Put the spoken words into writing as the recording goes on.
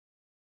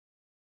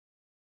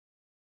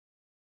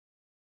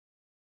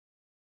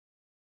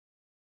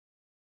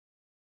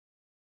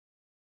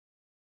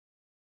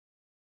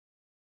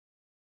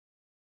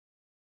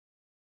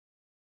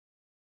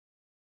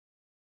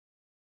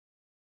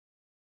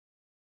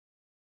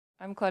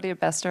I'm Claudia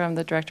Bester. I'm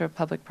the Director of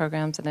Public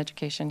Programs and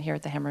Education here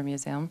at the Hammer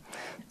Museum.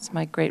 It's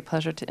my great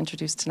pleasure to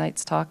introduce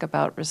tonight's talk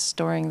about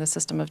restoring the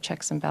system of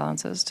checks and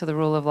balances to the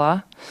rule of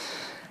law.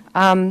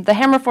 The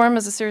Hammer Forum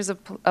is a series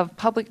of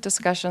public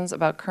discussions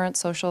about current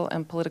social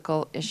and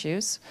political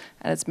issues,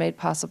 and it's made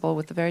possible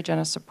with the very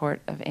generous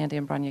support of Andy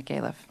and Bronya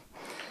Galef.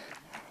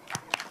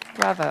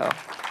 Bravo.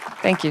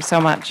 Thank you so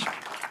much.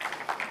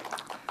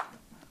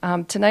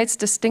 Tonight's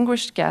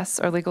distinguished guests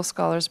are legal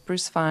scholars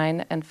Bruce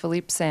Fein and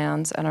Philippe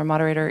Sands, and our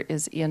moderator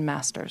is Ian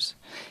Masters.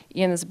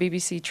 Ian is a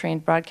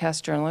BBC-trained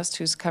broadcast journalist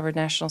who's covered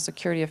national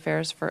security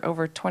affairs for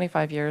over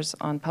 25 years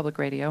on public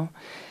radio.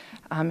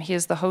 He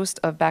is the host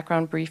of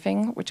Background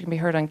Briefing, which can be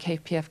heard on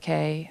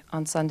KPFK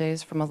on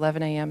Sundays from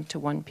 11 a.m. to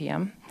 1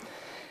 p.m.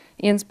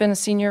 Ian's been a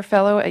senior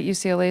fellow at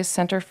UCLA's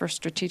Center for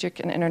Strategic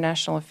and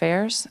International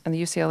Affairs and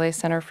the UCLA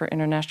Center for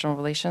International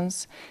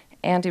Relations,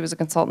 and he was a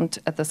consultant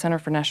at the Center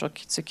for National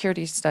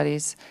Security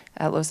Studies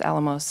at Los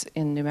Alamos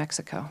in New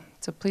Mexico.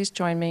 So please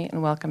join me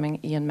in welcoming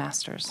Ian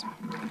Masters.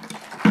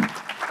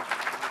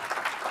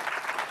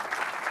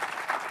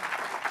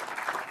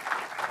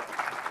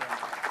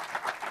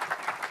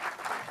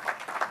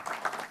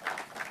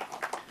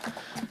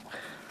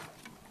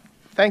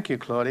 Thank you,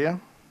 Claudia,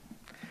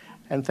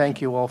 and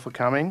thank you all for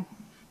coming.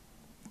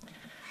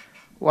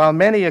 While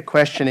many are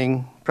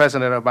questioning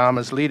President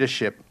Obama's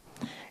leadership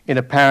in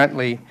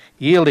apparently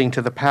yielding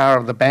to the power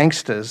of the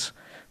banksters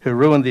who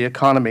ruined the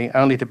economy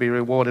only to be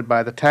rewarded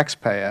by the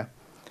taxpayer,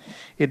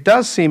 it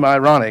does seem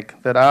ironic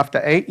that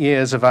after 8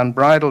 years of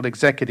unbridled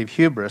executive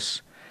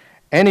hubris,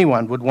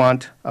 anyone would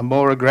want a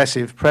more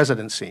aggressive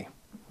presidency.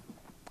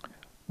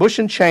 Bush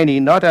and Cheney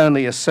not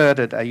only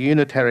asserted a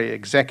unitary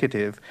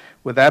executive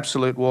with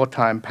absolute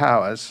wartime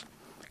powers,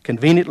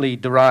 conveniently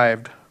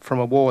derived from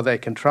a war they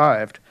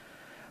contrived,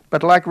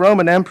 but like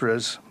Roman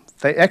emperors,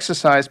 they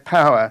exercised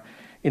power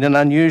in an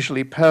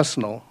unusually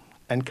personal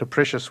and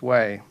capricious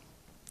way.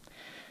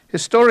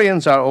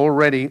 Historians are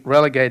already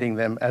relegating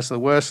them as the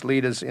worst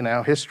leaders in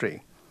our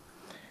history,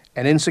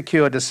 an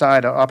insecure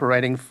decider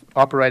operating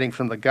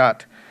from the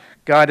gut,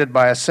 guided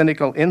by a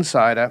cynical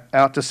insider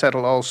out to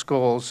settle old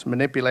scores,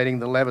 manipulating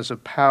the levers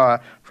of power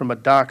from a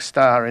dark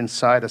star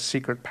inside a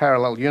secret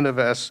parallel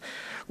universe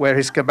where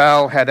his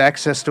cabal had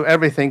access to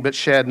everything but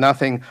shared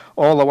nothing,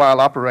 all the while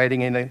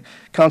operating in a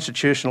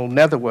constitutional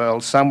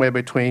netherworld somewhere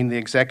between the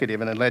executive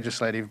and the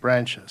legislative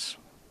branches.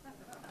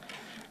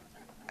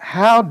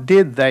 How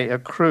did they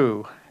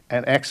accrue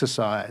and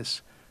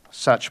exercise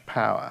such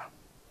power?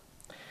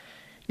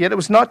 Yet it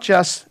was not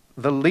just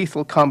the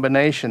lethal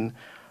combination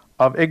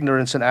of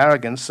ignorance and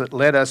arrogance that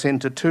led us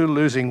into 2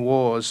 losing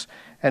wars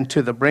and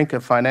to the brink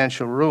of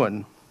financial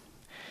ruin.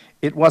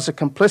 It was a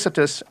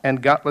complicitous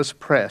and gutless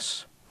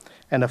press,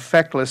 an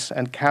effectless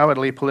and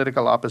cowardly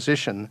political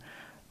opposition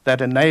that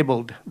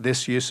enabled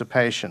this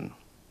usurpation.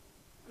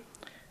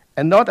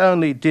 And not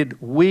only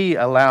did we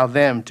allow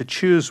them to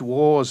choose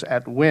wars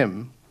at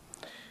whim,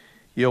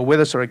 you're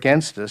with us or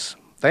against us,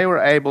 they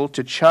were able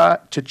to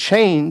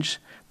change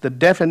the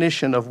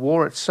definition of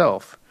war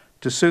itself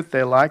to suit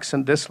their likes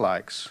and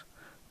dislikes,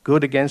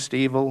 good against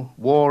evil,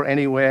 war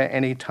anywhere,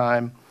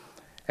 anytime,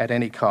 at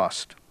any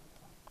cost.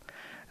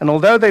 And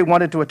although they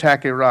wanted to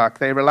attack Iraq,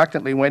 they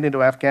reluctantly went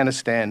into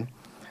Afghanistan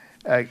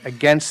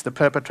against the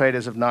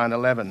perpetrators of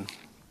 9/11.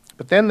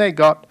 But then they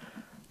got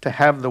to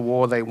have the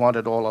war they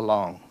wanted all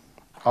along,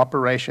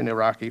 Operation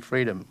Iraqi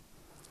Freedom.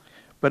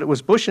 But it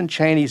was Bush and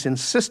Cheney's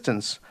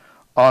insistence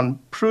on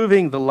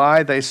proving the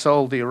lie they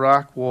sold the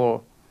Iraq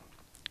war,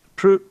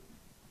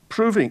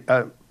 proving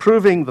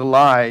the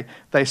lie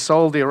they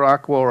sold the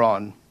Iraq war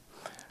on,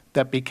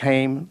 that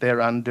became their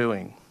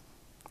undoing.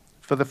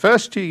 For the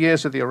first 2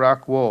 years of the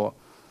Iraq war,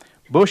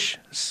 Bush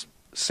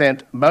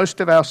sent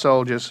most of our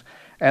soldiers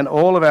and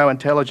all of our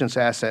intelligence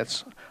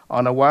assets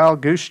on a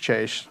wild goose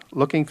chase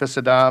looking for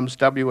Saddam's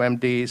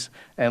WMDs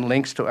and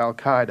links to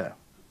al-Qaeda.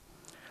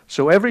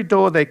 So every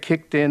door they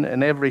kicked in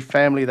and every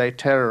family they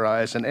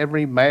terrorized and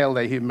every male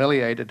they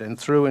humiliated and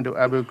threw into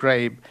Abu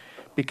Ghraib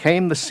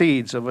became the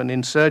seeds of an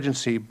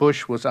insurgency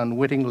Bush was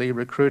unwittingly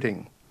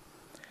recruiting.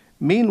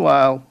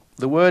 Meanwhile,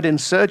 the word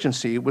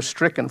insurgency was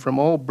stricken from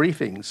all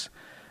briefings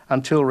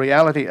until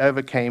reality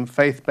overcame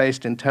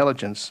faith-based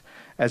intelligence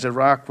as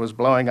Iraq was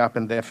blowing up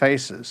in their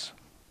faces.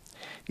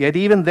 Yet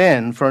even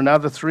then, for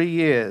another 3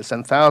 years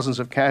and thousands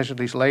of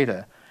casualties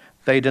later,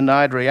 they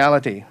denied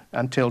reality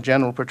until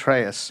General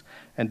Petraeus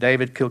and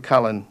David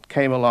Kilcullen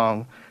came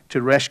along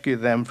to rescue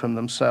them from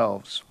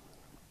themselves.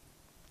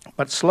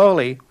 But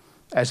slowly,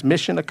 as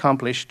mission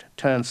accomplished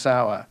turned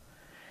sour,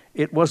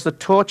 it was the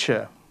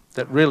torture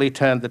that really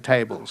turned the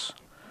tables,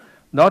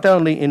 not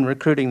only in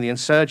recruiting the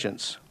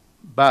insurgents,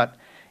 but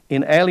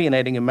in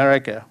alienating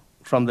America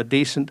from the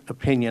decent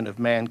opinion of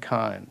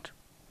mankind.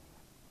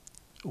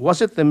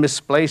 Was it the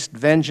misplaced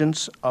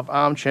vengeance of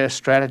armchair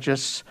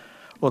strategists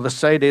or the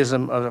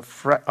sadism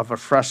of a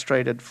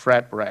frustrated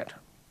frat rat?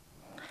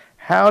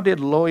 How did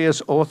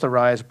lawyers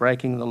authorize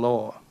breaking the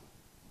law?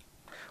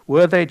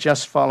 Were they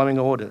just following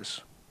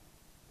orders?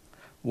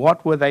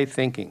 What were they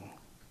thinking?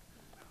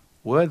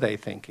 Were they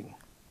thinking?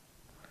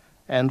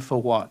 and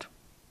for what?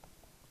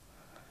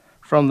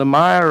 From the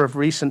mire of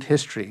recent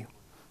history,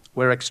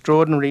 where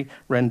extraordinary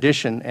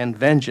rendition and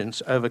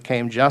vengeance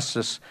overcame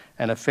justice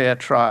and a fair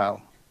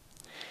trial,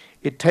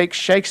 it takes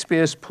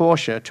Shakespeare's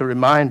Portia to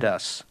remind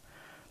us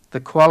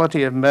the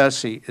quality of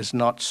mercy is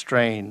not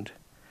strained.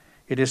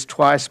 It is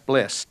twice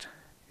blessed.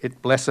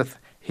 It blesseth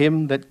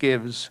him that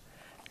gives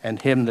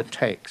and him that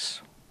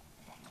takes.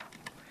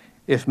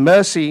 If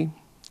mercy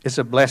is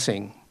a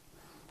blessing,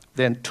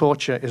 then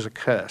torture is a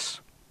curse,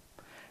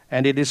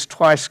 and it is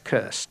twice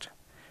cursed.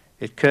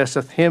 It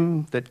curseth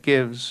him that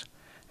gives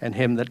and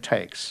him that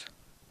takes.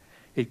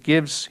 It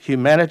gives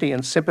humanity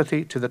and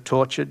sympathy to the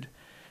tortured,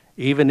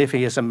 even if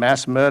he is a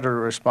mass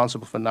murderer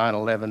responsible for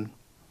 9/11.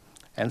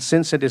 And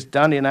since it is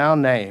done in our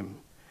name,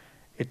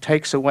 it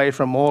takes away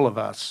from all of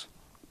us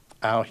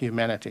our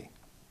humanity.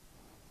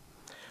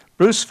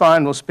 Bruce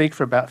Fein will speak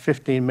for about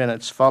 15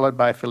 minutes, followed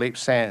by Philippe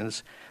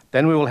Sands.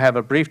 Then we will have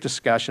a brief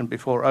discussion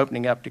before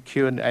opening up to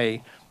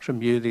Q&A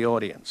from you, the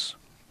audience.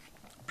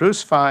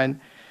 Bruce Fein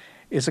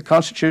is a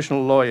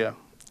constitutional lawyer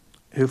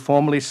who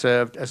formerly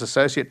served as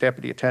Associate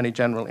Deputy Attorney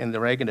General in the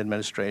Reagan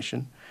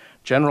administration,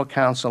 General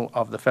Counsel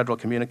of the Federal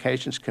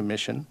Communications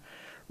Commission,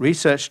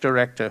 Research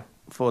Director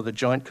for the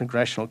Joint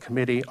Congressional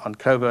Committee on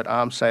Covert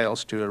Arms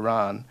Sales to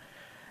Iran,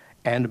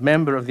 and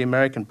member of the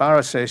American Bar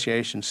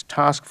Association's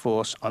Task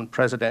Force on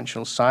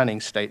Presidential Signing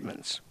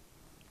Statements.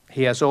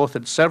 He has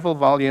authored several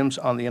volumes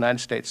on the United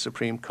States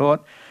Supreme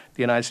Court,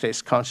 the United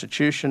States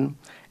Constitution,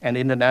 and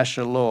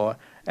international law,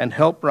 and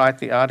helped write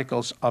the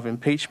articles of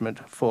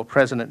impeachment for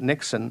President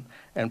Nixon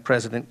and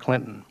President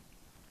Clinton.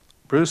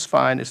 Bruce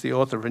Fein is the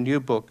author of a new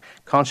book,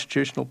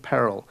 Constitutional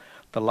Peril,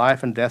 The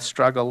Life and Death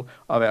Struggle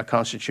of Our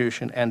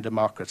Constitution and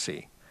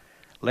Democracy.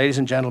 Ladies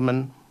and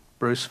gentlemen,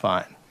 Bruce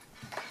Fein.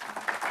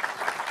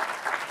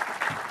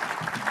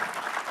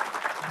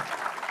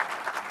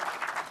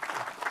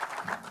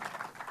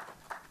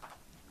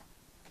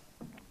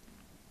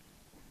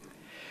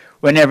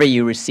 Whenever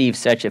you receive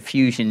such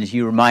effusions,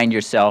 you remind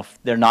yourself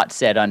they're not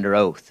said under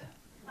oath.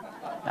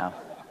 Now,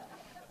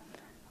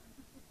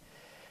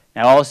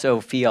 I also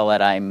feel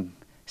that I'm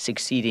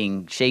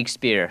succeeding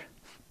Shakespeare,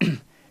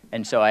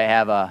 and so I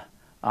have a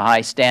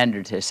high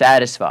standard to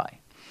satisfy.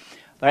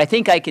 But I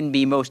think I can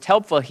be most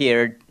helpful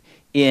here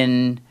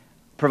in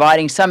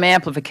providing some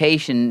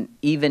amplification,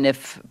 even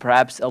if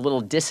perhaps a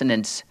little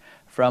dissonance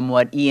from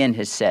what Ian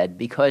has said,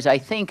 because I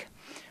think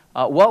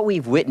what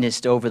we've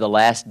witnessed over the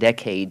last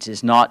decades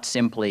is not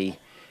simply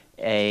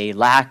a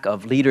lack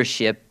of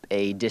leadership,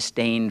 a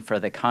disdain for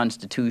the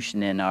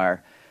Constitution and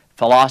our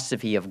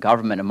philosophy of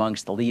government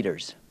amongst the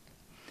leaders.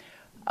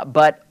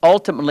 But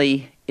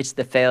ultimately, it's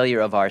the failure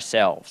of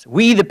ourselves.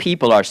 We, the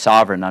people, are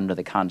sovereign under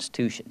the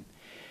Constitution.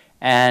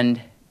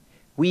 And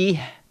we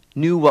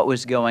knew what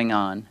was going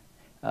on.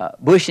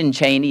 Bush and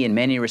Cheney, in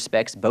many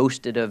respects,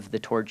 boasted of the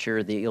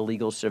torture, the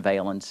illegal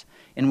surveillance.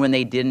 And when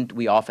they didn't,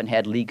 we often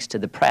had leaks to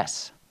the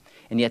press.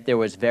 And yet there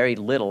was very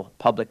little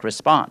public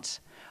response.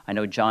 I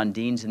know John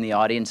Dean's in the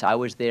audience. I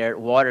was there at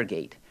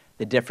Watergate.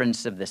 The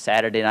difference of the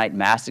Saturday Night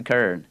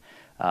Massacre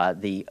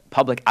and the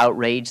public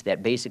outrage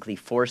that basically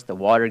forced the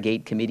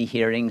Watergate committee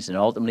hearings and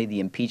ultimately the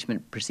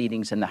impeachment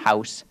proceedings in the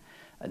House.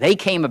 They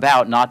came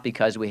about not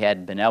because we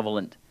had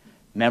benevolent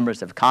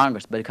members of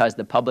Congress, but because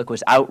the public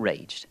was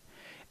outraged.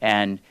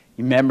 And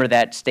you remember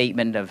that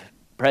statement of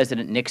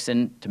President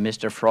Nixon to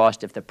Mr.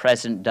 Frost, if the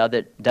president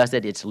does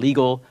it, it's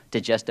legal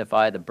to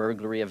justify the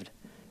burglary of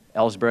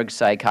Ellsberg's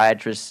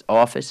psychiatrist's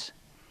office.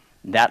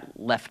 That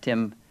left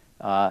him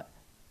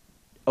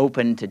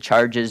open to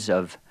charges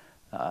of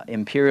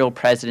imperial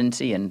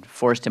presidency and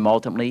forced him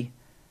ultimately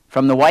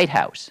from the White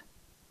House.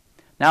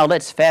 Now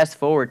let's fast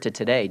forward to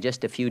today,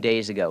 just a few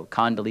days ago,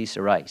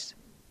 Condoleezza Rice.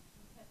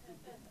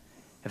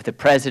 If the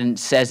president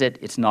says it,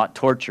 it's not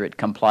torture, it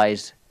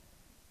complies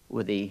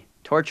with the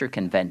Torture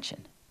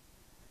Convention.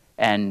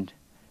 And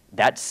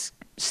that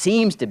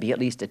seems to be at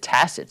least a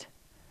tacit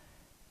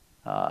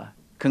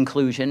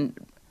conclusion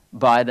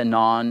by the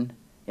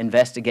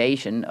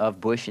non-investigation of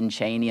Bush and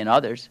Cheney and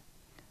others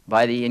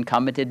by the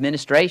incumbent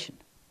administration.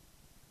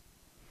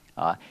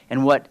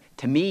 And what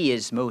to me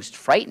is most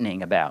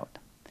frightening about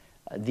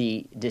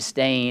the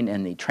disdain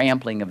and the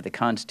trampling of the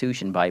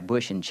Constitution by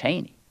Bush and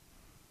Cheney,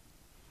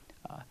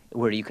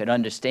 where you could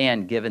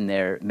understand, given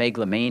their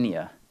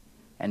megalomania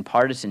and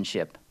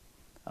partisanship,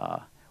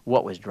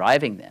 what was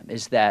driving them,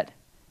 is that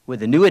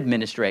with the new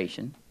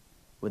administration,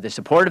 with the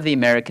support of the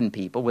American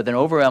people, with an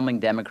overwhelming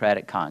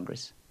Democratic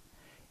Congress,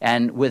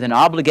 and with an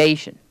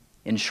obligation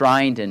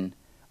enshrined in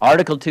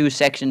Article 2,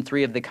 Section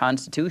 3 of the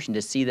Constitution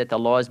to see that the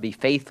laws be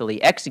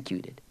faithfully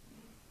executed,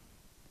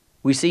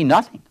 we see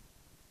nothing.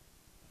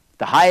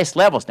 The highest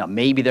levels, now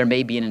maybe there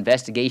may be an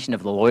investigation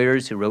of the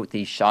lawyers who wrote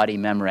these shoddy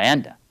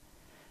memoranda,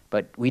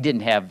 but we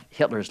didn't have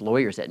Hitler's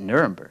lawyers at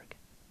Nuremberg.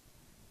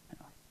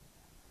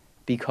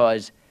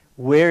 Because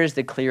where is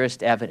the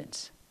clearest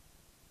evidence?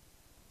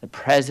 The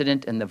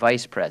president and the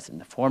vice president,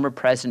 the former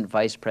president and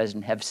vice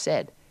president have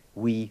said,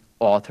 we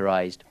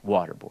authorized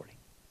waterboarding.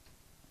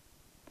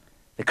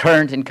 The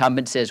current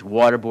incumbent says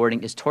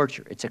waterboarding is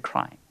torture, it's a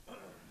crime.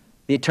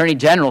 The Attorney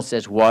General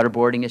says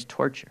waterboarding is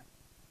torture.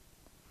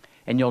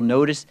 And you'll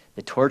notice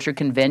the Torture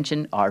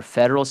Convention, our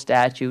federal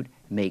statute,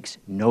 makes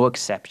no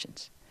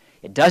exceptions.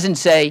 It doesn't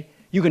say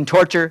you can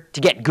torture to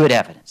get good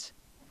evidence.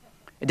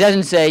 It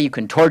doesn't say you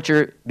can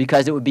torture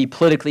because it would be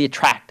politically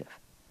attractive.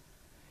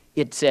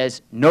 It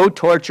says no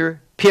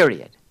torture,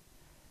 period.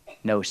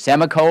 No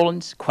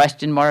semicolons,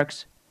 question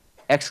marks,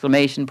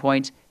 exclamation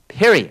points,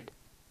 period.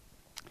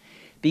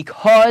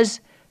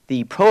 Because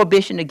the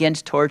prohibition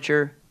against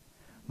torture,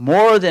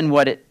 more than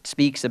what it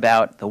speaks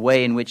about the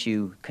way in which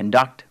you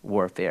conduct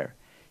warfare,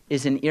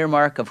 is an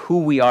earmark of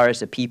who we are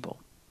as a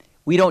people.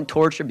 We don't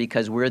torture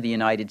because we're the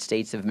United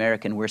States of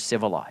America and we're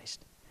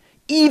civilized,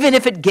 even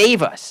if it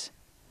gave us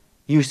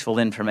useful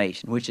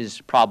information, which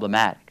is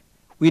problematic.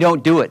 We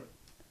don't do it.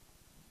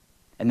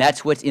 And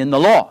that's what's in the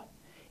law.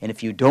 And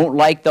if you don't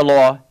like the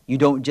law, you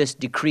don't just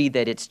decree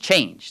that it's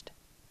changed.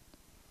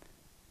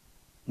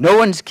 No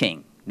one's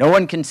king. No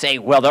one can say,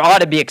 well, there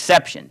ought to be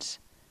exceptions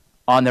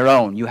on their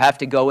own. You have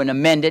to go and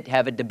amend it,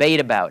 have a debate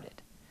about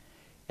it.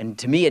 And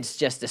to me, it's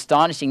just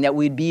astonishing that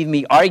we'd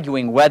be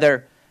arguing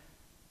whether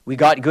we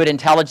got good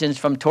intelligence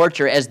from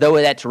torture as though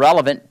that's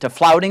relevant to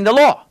flouting the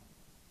law.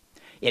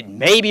 It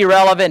may be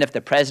relevant if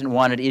the president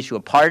wanted to issue a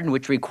pardon,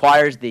 which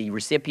requires the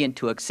recipient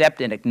to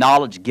accept and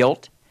acknowledge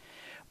guilt.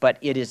 But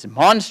it is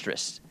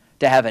monstrous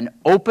to have an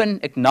open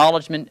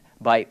acknowledgement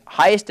by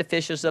highest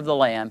officials of the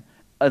land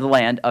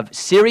of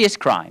serious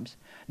crimes,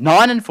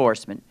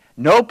 non-enforcement,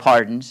 no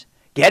pardons,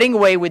 getting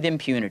away with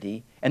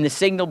impunity, and the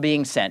signal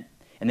being sent.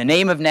 In the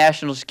name of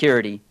national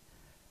security,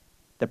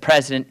 the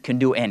president can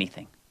do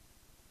anything.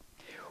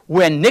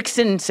 When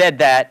Nixon said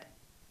that,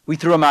 we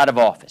threw him out of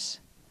office.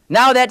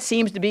 Now that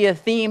seems to be a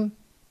theme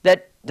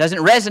that doesn't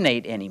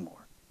resonate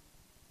anymore.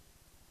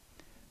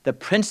 The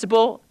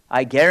principle,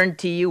 I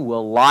guarantee you,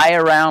 will lie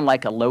around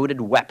like a loaded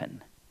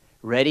weapon,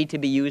 ready to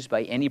be used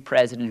by any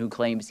president who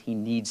claims he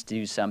needs to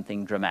do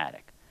something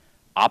dramatic,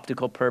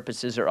 optical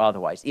purposes or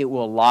otherwise. It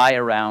will lie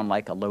around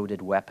like a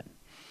loaded weapon.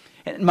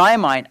 And in my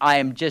mind, I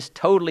am just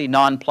totally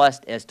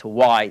nonplussed as to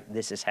why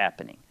this is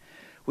happening.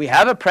 We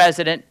have a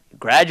president,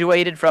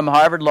 graduated from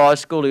Harvard Law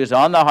School. He was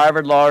on the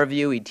Harvard Law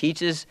Review. He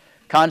teaches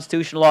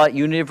constitutional law at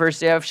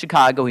University of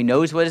Chicago. He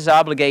knows what his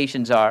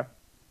obligations are.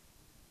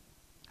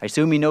 I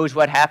assume he knows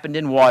what happened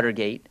in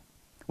Watergate,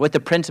 what the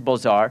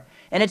principles are,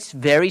 and it's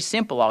very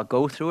simple. I'll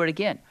go through it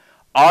again.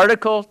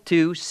 Article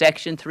 2,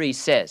 Section 3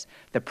 says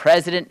the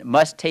president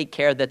must take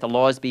care that the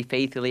laws be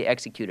faithfully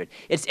executed.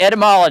 Its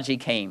etymology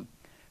came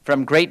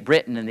from Great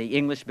Britain in the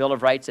English Bill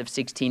of Rights of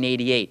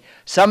 1688.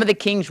 Some of the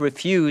kings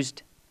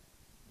refused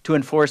to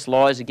enforce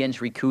laws against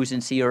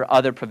recusancy or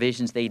other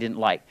provisions they didn't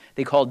like.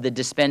 They called the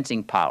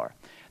dispensing power.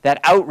 That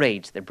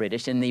outraged the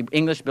British, and the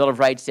English Bill of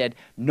Rights said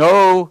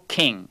no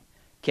king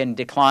can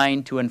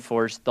decline to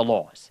enforce the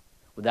laws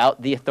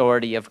without the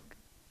authority of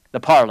the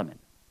Parliament.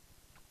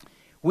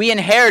 We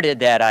inherited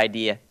that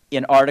idea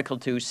in Article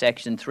 2,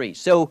 Section 3,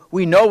 so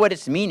we know what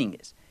its meaning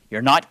is.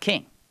 You're not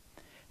king.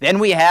 Then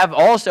we have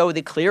also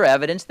the clear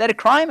evidence that a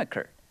crime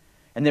occurred,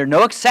 and there are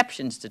no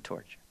exceptions to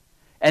torture.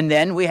 And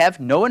then we have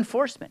no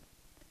enforcement.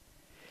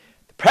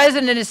 The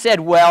president has said,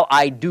 well,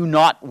 I do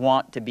not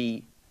want to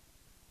be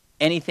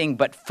anything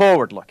but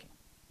forward-looking.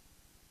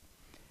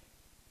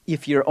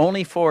 If you're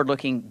only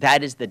forward-looking,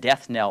 that is the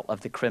death knell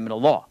of the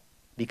criminal law,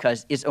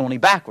 because it's only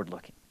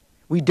backward-looking.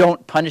 We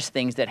don't punish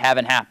things that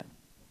haven't happened.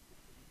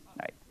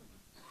 Right?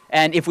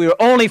 And if we were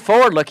only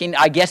forward-looking,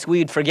 I guess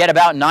we'd forget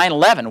about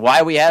 9/11,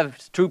 why we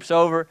have troops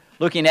over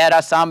looking at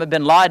Osama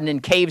bin Laden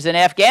in caves in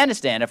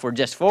Afghanistan if we're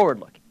just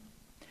forward-looking.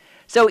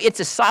 So it's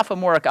a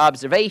sophomoric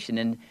observation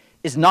and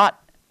is not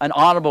an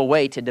honorable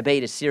way to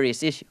debate a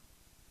serious issue.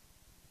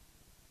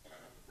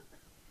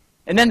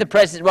 And then the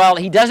president, well,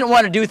 he doesn't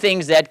want to do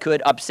things that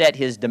could upset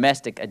his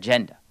domestic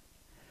agenda.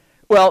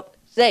 Well,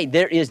 say,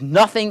 there is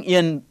nothing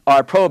in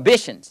our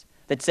prohibitions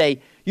that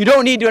say you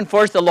don't need to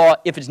enforce the law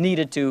if it's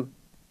needed to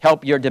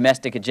help your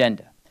domestic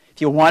agenda.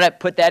 If you want to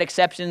put that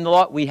exception in the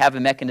law, we have a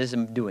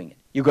mechanism of doing it.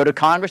 You go to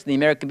Congress, and the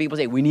American people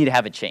say, we need to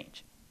have a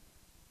change.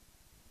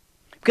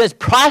 Because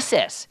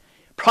process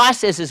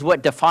is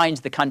what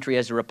defines the country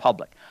as a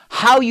republic.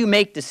 How you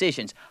make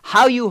decisions,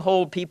 how you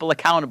hold people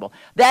accountable.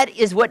 That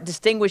is what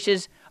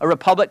distinguishes a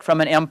republic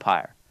from an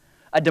empire,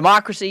 a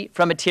democracy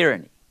from a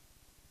tyranny.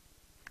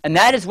 And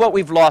that is what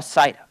we've lost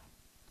sight of.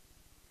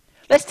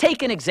 Let's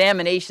take an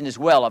examination as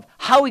well of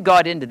how we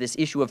got into this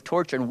issue of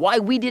torture and why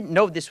we didn't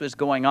know this was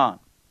going on.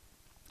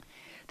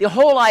 The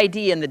whole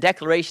idea in the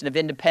Declaration of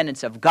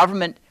Independence of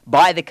government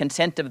by the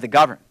consent of the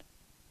governed,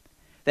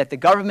 that the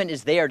government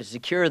is there to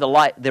secure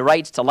the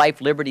rights to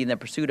life, liberty, and the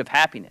pursuit of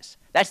happiness.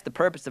 That's the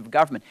purpose of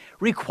government.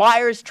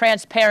 Requires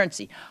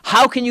transparency.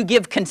 How can you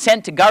give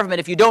consent to government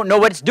if you don't know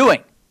what it's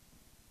doing?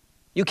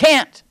 You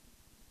can't.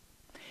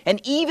 And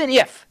even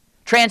if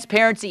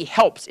transparency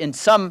helps in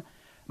some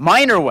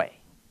minor way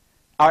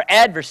our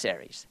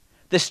adversaries,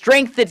 the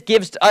strength it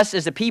gives to us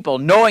as a people,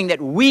 knowing that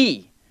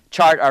we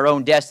chart our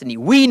own destiny,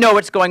 we know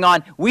what's going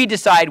on, we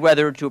decide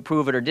whether to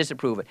approve it or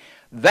disapprove it,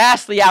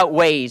 vastly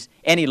outweighs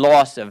any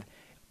loss of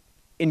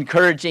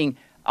encouraging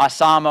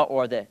Osama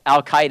or the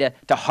Al-Qaeda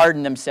to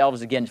harden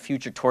themselves against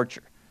future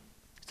torture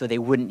so they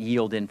wouldn't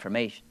yield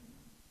information.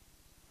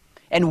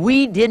 And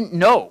we didn't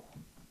know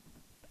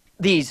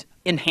these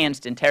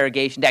enhanced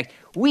interrogation tactics.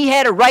 We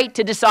had a right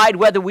to decide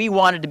whether we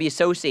wanted to be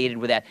associated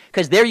with that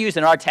because they're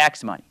using our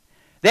tax money.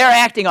 They're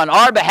acting on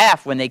our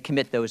behalf when they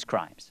commit those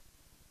crimes.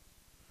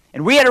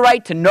 And we had a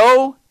right to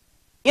know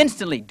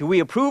instantly, do we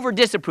approve or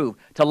disapprove,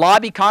 to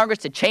lobby Congress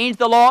to change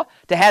the law,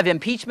 to have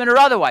impeachment or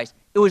otherwise.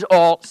 It was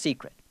all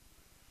secret.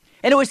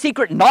 And it was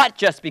secret not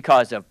just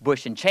because of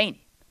Bush and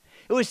Cheney.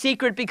 It was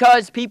secret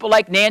because people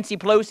like Nancy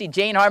Pelosi,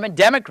 Jane Harman,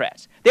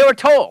 Democrats, they were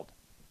told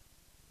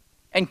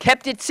and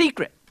kept it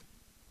secret.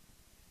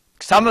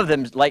 Some of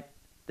them, like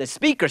the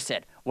speaker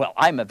said, well,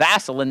 I'm a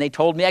vassal and they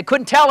told me I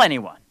couldn't tell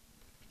anyone.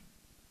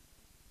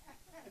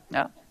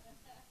 No?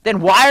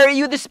 Then why are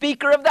you the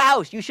Speaker of the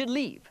House? You should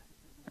leave.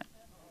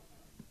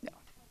 No.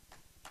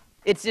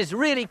 It's just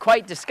really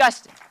quite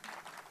disgusting.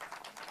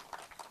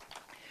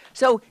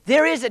 So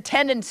there is a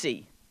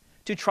tendency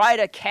to try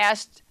to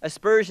cast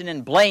aspersion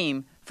and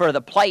blame for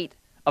the plight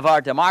of our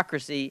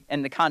democracy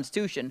and the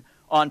Constitution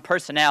on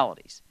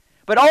personalities.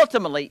 But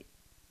ultimately,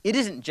 it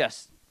isn't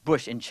just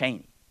Bush and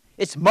Cheney.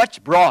 It's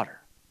much broader.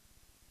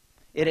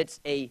 It's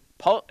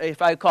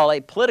if I call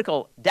a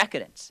political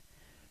decadence.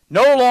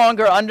 No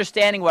longer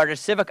understanding what our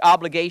civic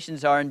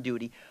obligations are and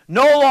duty.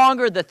 No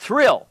longer the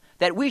thrill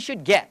that we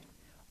should get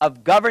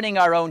of governing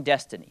our own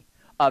destiny,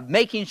 of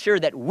making sure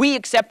that we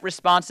accept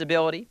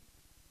responsibility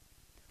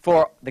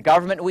for the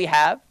government we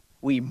have.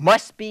 We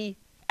must be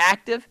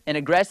active and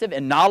aggressive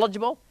and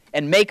knowledgeable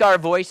and make our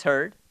voice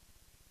heard.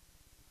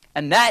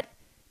 And that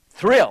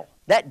thrill,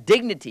 that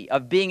dignity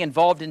of being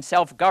involved in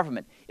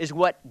self-government is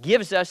what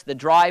gives us the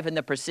drive and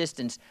the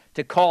persistence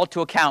to call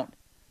to account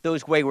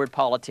those wayward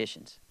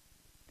politicians.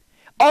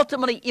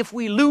 Ultimately, if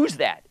we lose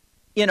that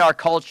in our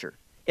culture,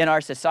 in our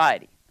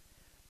society,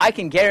 I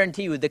can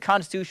guarantee you the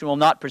Constitution will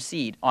not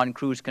proceed on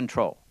cruise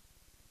control.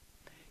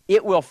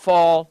 It will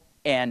fall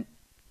and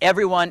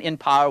everyone in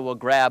power will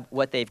grab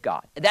what they've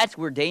got.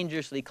 We're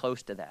dangerously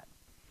close to that.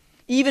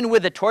 Even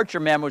with the torture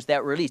memos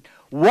that were released.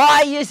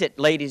 Why is it,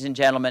 ladies and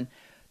gentlemen,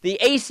 the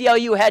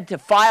ACLU had to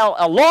file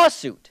a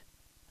lawsuit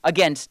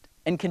against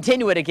and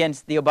continue it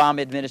against the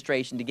Obama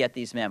administration to get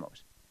these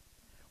memos?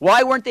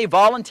 Why weren't they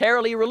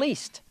voluntarily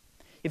released?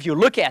 If you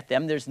look at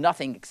them, there's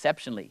nothing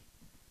exceptionally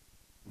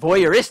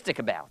voyeuristic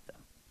about them.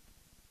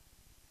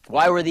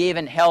 Why were they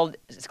even held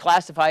as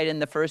classified in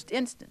the first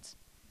instance?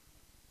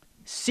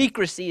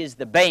 Secrecy is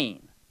the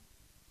bane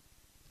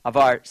of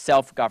our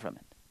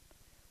self-government.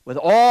 With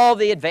all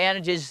the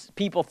advantages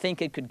people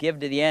think it could give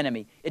to the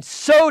enemy, it's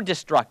so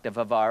destructive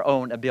of our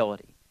own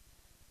ability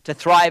to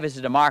thrive as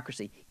a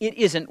democracy. It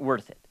isn't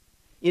worth it.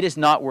 It is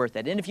not worth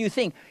it. And if you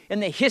think in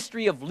the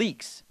history of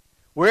leaks,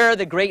 where are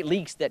the great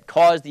leaks that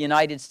caused the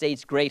United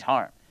States great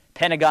harm?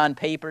 Pentagon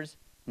Papers?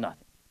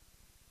 Nothing.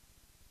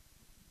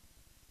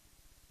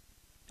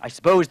 I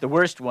suppose the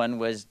worst one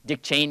was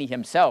Dick Cheney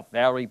himself,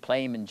 Valerie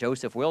Plame and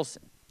Joseph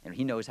Wilson. And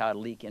he knows how to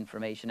leak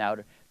information out.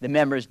 The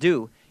members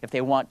do if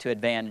they want to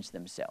advantage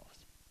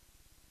themselves.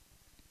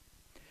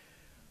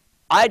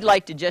 I'd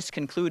like to just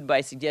conclude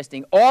by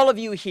suggesting all of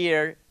you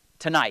here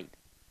tonight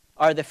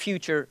are the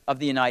future of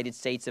the United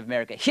States of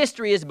America.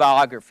 History is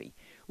biography.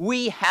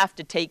 We have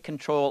to take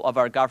control of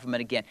our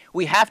government again.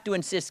 We have to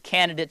insist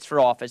candidates for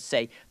office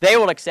say they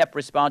will accept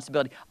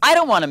responsibility. I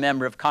don't want a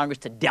member of Congress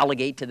to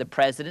delegate to the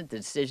president the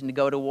decision to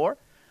go to war.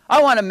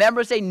 I want a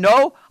member to say,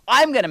 no,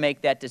 I'm going to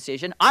make that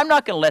decision. I'm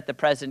not going to let the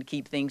president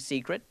keep things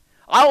secret.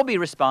 I will be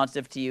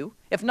responsive to you.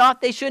 If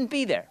not, they shouldn't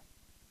be there.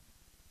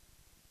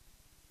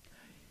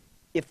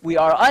 If we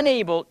are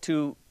unable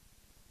to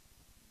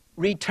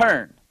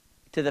return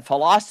to the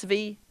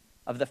philosophy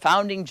of the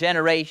founding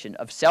generation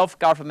of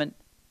self-government,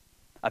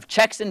 of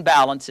checks and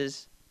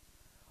balances,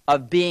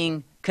 of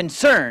being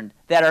concerned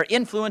that our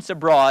influence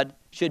abroad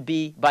should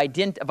be by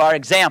dint of our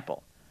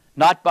example,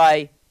 not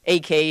by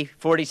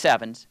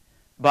AK-47s,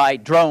 by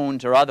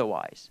drones or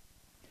otherwise,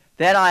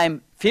 then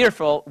I'm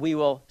fearful we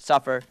will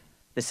suffer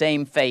the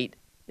same fate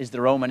as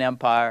the Roman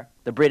Empire,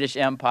 the British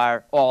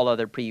Empire, all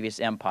other previous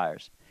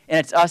empires. And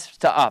it's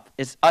up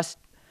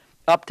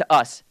to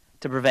us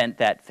to prevent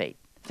that fate.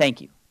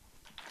 Thank you.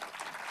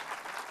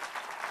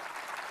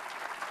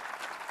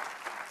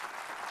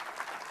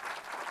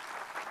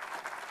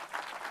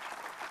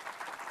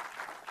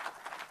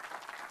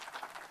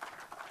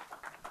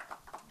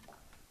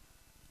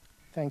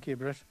 Thank you,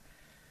 Bruce.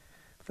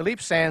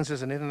 Philippe Sands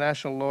is an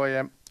international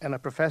lawyer and a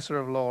professor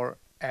of law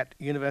at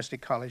University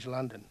College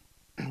London.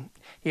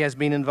 He has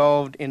been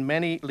involved in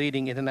many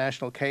leading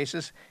international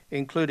cases,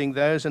 including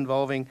those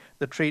involving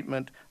the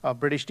treatment of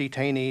British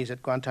detainees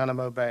at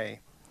Guantanamo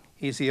Bay.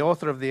 He's the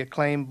author of the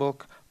acclaimed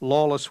book,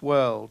 Lawless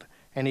World,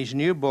 and his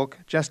new book,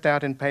 just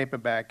out in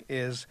paperback,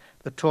 is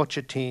The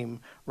Torture Team,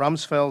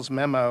 Rumsfeld's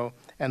Memo,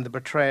 and the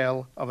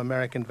Betrayal of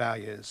American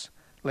Values.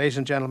 Ladies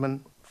and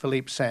gentlemen,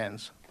 Philippe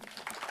Sands.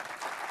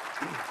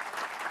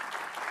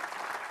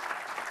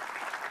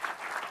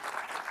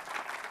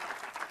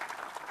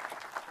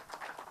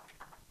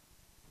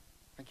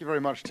 Thank you very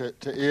much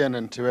to Ian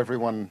and to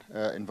everyone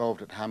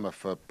involved at Hammer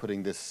for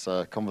putting this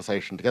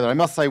conversation together. I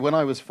must say, when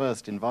I was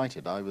first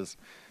invited, I was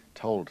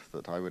told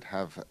that I would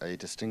have a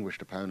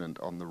distinguished opponent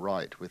on the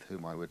right with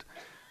whom I would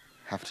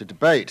have to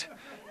debate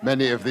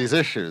many of these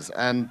issues.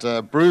 And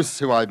Bruce,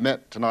 who I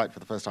met tonight for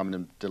the first time and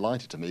am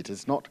delighted to meet,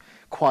 is not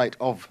quite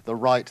of the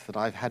right that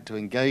I've had to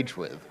engage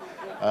with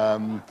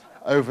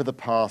over the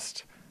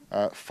past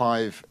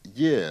 5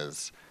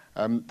 years.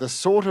 The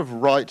sort of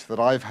right that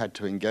I've had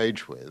to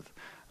engage with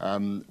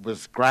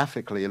was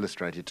graphically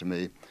illustrated to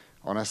me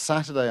on a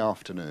Saturday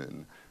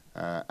afternoon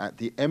at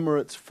the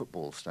Emirates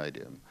Football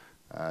Stadium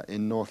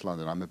in North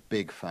London. I'm a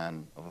big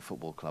fan of a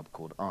football club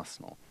called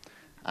Arsenal.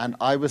 And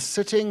I was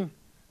sitting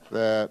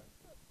there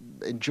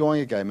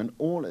enjoying a game, and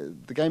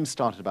the game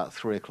started about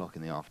 3 o'clock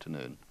in the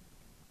afternoon.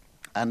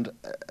 And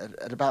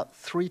at about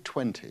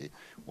 3:20,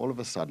 all of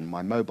a sudden,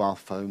 my mobile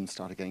phone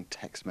started getting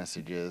text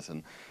messages,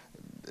 and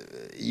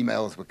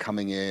emails were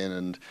coming in,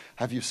 and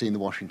have you seen the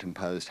Washington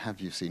Post? Have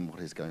you seen what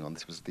is going on?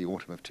 This was the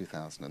autumn of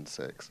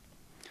 2006.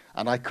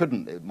 And I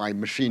couldn't, my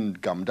machine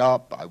gummed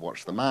up, I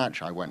watched the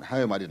match, I went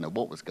home, I didn't know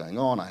what was going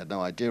on, I had no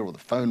idea where the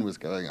phone was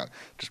going,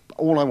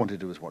 all I wanted to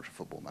do was watch a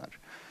football match.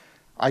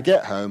 I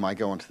get home, I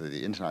go onto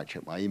the internet, I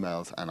check my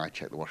emails, and I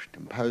check the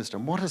Washington Post,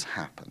 and what has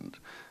happened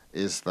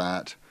is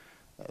that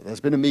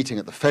there's been a meeting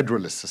at the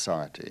Federalist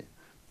Society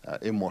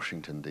in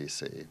Washington,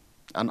 D.C.,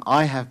 and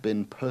I have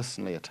been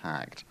personally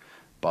attacked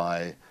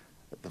by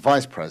the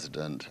Vice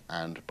President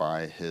and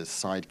by his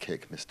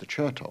sidekick, Mr.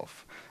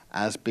 Chertoff,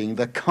 as being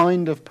the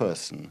kind of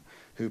person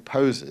who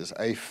poses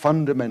a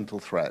fundamental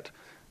threat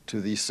to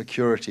the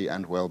security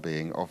and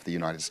well-being of the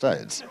United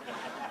States.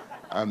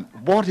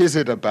 What is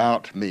it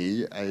about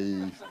me,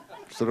 a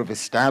sort of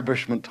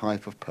establishment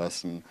type of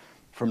person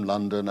from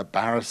London, a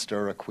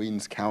barrister, a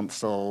Queen's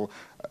Counsel,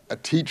 a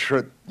teacher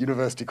at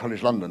University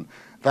College London,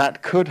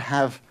 that could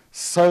have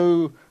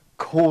so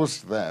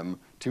caused them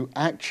to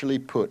actually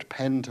put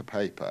pen to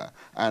paper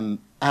and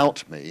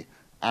out me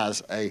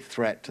as a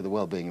threat to the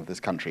well-being of this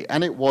country?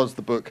 And it was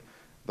the book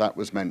that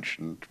was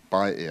mentioned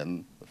by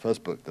Ian, the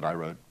first book that I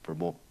wrote for a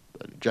more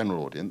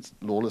general audience,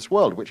 Lawless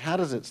World, which had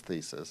as its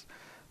thesis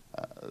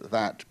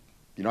that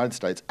the United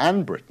States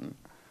and Britain,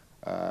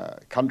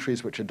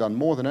 countries which had done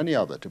more than any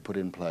other to put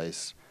in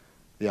place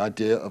the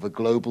idea of a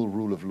global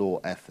rule of law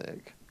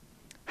ethic,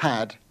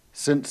 had,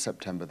 since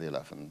September the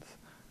 11th,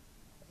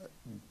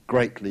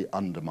 greatly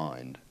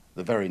undermined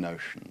the very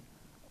notion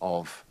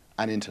of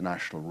an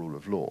international rule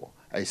of law,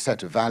 a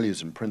set of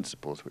values and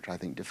principles which I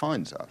think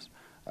defines us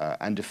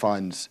and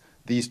defines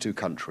these two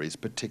countries,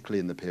 particularly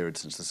in the period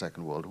since the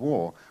Second World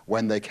War,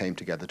 when they came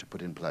together to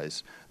put in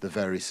place the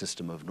very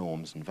system of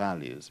norms and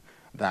values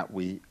that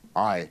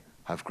I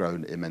have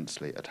grown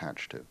immensely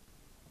attached to.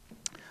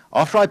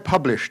 After I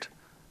published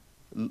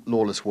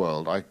Lawless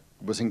World, I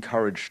was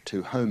encouraged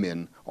to home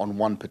in on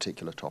one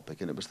particular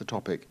topic, and it was the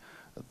topic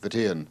that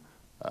Ian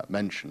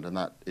mentioned, and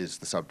that is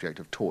the subject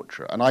of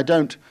torture. And I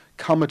don't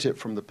come at it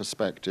from the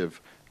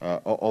perspective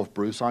of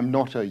Bruce. I'm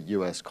not a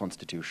US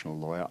constitutional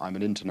lawyer. I'm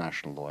an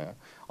international lawyer.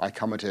 I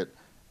come at it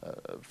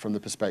from the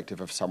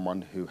perspective of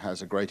someone who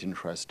has a great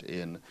interest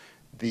in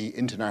the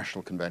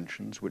international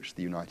conventions which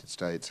the United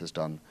States has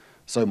done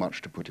so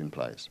much to put in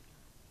place.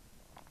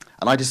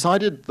 And I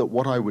decided that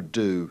what I would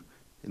do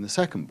in the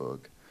second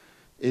book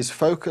is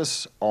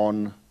focus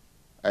on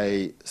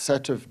a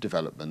set of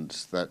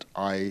developments that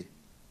I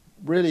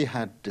really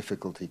had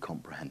difficulty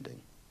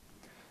comprehending.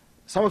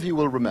 Some of you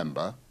will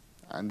remember,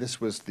 and this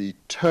was the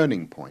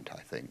turning point, I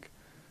think,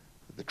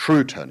 the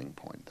true turning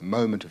point, the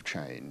moment of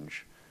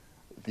change,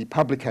 the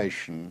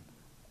publication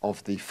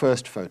of the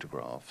first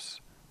photographs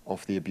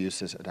of the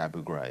abuses at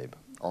Abu Ghraib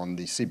on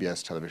the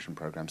CBS television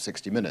program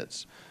 60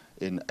 Minutes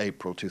in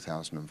April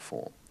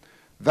 2004.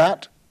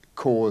 That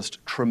caused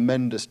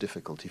tremendous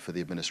difficulty for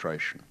the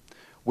administration,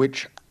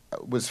 which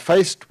was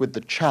faced with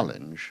the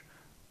challenge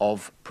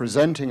of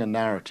presenting a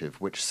narrative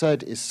which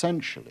said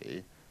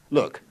essentially,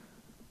 look,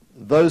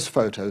 those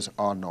photos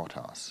are not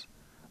us.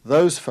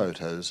 Those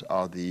photos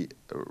are the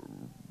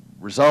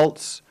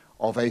results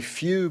of a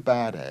few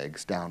bad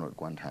eggs down at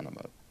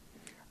Guantanamo.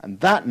 And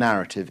that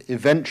narrative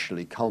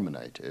eventually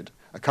culminated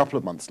a couple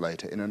of months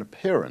later in an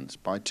appearance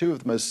by two of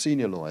the most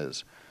senior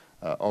lawyers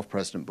of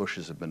President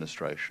Bush's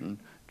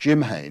administration,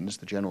 Jim Haynes,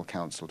 the general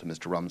counsel to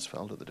Mr.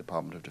 Rumsfeld at the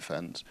Department of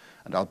Defense,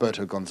 and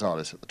Alberto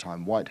Gonzales, at the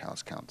time White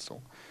House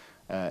counsel,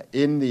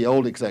 in the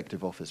old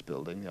executive office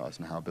building, the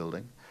Eisenhower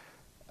building,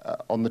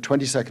 on the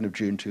 22nd of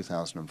June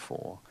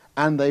 2004,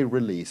 and they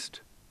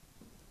released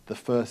the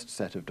first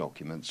set of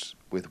documents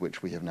with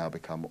which we have now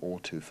become all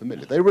too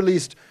familiar. They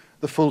released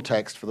the full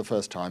text for the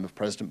first time of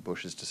President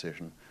Bush's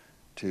decision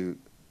to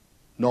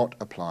not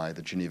apply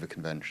the Geneva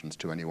Conventions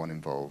to anyone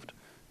involved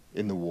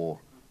in the war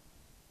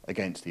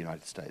against the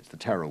United States, the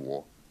terror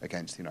war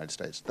against the United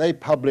States. They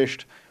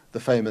published the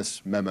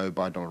famous memo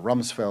by Donald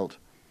Rumsfeld,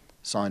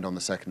 signed on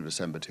the 2nd of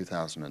December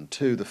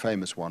 2002, the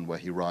famous one where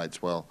he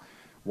writes, well,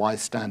 why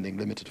standing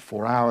limited to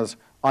 4 hours?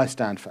 I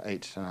stand for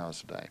 8 to 10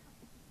 hours a day.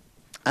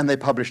 And they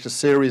published a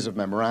series of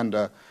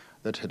memoranda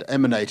that had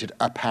emanated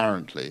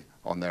apparently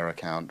on their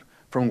account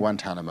from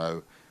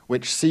Guantanamo,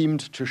 which seemed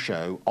to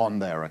show on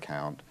their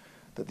account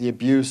that the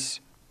abuse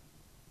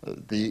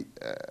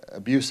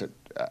at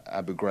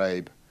Abu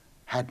Ghraib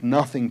had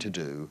nothing to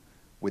do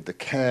with the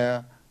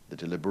care, the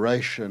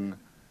deliberation,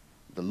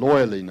 the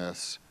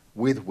loyaliness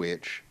with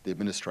which the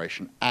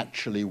administration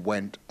actually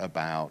went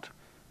about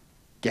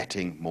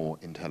getting more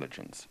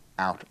intelligence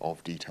out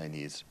of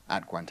detainees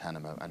at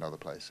Guantanamo and other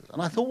places.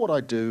 And I thought what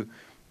I'd do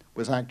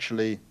was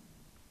actually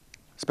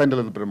spend a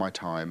little bit of my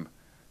time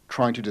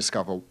trying to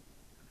discover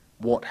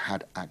what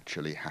had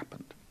actually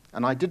happened.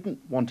 And I didn't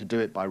want to do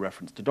it by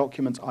reference to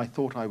documents. I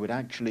thought I would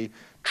actually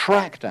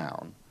track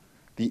down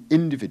the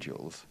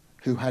individuals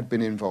who had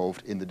been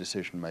involved in the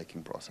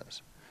decision-making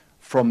process.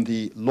 From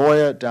the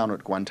lawyer down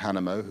at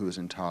Guantanamo, who was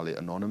entirely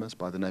anonymous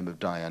by the name of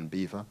Diane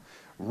Beaver,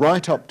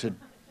 right up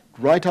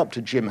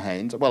to Jim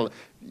Haynes. Well,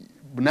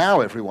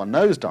 now everyone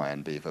knows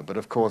Diane Beaver, but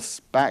of course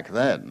back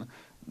then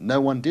no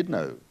one did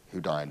know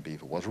who Diane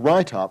Beaver was,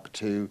 right up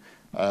to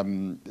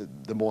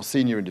the more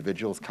senior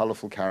individuals,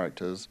 colourful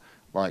characters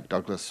like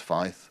Douglas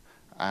Feith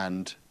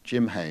and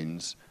Jim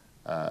Haynes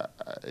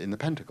in the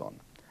Pentagon.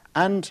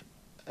 And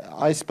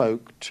I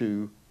spoke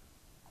to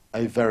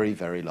a very,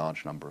 very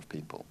large number of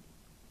people.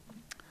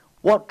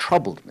 What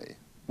troubled me,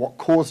 what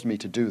caused me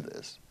to do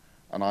this,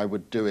 and I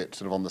would do it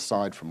sort of on the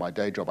side from my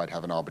day job. I'd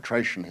have an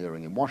arbitration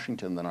hearing in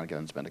Washington, then I'd go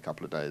and spend a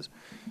couple of days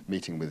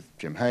meeting with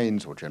Jim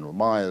Haynes or General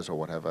Myers or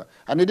whatever.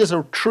 And it is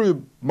a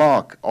true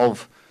mark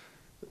of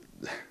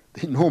the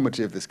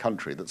enormity of this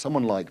country that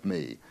someone like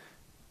me,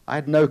 I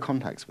had no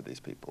contacts with these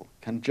people,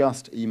 can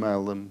just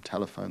email them,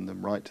 telephone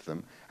them, write to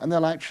them, and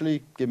they'll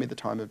actually give me the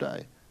time of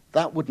day.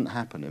 That wouldn't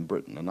happen in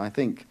Britain, and I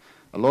think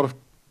a lot of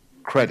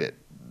credit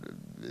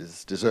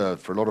is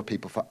deserved for a lot of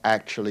people for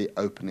actually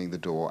opening the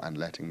door and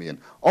letting me in.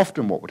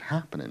 Often what would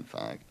happen, in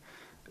fact,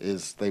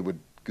 is they would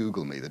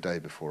Google me the day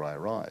before I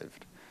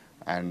arrived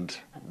and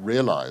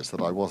realize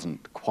that I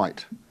wasn't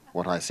quite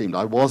what I seemed.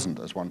 I wasn't,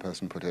 as one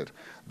person put it,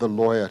 the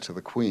lawyer to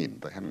the Queen.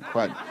 They hadn't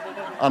quite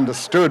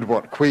understood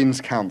what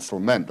Queen's Counsel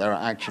meant. There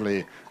are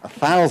actually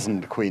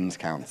 1,000 Queen's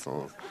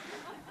Counsels.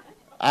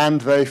 And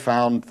they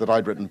found that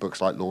I'd written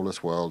books like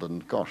Lawless World,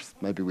 and gosh,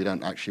 maybe we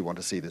don't actually want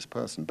to see this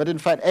person. But in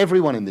fact,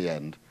 everyone in the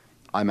end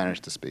I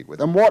managed to speak with.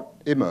 And what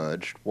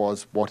emerged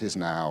was what is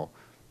now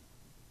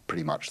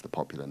pretty much the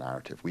popular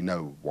narrative. We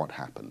know what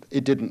happened.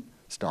 It didn't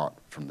start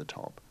from the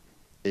top.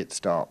 It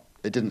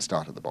didn't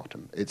start at the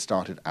bottom. It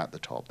started at the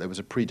top. There was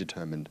a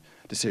predetermined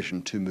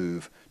decision to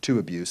move to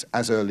abuse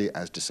as early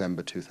as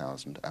December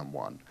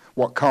 2001.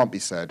 What can't be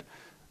said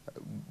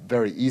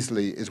very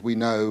easily is we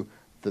know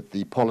that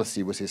the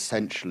policy was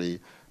essentially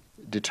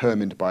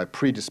determined by a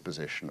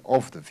predisposition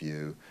of the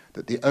view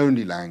that the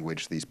only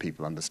language these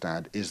people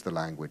understand is the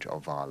language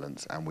of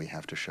violence, and we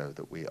have to show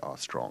that we are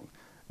strong.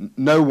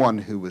 No one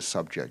who was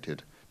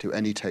subjected to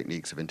any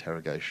techniques of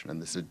interrogation,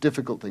 and this is a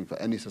difficult thing for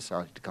any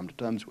society to come to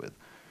terms with,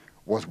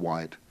 was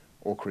white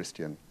or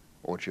Christian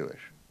or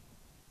Jewish.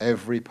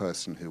 Every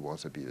person who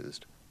was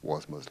abused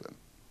was Muslim.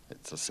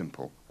 It's as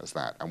simple as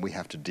that, and we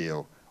have to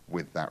deal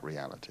with that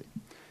reality.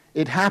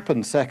 It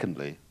happened,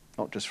 secondly,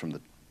 not just from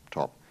the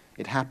top,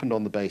 it happened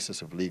on the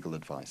basis of legal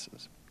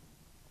advices.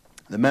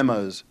 The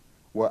memos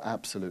were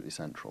absolutely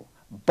central,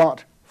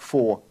 but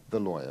for the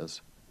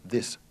lawyers,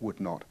 this would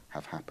not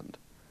have happened.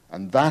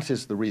 And that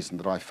is the reason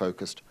that I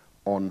focused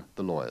on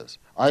the lawyers.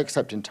 I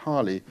accept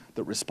entirely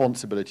that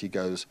responsibility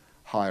goes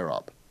higher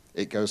up.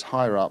 It goes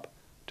higher up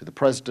to the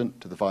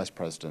President, to the Vice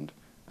President,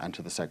 and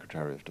to the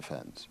Secretary of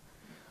Defense.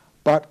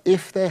 But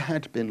if there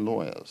had been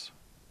lawyers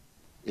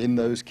in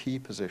those key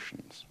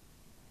positions,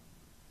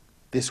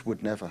 this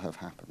would never have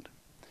happened.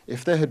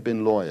 If there had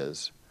been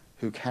lawyers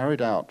who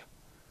carried out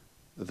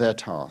their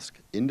task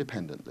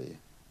independently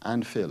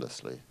and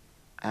fearlessly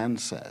and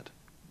said,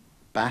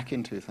 back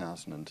in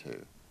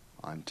 2002,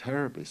 I'm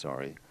terribly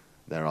sorry,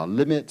 there are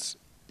limits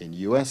in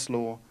US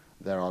law,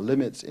 there are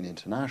limits in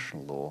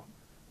international law,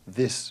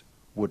 this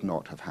would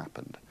not have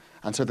happened.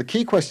 And so the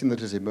key question that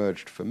has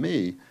emerged for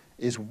me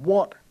is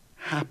what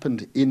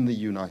happened in the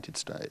United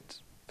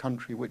States, a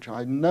country which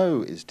I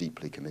know is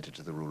deeply committed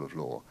to the rule of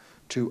law,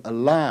 to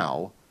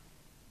allow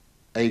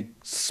a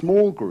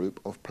small group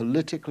of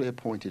politically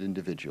appointed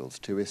individuals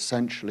to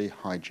essentially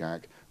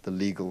hijack the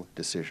legal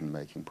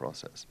decision-making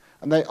process.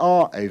 And they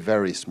are a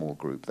very small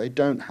group. They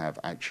don't have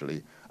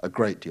actually a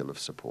great deal of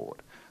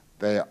support.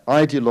 They are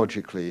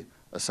ideologically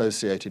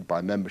associated by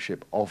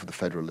membership of the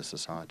Federalist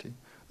Society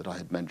that I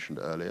had mentioned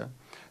earlier.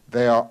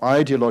 They are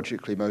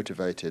ideologically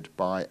motivated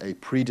by a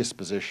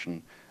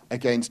predisposition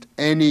against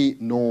any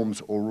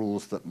norms or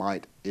rules that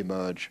might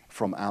emerge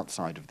from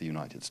outside of the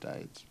United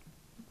States.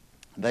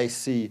 They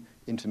see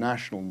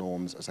international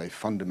norms as a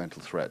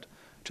fundamental threat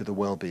to the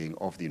well-being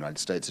of the United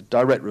States, a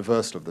direct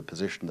reversal of the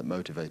position that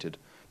motivated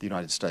the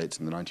United States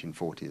in the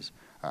 1940s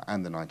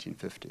and the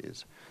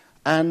 1950s.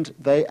 And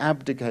they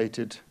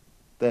abdicated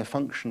their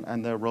function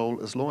and their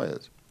role as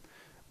lawyers.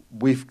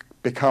 We've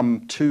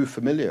become too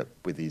familiar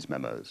with these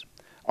memos.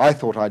 I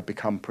thought I'd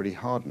become pretty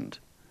hardened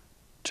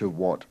to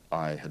what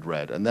I had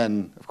read. And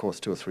then, of course,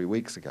 2 or 3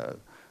 weeks ago,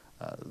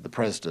 the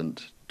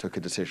president took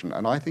a decision,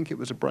 and I think it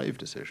was a brave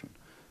decision,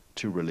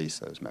 to release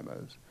those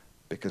memos,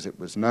 because it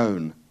was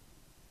known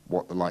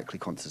what the likely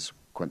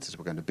consequences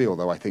were going to be,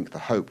 although I think the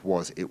hope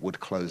was it would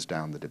close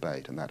down the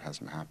debate, and that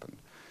hasn't happened.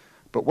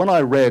 But when I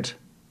read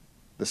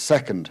the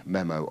second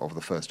memo of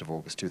the 1st of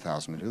August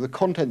 2002, the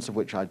contents of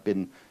which I'd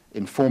been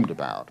informed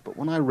about, but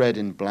when I read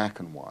in black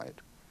and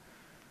white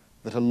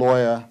that a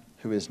lawyer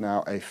who is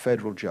now a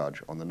federal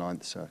judge on the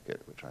Ninth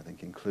Circuit, which I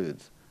think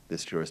includes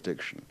this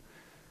jurisdiction,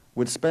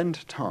 would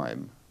spend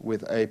time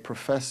with a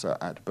professor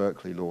at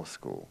Berkeley Law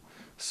School,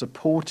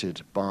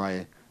 supported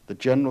by the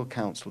general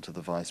counsel to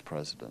the vice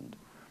president,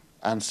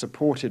 and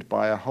supported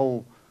by a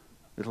whole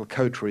little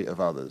coterie of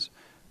others,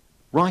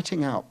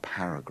 writing out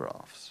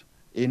paragraphs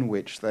in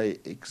which they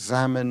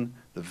examine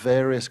the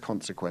various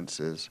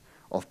consequences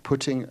of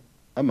putting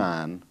a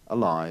man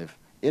alive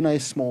in a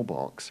small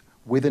box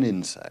with an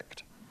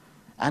insect,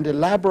 and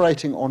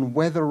elaborating on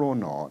whether or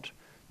not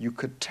you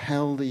could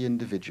tell the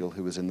individual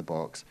who was in the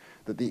box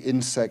that the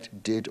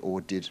insect did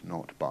or did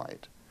not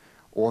bite,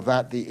 or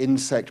that the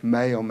insect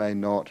may or may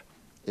not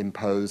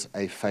impose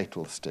a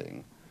fatal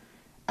sting,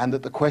 and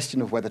that the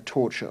question of whether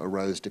torture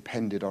arose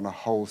depended on a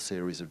whole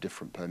series of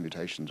different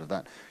permutations of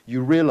that.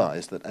 You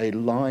realize that a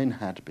line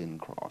had been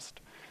crossed,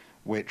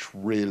 which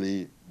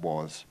really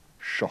was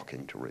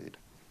shocking to read.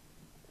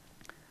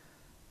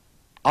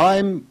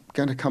 I'm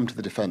going to come to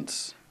the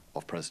defense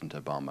of President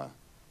Obama.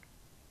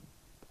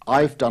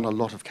 I've done a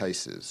lot of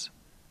cases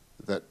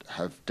that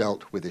have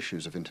dealt with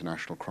issues of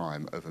international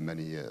crime over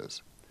many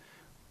years.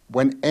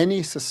 When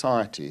any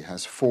society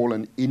has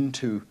fallen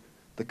into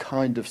the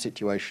kind of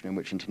situation in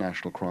which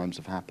international crimes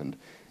have happened,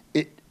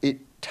 it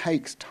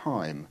takes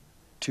time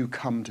to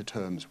come to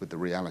terms with the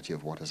reality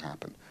of what has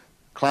happened.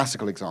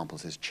 Classical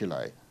examples is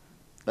Chile.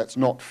 Let's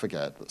not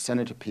forget that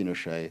Senator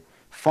Pinochet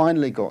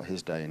finally got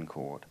his day in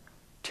court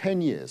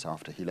 10 years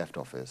after he left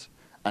office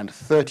and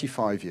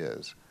 35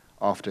 years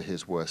after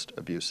his worst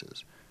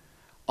abuses.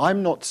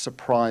 I'm not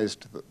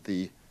surprised that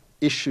the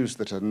issues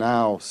that are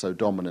now so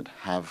dominant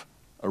have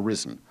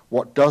arisen.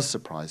 What does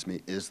surprise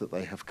me is that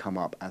they have come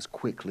up as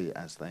quickly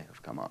as they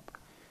have come up.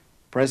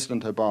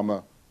 President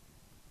Obama,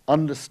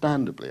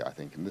 understandably, I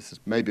think, and this is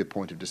maybe a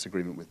point of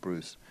disagreement with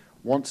Bruce,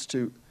 wants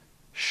to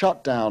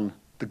shut down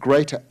the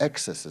greater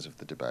excesses of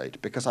the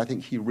debate, because I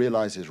think he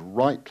realizes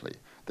rightly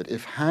that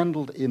if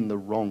handled in the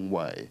wrong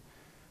way,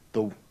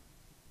 the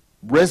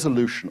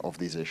resolution of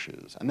these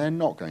issues, and they're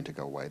not going to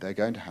go away, they're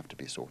going to have to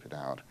be sorted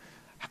out,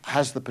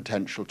 has the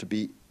potential to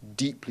be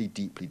deeply,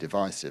 deeply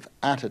divisive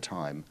at a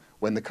time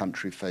when the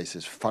country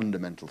faces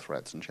fundamental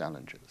threats and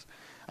challenges.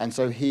 And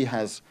so he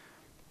has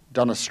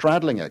done a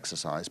straddling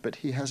exercise, but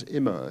he has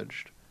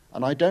emerged,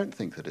 and I don't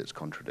think that it's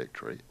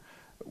contradictory,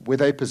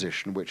 with a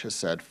position which has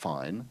said,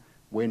 fine,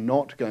 we're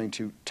not going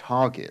to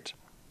target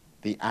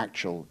the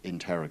actual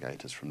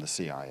interrogators from the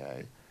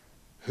CIA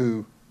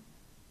who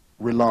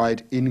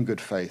relied in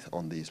good faith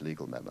on these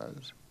legal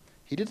memos.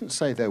 He didn't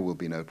say there will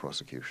be no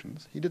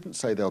prosecutions. He didn't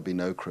say there'll be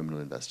no criminal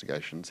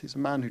investigations. He's a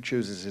man who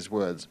chooses his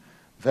words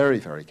very,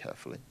 very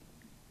carefully.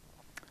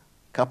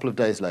 A couple of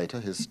days later,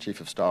 his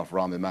chief of staff,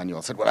 Rahm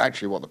Emanuel, said, well,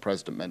 actually what the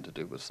president meant to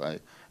do was say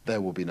there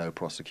will be no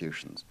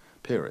prosecutions,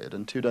 period.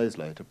 And 2 days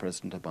later,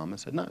 President Obama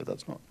said, no,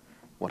 that's not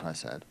what I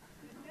said.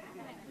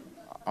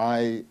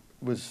 And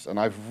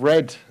I've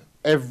read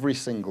every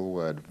single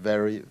word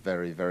very,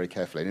 very, very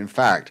carefully. And in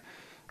fact,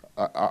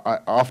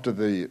 after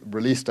the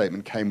release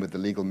statement came with the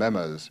legal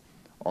memos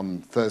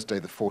on Thursday,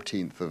 the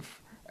 14th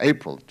of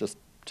April, just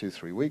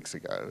 2-3 weeks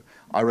ago,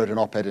 I wrote an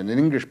op-ed in an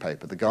English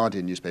paper, the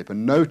Guardian newspaper,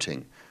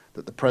 noting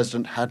that the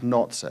president had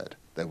not said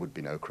there would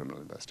be no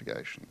criminal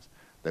investigations,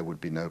 there would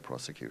be no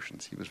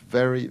prosecutions. He was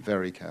very,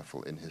 very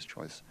careful in his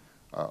choice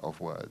of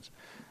words.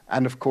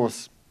 And of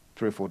course,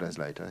 3 or 4 days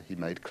later, he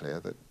made clear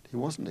that he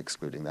wasn't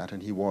excluding that,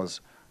 and he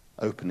was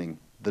opening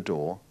the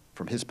door,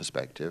 from his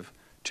perspective,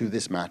 to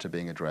this matter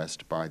being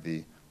addressed by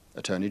the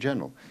Attorney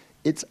General.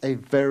 It's a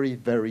very,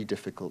 very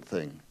difficult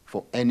thing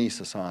for any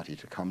society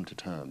to come to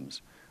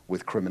terms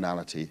with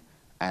criminality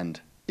and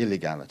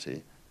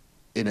illegality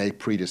in a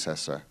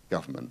predecessor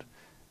government.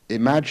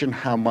 Imagine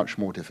how much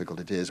more difficult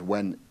it is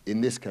when,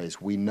 in this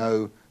case, we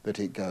know that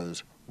it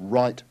goes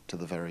right to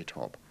the very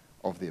top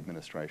of the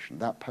administration.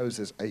 That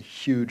poses a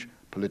huge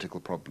political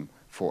problem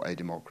for a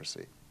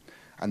democracy.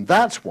 And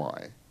that's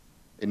why,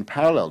 in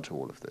parallel to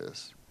all of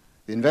this,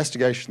 the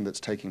investigation that's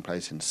taking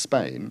place in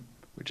Spain,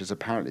 which has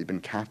apparently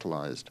been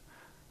catalyzed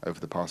over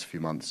the past few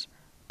months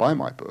by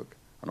my book,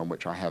 and on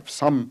which I have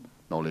some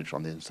knowledge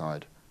on the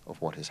inside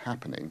of what is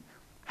happening,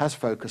 has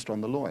focused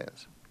on the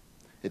lawyers.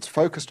 It's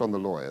focused on the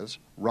lawyers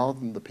rather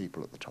than the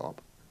people at the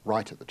top,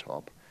 right at the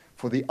top,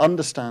 for the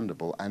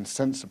understandable and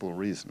sensible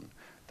reason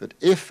that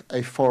if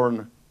a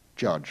foreign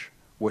judge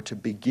were to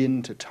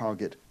begin to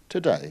target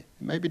today,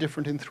 it may be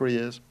different in 3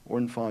 years, or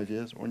in 5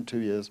 years, or in 2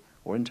 years,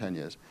 or in 10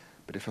 years,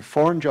 but if a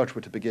foreign judge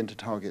were to begin to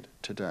target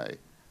today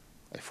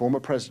a former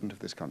president of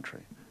this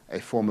country, a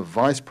former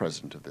vice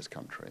president of this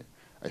country,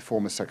 a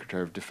former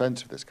Secretary of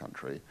Defense of this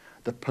country,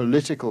 the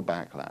political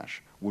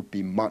backlash would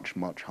be much,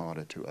 much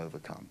harder to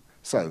overcome.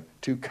 So,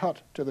 to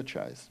cut to the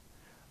chase,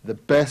 the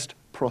best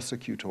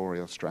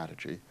prosecutorial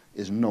strategy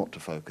is not to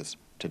focus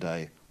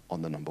today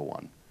on the number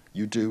one.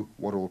 You do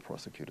what all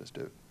prosecutors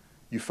do.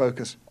 You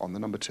focus on the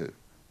number two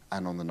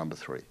and on the number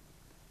three.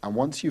 And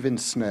once you've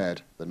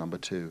ensnared the number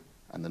two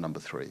and the number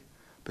three,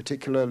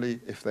 particularly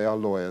if they are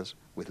lawyers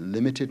with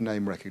limited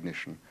name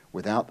recognition,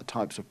 without the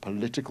types of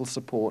political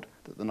support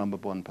that the number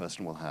one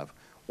person will have,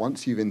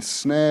 once you've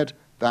ensnared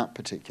that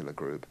particular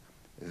group,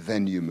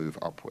 then you move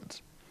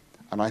upwards.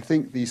 And I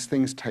think these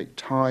things take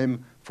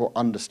time for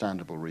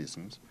understandable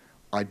reasons.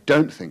 I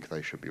don't think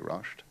they should be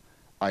rushed.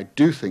 I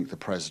do think the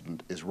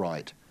President is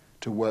right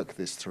to work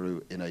this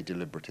through in a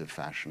deliberative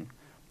fashion.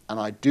 And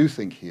I do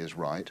think he is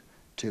right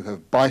to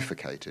have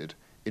bifurcated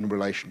in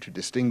relation to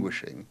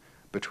distinguishing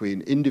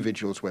between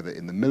individuals, whether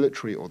in the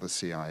military or the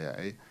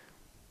CIA,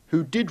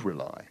 who did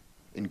rely,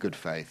 in good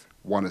faith,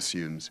 one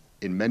assumes,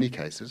 in many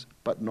cases,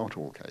 but not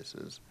all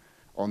cases,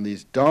 on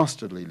these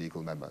dastardly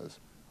legal memos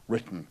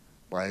written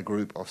by a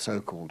group of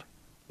so-called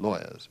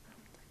lawyers.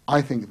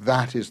 I think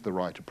that is the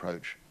right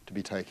approach to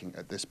be taking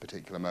at this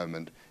particular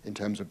moment in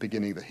terms of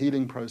beginning the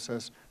healing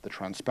process, the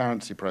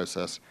transparency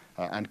process,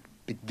 and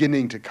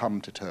beginning to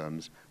come to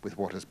terms with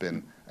what has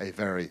been a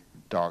very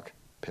dark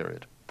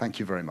period. Thank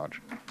you very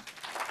much.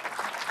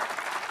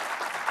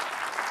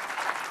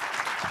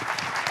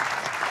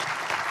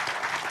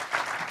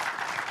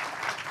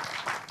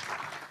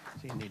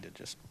 So you need to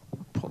just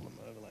pull them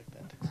over like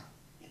that.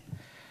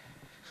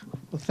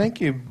 Well, thank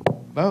you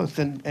both.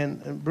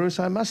 And Bruce,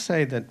 I must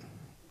say that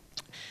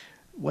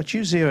what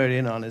you zeroed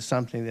in on is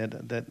something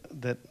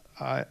that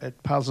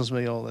it puzzles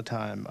me all the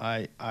time.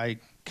 I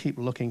keep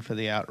looking for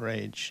the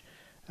outrage,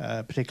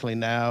 particularly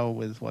now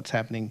with what's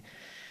happening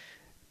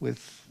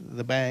with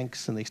the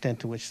banks and the extent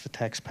to which the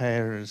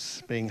taxpayer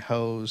is being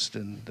hosed,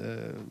 and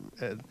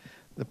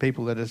the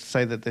people that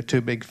say that they're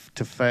too big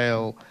to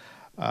fail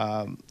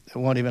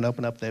won't even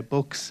open up their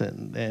books,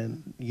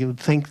 and you'd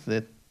think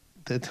that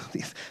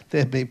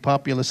there'd be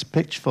populist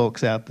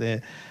pitchforks out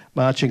there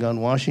marching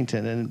on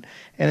Washington, and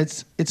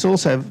it's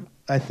also,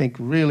 I think,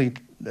 really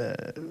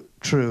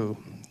true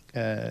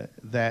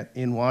that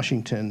in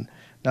Washington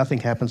nothing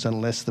happens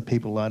unless the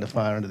people light a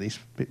fire under these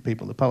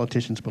people. The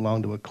politicians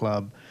belong to a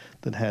club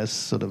that has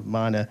sort of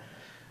minor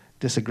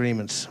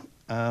disagreements.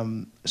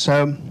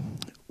 So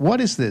what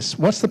is this?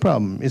 What's the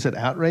problem? Is it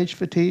outrage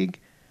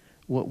fatigue?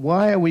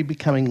 Why are we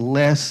becoming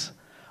less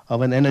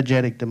of an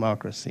energetic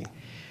democracy?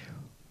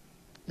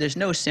 There's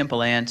no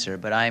simple answer,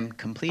 but I'm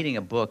completing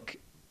a book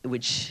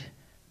which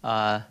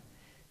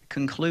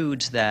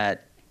concludes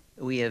that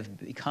we have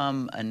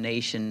become a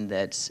nation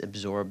that's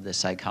absorbed the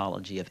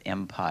psychology of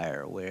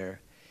empire, where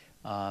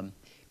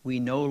we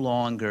no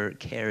longer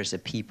care as a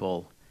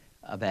people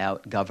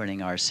about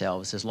governing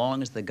ourselves. As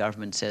long as the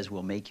government says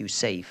we'll make you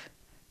safe,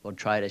 we'll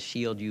try to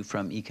shield you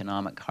from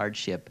economic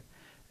hardship,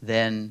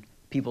 then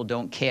people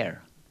don't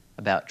care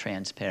about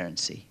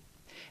transparency.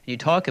 And you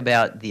talk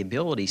about the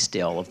ability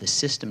still of the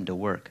system to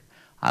work.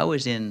 I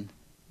was in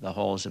the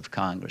halls of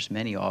Congress,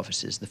 many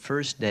offices, the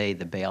first day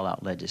the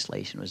bailout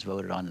legislation was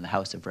voted on in the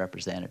House of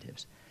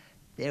Representatives.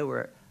 There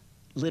were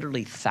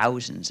literally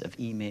thousands of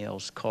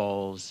emails,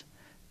 calls,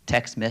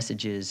 text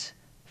messages,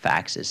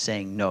 faxes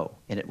saying no,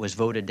 and it was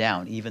voted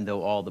down even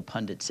though all the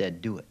pundits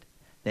said do it.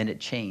 Then it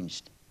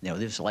changed. You know,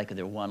 this was like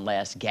their one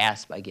last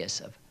gasp, I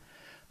guess,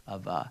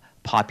 of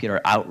popular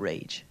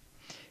outrage.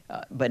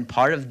 But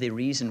part of the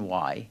reason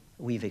why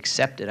we've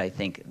accepted, I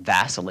think,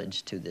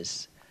 vassalage to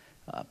this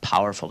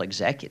powerful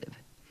executive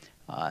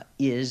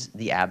is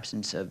the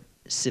absence of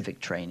civic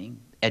training,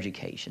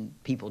 education.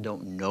 People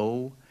don't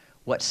know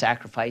what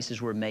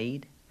sacrifices were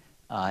made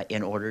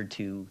in order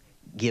to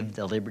give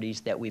the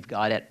liberties that we've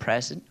got at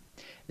present.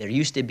 There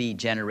used to be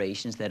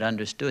generations that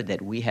understood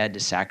that we had to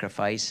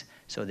sacrifice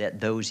so that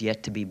those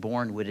yet to be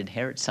born would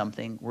inherit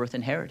something worth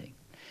inheriting.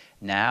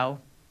 Now,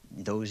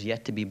 those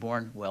yet to be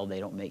born, well, they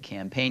don't make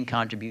campaign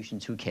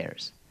contributions, who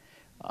cares?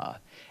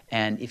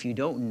 And if you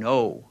don't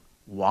know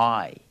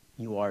why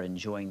you are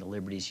enjoying the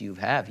liberties you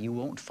have, you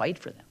won't fight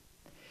for them.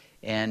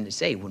 And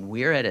say, when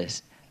we're at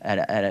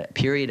a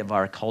period of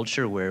our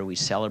culture where we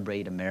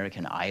celebrate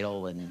American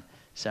Idol and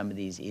some of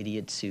these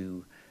idiots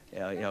who,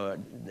 out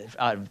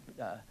of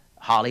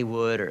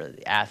Hollywood, or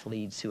the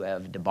athletes who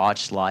have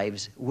debauched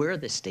lives, we're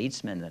the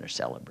statesmen that are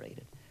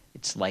celebrated.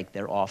 It's like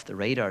they're off the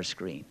radar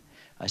screen.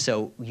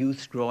 So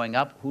youth growing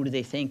up, who do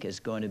they think is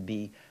going to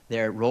be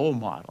their role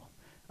model?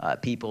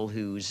 People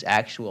whose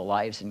actual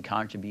lives and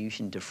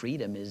contribution to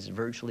freedom is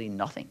virtually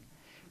nothing.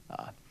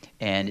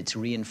 And it's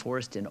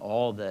reinforced in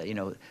all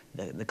the,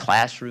 the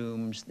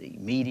classrooms, the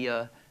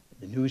media,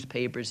 the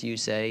newspapers, you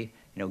say,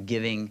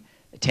 giving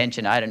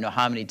attention. I don't know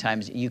how many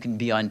times you can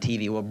be on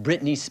TV. Well,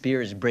 Britney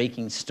Spears'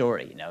 breaking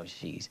story,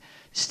 she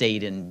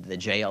stayed in the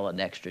jail an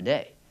extra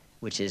day.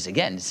 which is,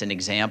 again, it's an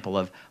example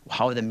of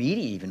how the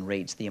media even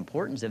rates the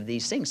importance of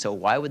these things. So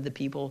why would the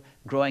people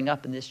growing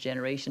up in this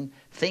generation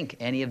think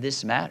any of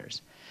this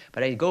matters?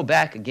 But I go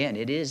back again,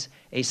 it is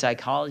a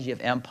psychology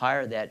of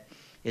empire that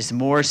is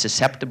more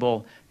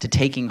susceptible to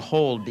taking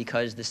hold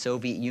because the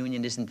Soviet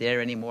Union isn't there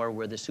anymore.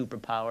 We're the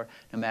superpower.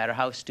 No matter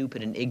how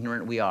stupid and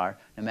ignorant we are,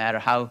 no matter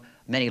how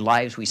many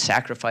lives we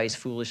sacrifice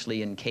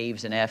foolishly in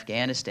caves in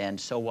Afghanistan,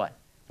 so what?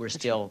 We're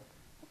still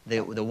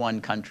the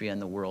one country in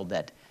the world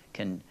that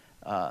can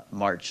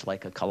march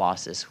like a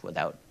colossus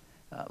without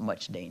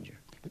much danger.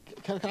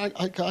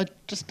 I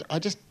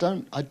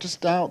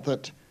just doubt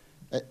that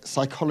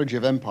psychology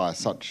of empire,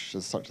 such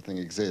a thing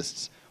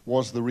exists,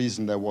 was the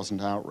reason there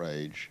wasn't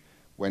outrage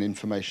when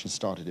information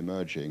started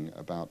emerging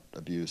about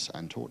abuse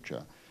and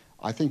torture.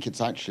 I think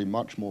it's actually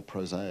much more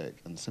prosaic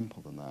and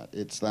simple than that.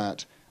 It's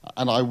that,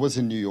 and I was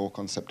in New York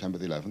on September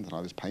the 11th, and I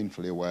was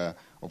painfully aware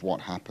of what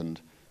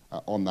happened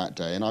on that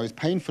day, and I was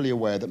painfully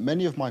aware that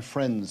many of my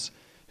friends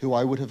who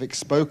I would have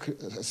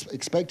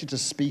expected to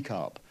speak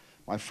up,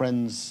 my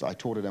friends, I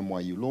taught at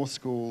NYU Law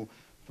School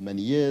for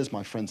many years,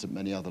 my friends at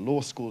many other law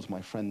schools,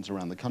 my friends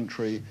around the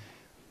country,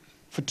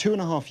 for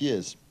 2.5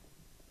 years,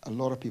 a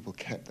lot of people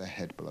kept their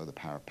head below the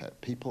parapet,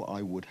 people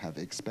I would have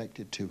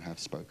expected to have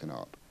spoken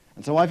up.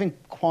 And so I've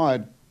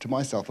inquired to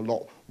myself a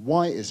lot,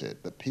 why is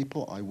it that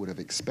people I would have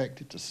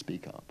expected to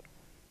speak up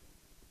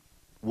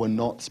were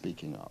not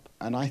speaking up?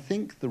 And I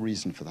think the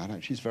reason for that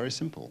actually is very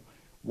simple.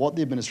 What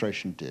the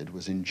administration did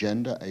was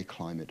engender a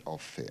climate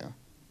of fear,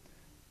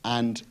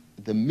 and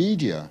the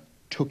media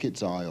took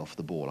its eye off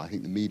the ball. I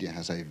think the media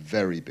has a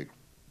very big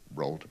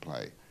role to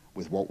play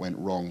with what went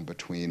wrong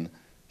between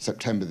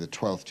September the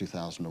 12th,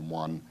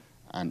 2001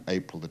 and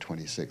April the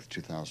 26th,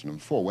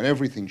 2004, when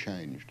everything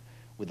changed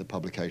with the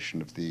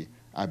publication of the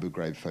Abu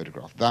Ghraib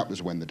photograph. That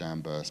was when the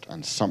dam burst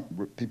and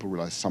people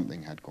realized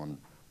something had gone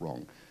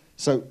wrong.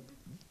 So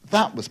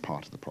that was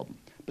part of the problem.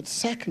 But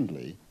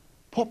secondly,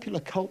 popular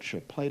culture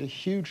played a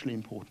hugely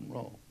important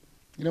role.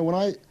 You know, when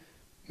I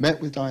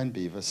met with Diane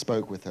Beaver,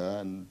 spoke with her,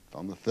 and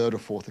on the third or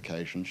fourth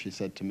occasion, she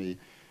said to me,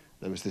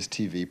 there was this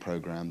TV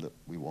program that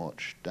we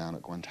watched down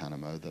at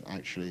Guantanamo that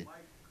actually,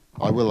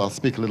 I'll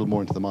speak a little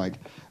more into the mic.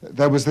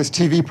 There was this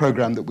TV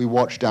program that we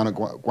watched down at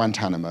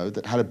Guantanamo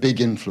that had a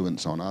big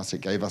influence on us.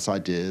 It gave us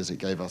ideas, it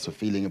gave us a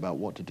feeling about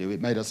what to do.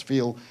 It made us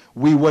feel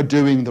we were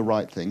doing the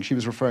right thing. She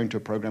was referring to a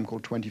program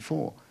called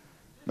 24,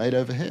 made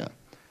over here.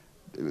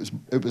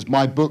 It was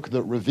my book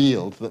that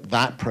revealed that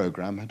that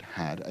program had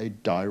had a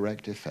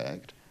direct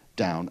effect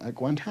down at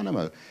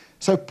Guantanamo.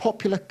 So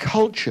popular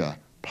culture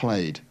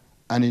played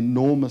an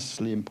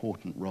enormously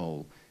important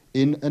role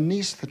in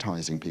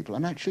anesthetizing people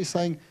and actually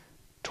saying,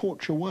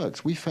 torture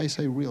works. We face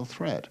a real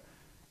threat.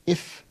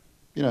 If,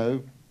 you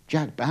know,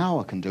 Jack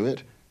Bauer can do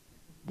it,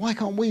 why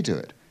can't we do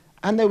it?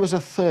 And there was a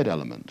third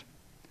element.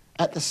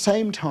 At the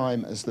same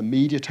time as the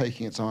media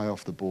taking its eye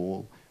off the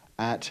ball,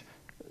 at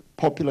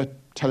popular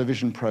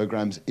television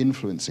programs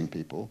influencing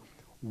people,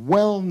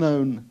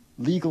 well-known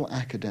legal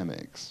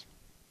academics,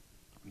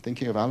 I'm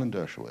thinking of Alan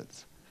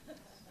Dershowitz,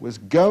 was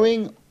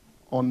going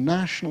on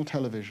national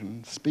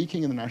television,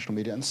 speaking in the national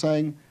media and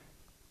saying,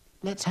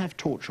 let's have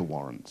torture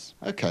warrants.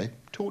 Okay,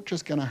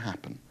 torture's going to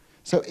happen.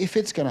 So if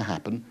it's going to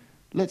happen,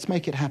 let's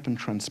make it happen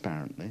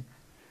transparently.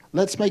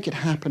 Let's make it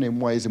happen in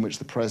ways in which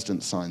the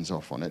president signs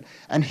off on it.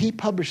 And he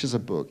publishes a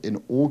book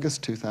in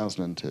August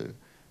 2002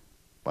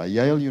 by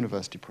Yale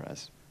University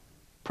Press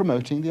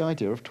promoting the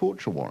idea of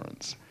torture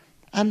warrants.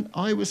 And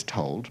I was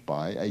told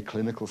by a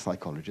clinical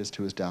psychologist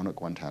who was down at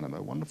Guantanamo,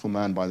 a wonderful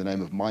man by the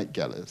name of Mike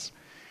Gellis,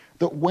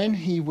 that when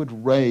he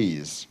would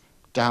raise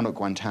down at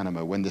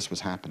Guantanamo when this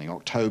was happening,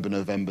 October,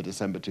 November,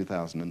 December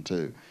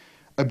 2002,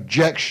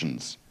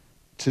 objections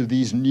to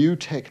these new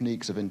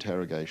techniques of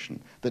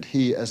interrogation that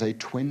he, as a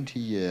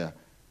 20-year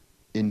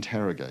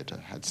interrogator,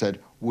 had said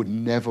would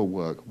never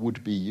work,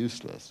 would be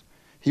useless.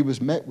 He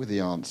was met with the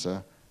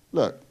answer,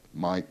 look,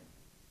 Mike,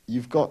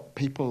 you've got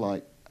people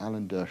like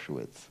Alan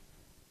Dershowitz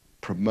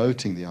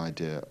promoting the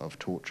idea of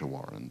torture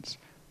warrants.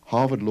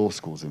 Harvard Law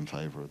School's in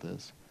favor of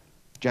this.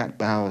 Jack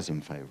Bauer's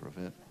in favor of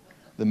it.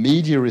 The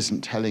media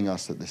isn't telling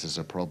us that this is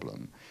a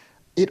problem.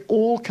 It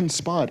all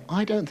conspired.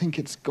 I don't think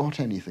it's got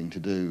anything to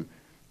do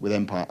with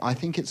empire. I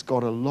think it's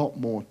got a lot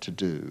more to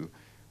do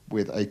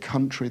with a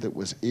country that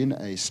was in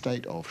a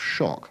state of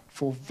shock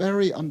for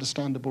very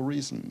understandable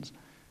reasons,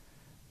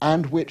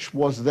 and which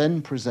was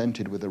then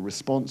presented with a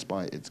response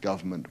by its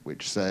government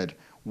which said,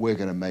 we're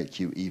going to make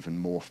you even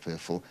more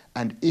fearful,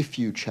 and if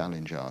you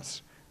challenge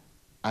us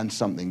and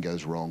something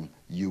goes wrong,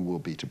 you will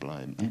be to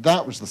blame. And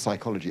that was the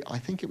psychology. I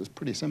think it was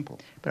pretty simple.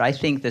 But I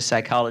think the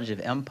psychology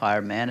of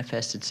empire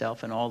manifests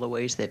itself in all the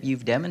ways that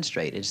you've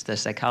demonstrated. It's the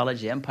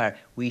psychology of empire.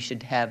 We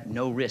should have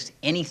no risk.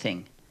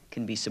 Anything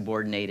can be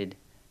subordinated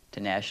to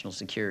national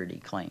security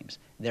claims.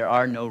 There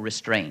are no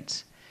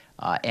restraints.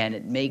 And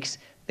it makes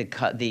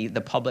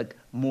the public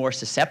more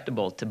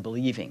susceptible to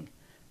believing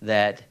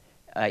that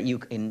you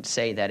can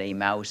say that a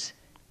mouse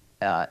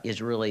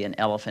is really an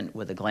elephant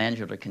with a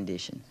glandular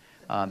condition.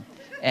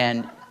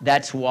 And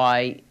that's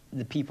why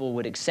the people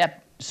would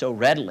accept so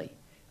readily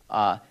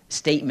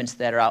statements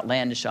that are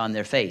outlandish on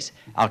their face.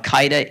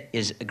 Al-Qaeda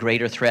is a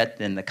greater threat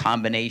than the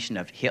combination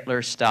of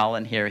Hitler,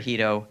 Stalin,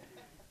 Hirohito,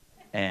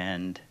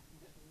 and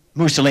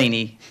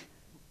Mussolini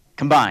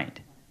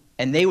combined.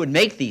 And they would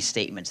make these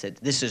statements that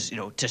this is,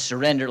 to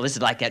surrender, this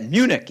is like at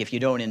Munich if you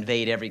don't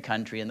invade every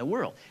country in the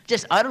world.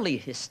 Just utterly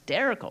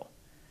hysterical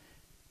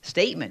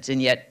statements,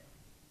 and yet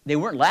they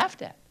weren't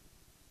laughed at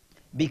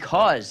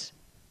because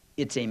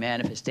it's a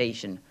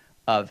manifestation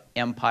of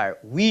empire.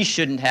 We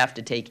shouldn't have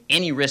to take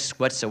any risks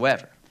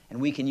whatsoever, and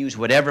we can use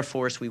whatever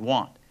force we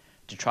want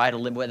to try to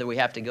live, whether we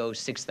have to go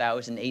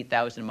 6,000,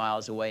 8,000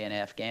 miles away in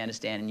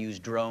Afghanistan and use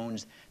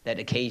drones that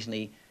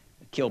occasionally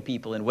kill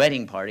people in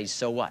wedding parties,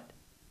 so what?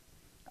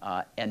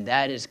 And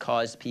that has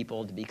caused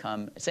people to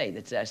become,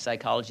 that's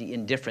psychology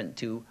indifferent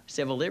to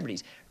civil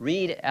liberties.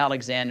 Read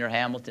Alexander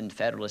Hamilton,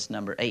 Federalist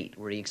No. 8,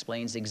 where he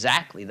explains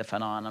exactly the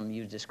phenomenon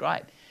you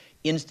described.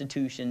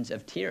 Institutions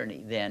of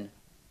tyranny then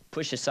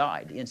push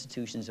aside the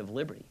institutions of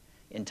liberty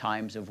in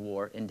times of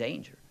war and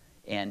danger.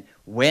 And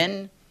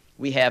when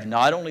we have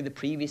not only the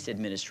previous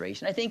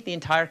administration, I think the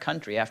entire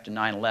country after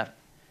 9/11,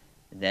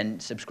 then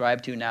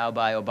subscribed to now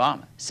by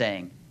Obama,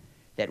 saying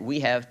that we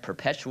have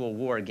perpetual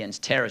war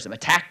against terrorism, a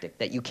tactic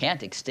that you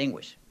can't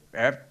extinguish.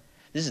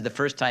 This is the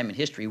first time in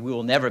history we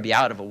will never be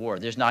out of a war.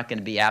 There's not going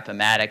to be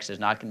Appomattox. There's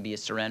not going to be a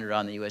surrender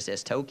on the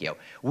USS Tokyo.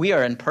 We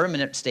are in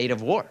permanent state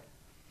of war.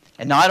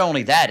 And not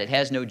only that, it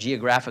has no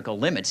geographical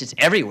limits. It's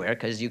everywhere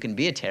because you can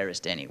be a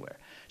terrorist anywhere.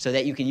 So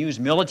that you can use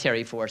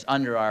military force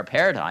under our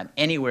paradigm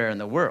anywhere in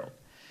the world.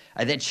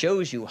 That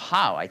shows you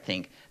how, I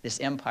think, this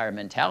empire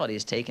mentality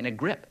has taken a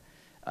grip.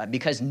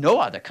 Because no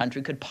other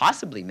country could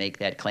possibly make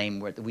that claim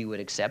that we would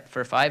accept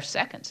for 5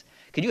 seconds.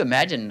 Could you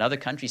imagine another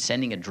country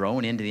sending a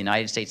drone into the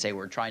United States, say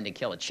we're trying to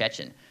kill a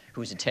Chechen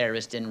who's a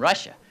terrorist in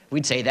Russia?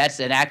 We'd say that's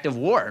an act of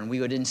war, and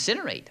we would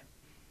incinerate.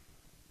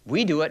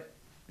 We do it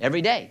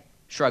every day,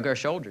 shrug our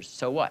shoulders,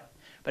 so what?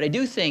 But I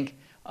do think,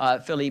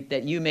 Philippe,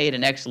 that you made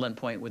an excellent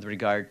point with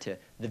regard to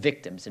the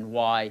victims and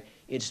why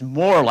it's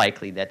more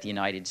likely that the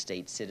United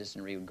States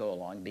citizenry would go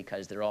along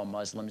because they're all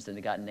Muslims and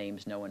they got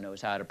names no one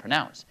knows how to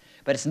pronounce.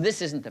 But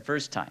this isn't the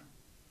first time.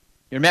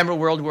 You remember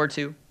World War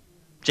II?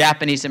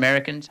 Japanese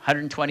Americans,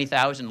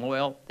 120,000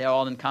 loyal, they're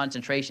all in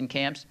concentration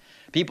camps.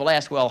 People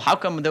ask, well, how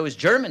come those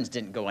Germans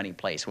didn't go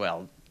anyplace?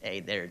 Well,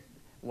 they're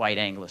white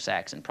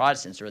Anglo-Saxon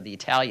Protestants, or the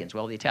Italians.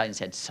 Well, the Italians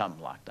had some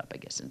locked up, I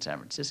guess, in San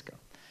Francisco.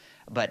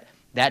 But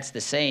that's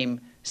the same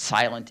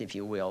silent, if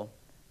you will,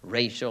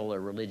 racial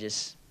or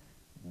religious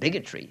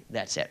bigotry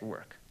that's at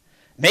work.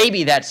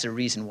 Maybe that's the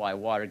reason why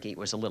Watergate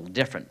was a little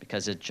different,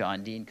 because as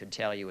John Dean could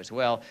tell you as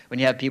well, when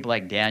you have people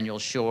like Daniel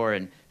Shore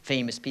and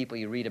famous people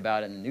you read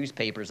about in the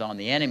newspapers on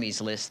the enemies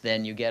list,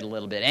 then you get a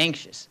little bit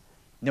anxious.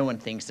 No one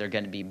thinks they're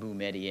going to be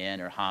Boumediene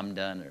or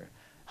Hamdan or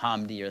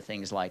Hamdi or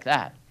things like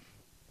that.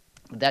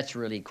 But that's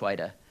really quite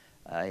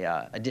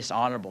a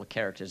dishonorable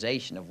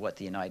characterization of what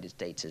the United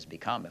States has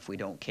become if we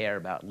don't care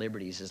about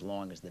liberties as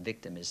long as the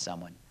victim is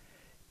someone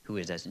who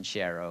doesn't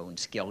share our own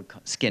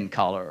skin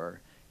color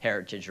or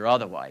heritage or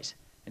otherwise.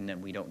 And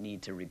then we don't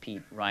need to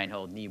repeat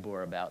Reinhold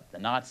Niebuhr about the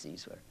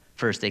Nazis, where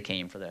first they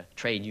came for the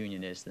trade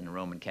unionists and the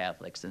Roman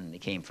Catholics, and then they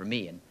came for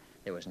me, and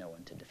there was no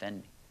one to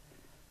defend me.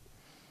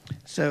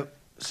 So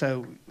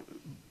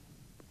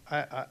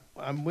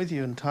I'm with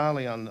you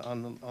entirely on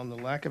the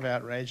lack of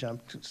outrage.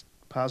 I'm just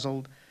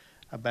puzzled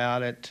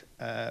about it,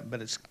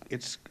 but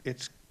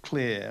it's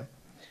clear.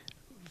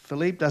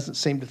 Philippe doesn't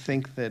seem to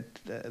think that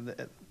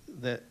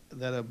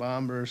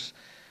Obama's,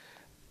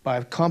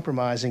 by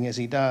compromising as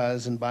he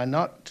does and by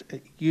not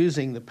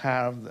using the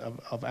power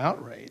of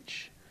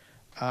outrage,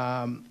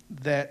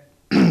 that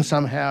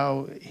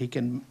somehow he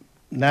can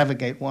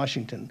navigate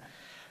Washington.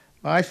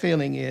 My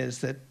feeling is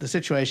that the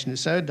situation is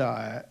so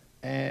dire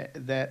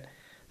that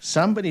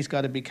somebody's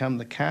got to become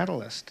the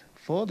catalyst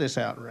for this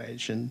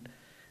outrage and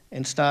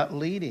start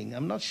leading.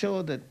 I'm not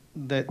sure that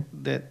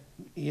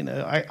you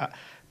know,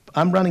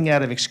 I'm running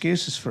out of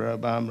excuses for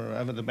Obama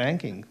over the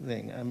banking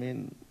thing. I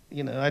mean,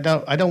 you know, I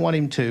don't want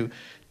him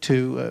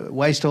to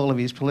waste all of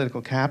his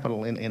political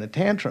capital in a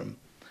tantrum,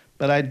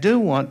 but I do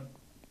want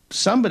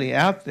somebody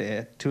out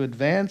there to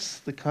advance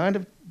the kind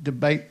of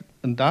debate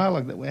and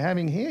dialogue that we're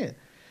having here,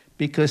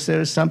 because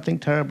there is something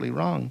terribly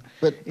wrong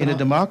in a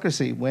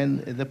democracy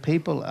when the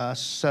people are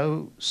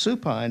so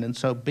supine and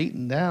so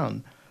beaten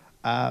down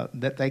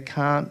that they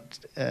can't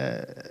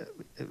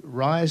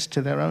rise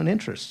to their own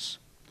interests.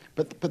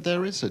 But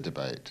there is a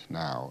debate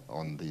now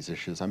on these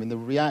issues. I mean, the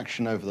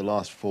reaction over the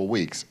last 4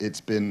 weeks,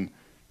 it's been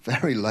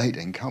very late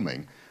in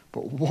coming,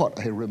 but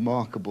what a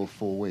remarkable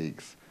 4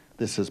 weeks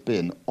this has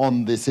been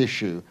on this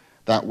issue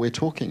that we're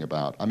talking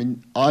about. I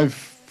mean, I've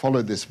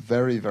followed this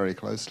very, very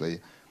closely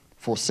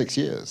for 6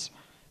 years.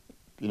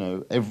 You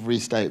know, every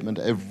statement,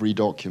 every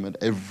document,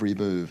 every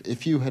move.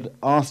 If you had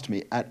asked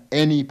me at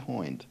any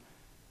point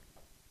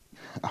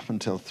up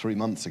until 3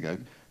 months ago,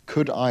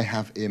 could I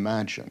have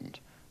imagined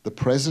the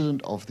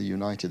President of the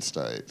United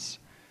States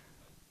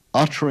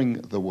uttering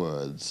the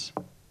words,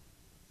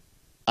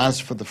 as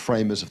for the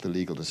framers of the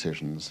legal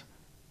decisions,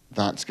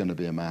 that's going to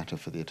be a matter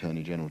for the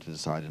Attorney General to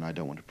decide, and I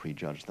don't want to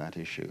prejudge that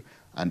issue.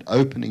 And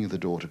opening the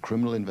door to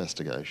criminal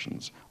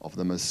investigations of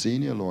the most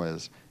senior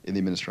lawyers in the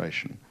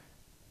administration,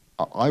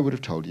 I would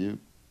have told you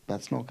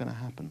that's not going to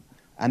happen.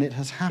 And it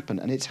has happened,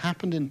 and it's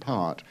happened in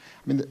part.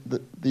 I mean,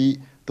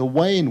 the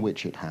way in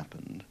which it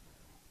happened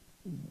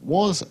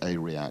was a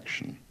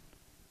reaction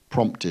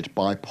prompted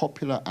by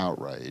popular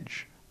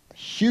outrage,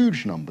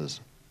 huge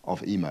numbers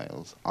of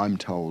emails, I'm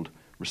told,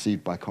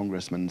 received by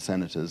congressmen and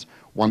senators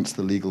once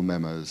the legal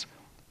memos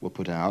were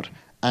put out,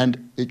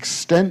 and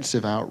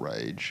extensive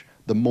outrage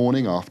the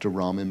morning after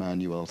Rahm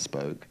Emanuel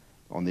spoke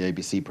on the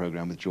ABC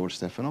program with George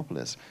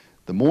Stephanopoulos.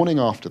 The morning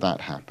after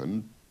that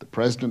happened, the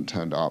president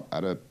turned up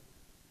at a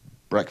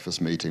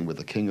breakfast meeting with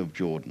the King of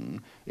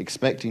Jordan,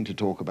 expecting to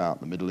talk about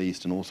the Middle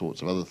East and all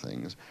sorts of other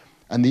things,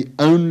 and the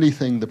only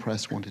thing the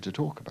press wanted to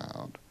talk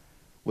about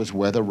was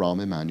whether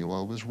Rahm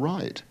Emanuel was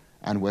right,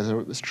 and whether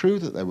it was true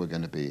that there were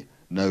going to be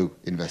no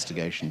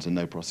investigations and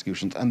no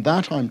prosecutions. And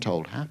that, I'm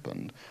told,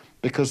 happened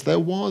because there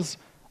was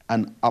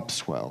an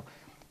upswell.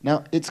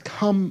 Now, it's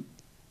come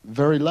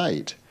very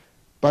late,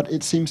 but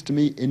it seems to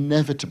me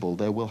inevitable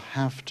there will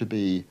have to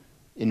be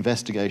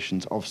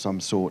investigations of some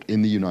sort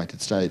in the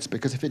United States,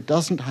 because if it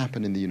doesn't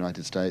happen in the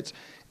United States,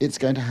 it's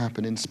going to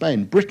happen in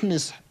Spain. Britain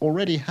is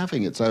already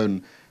having its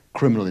own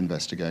criminal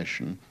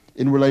investigation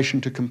in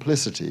relation to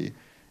complicity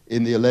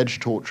in the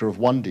alleged torture of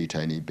one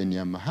detainee,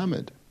 Binyam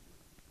Mohammed.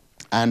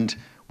 And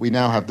we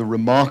now have the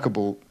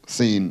remarkable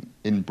scene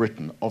in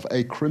Britain of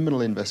a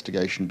criminal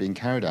investigation being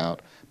carried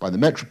out by the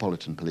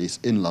Metropolitan Police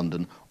in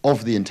London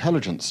of the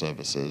intelligence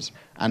services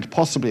and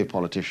possibly of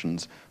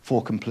politicians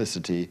for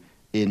complicity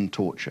in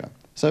torture.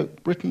 So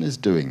Britain is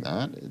doing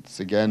that. It's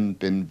again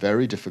been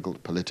very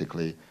difficult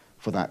politically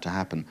for that to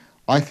happen.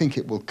 I think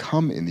it will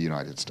come in the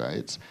United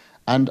States,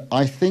 and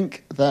I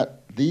think that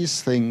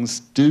these things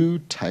do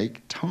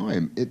take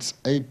time. It's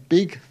a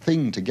big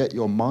thing to get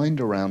your mind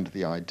around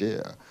the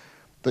idea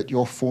that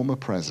your former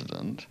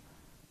president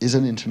is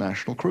an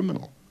international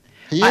criminal.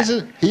 He is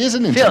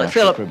an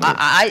international criminal.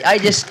 I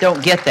just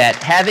don't get that.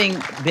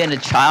 Having been a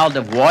child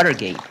of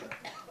Watergate,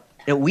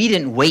 that we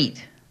didn't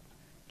wait.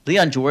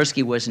 Leon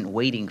Jaworski wasn't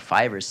waiting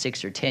 5 or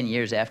 6 or 10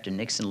 years after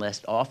Nixon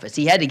left office.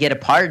 He had to get a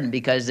pardon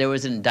because there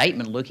was an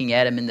indictment looking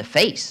at him in the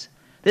face.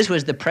 This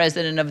was the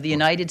President of the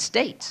United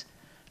States.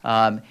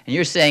 And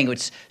you're saying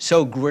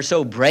we're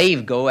so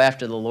brave, go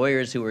after the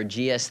lawyers who are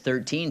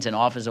GS-13s in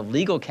Office of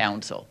Legal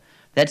Counsel.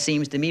 That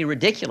seems to me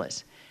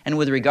ridiculous. And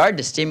with regard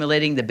to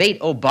stimulating debate,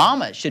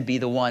 Obama should be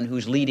the one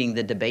who's leading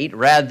the debate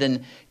rather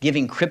than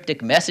giving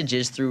cryptic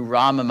messages through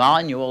Rahm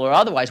Emanuel or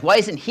otherwise. Why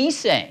isn't he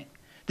saying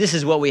this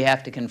is what we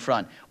have to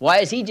confront? Why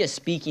is he just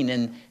speaking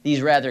in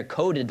these rather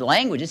coded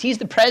languages? He's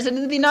the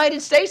President of the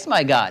United States,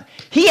 my God.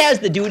 He has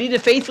the duty to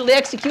faithfully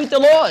execute the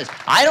laws.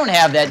 I don't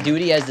have that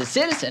duty as a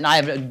citizen. I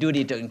have a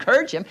duty to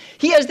encourage him.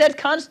 He has that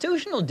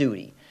constitutional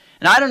duty.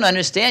 And I don't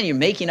understand you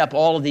making up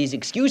all of these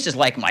excuses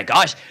like, my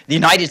gosh, the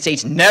United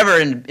States never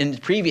in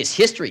previous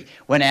history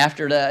went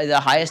after the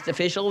highest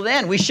official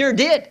then. We sure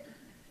did.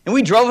 And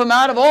we drove him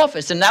out of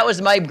office. And that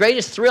was my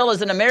greatest thrill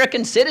as an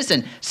American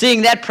citizen,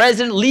 seeing that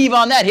president leave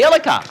on that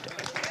helicopter.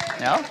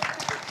 You know?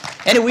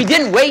 And we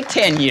didn't wait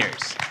 10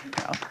 years.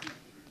 You know?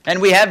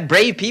 And we have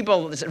brave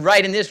people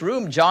right in this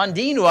room, John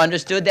Dean, who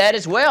understood that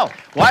as well.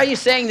 Why are you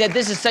saying that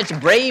this is such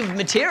brave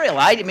material?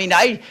 I mean,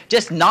 I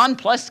just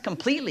nonplussed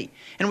completely.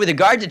 And with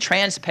regard to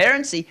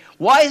transparency,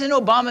 why isn't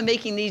Obama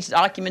making these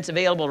documents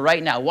available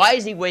right now? Why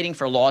is he waiting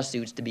for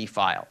lawsuits to be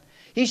filed?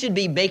 He should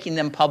be making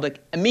them public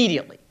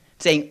immediately,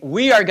 saying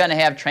we are going to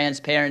have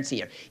transparency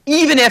here.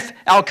 Even if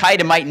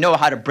al-Qaeda might know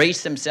how to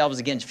brace themselves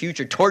against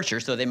future torture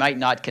so they might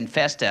not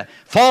confess to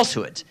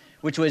falsehoods,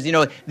 which was, you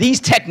know, these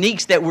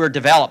techniques that were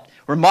developed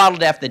were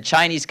modeled after the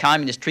Chinese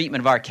communist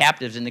treatment of our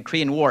captives in the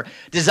Korean War,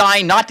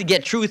 designed not to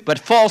get truth but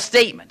false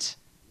statements.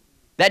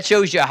 That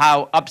shows you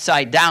how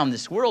upside down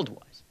this world was.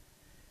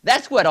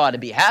 That's what ought to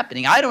be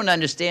happening. I don't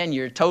understand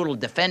your total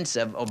defense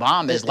of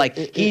Obama as like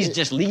he's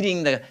just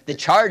leading the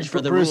charge for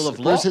the rule of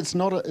law. Bruce, it's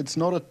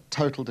not a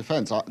total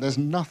defense. There's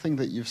nothing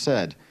that you've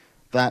said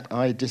that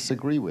I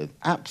disagree with.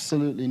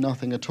 Absolutely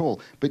nothing at all.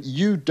 But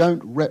you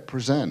don't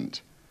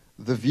represent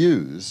the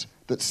views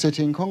that sit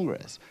in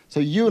Congress.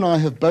 So you and I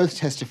have both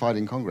testified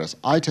in Congress.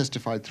 I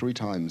testified 3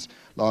 times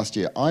last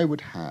year. I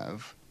would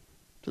have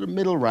sort of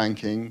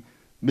middle-ranking,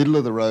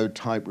 middle-of-the-road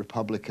type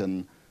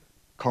Republican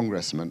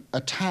congressman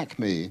attack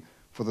me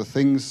for the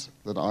things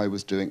that I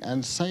was doing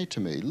and say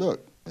to me,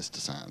 look, Mr.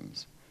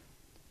 Sands,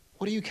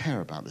 what do you care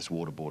about this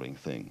waterboarding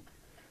thing?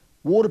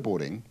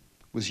 Waterboarding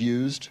was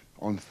used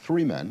on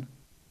 3 men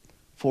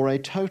for a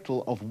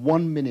total of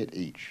 1 minute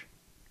each.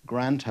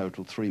 Grand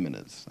total 3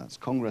 minutes. That's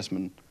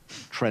Congressman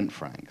Trent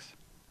Franks.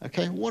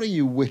 Okay, what are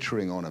you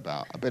wittering on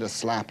about? A bit of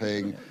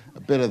slapping, a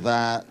bit of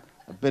that,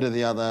 a bit of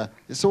the other.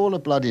 It's all a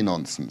bloody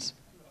nonsense.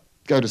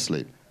 Go to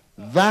sleep.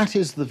 That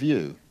is the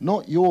view,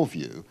 not your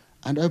view,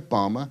 and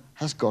Obama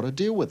has got to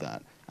deal with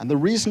that. And the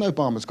reason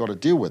Obama's got to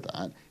deal with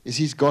that is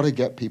he's got to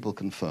get people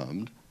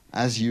confirmed,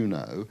 as you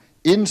know,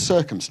 in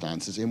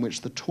circumstances in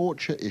which the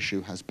torture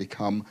issue has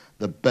become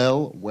the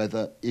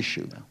bellwether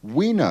issue.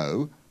 We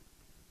know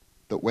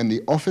that when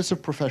the Office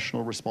of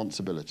Professional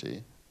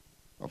Responsibility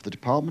of the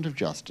Department of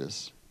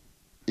Justice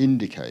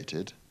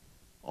indicated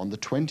on the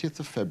 20th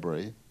of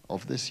February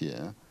of this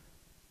year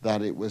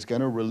that it was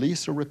going to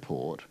release a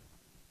report,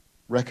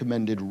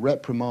 recommended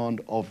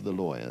reprimand of the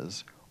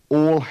lawyers,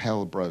 all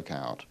hell broke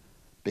out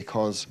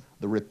because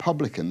the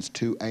Republicans,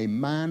 to a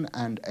man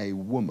and a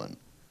woman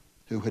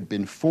who had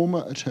been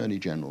former attorney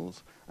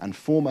generals and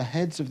former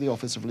heads of the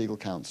Office of Legal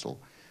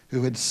Counsel,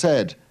 who had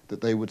said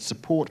that they would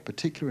support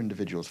particular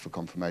individuals for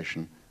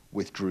confirmation,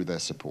 withdrew their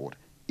support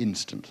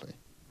instantly.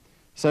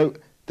 So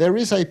there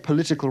is a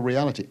political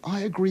reality.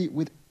 I agree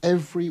with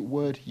every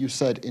word you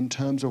said in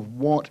terms of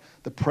what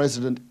the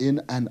president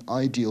in an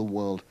ideal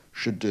world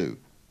should do.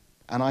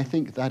 And I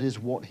think that is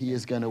what he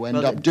is going to end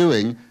up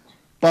doing.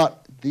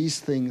 But these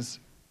things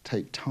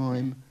take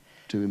time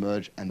to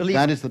emerge, and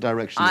that is the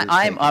direction that it's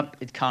I'm taking. up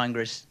at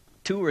Congress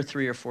 2 or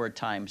 3 or 4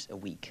 times a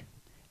week,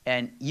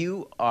 and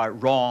you are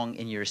wrong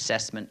in your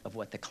assessment of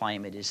what the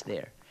climate is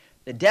there.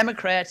 The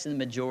Democrats in the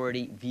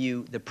majority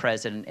view the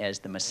president as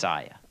the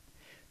Messiah.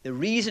 The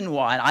reason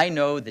why, and I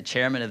know the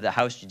chairman of the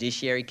House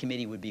Judiciary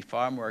Committee would be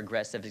far more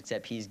aggressive,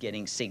 except he's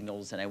getting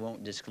signals, and I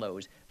won't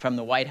disclose, from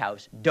the White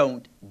House,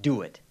 don't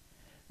do it.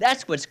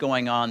 That's what's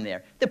going on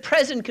there. The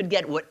president could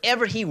get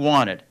whatever he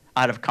wanted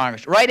out of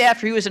Congress. Right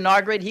after he was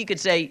inaugurated, he could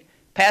say,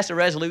 pass a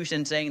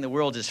resolution saying the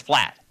world is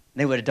flat.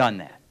 They would have done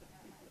that.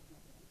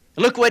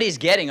 Look what he's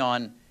getting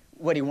on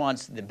what he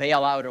wants, the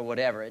bailout or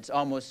whatever. It's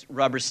almost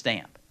rubber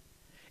stamp.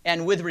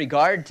 And with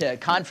regard to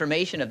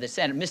confirmation of the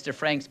Senate, Mr.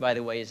 Franks, by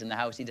the way, is in the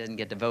House. He doesn't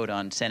get to vote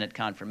on Senate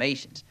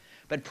confirmations.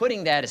 But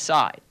putting that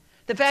aside,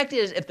 the fact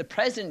is, if the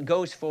president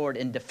goes forward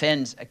and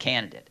defends a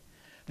candidate,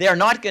 they are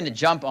not going to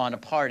jump on a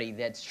party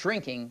that's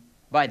shrinking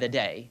by the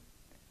day.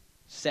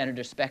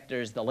 Senator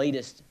Specter is the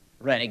latest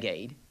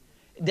renegade,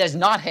 does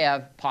not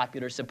have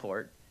popular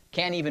support,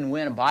 can't even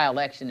win a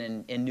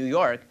by-election in New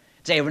York,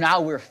 say, well, now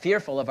we're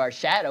fearful of our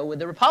shadow with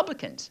the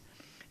Republicans.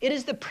 It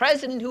is the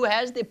president who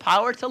has the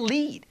power to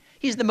lead.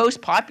 He's the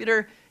most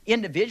popular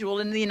individual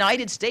in the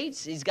United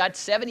States. He's got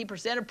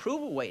 70%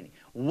 approval rating.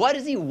 What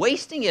is he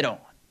wasting it on?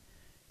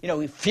 You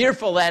know, he's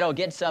fearful that he'll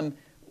get some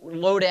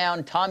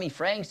low-down Tommy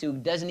Franks who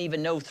doesn't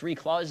even know 3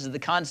 clauses of the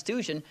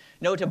Constitution,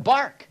 to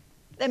bark.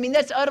 I mean,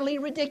 that's utterly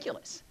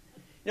ridiculous.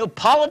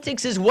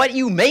 Politics is what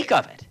you make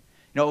of it.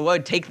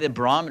 Take the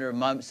barometer,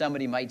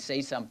 somebody might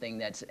say something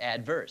that's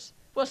adverse.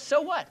 Well,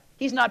 so what?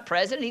 He's not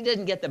president. He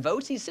doesn't get the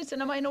votes. He sits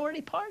in a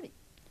minority party.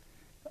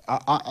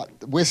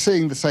 We're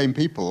seeing the same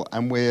people,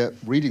 and we're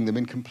reading them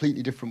in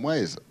completely different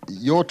ways.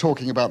 You're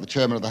talking about the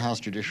chairman of the House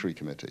Judiciary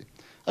Committee.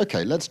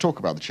 Okay, let's talk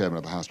about the chairman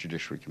of the House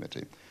Judiciary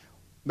Committee.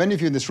 Many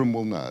of you in this room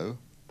will know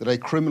that a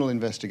criminal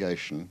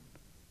investigation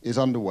is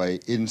underway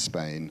in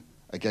Spain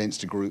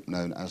against a group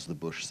known as the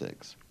Bush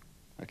Six.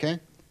 Okay?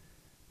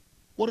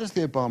 What has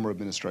the Obama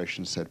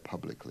administration said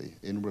publicly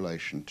in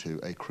relation to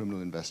a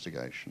criminal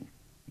investigation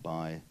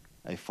by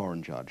a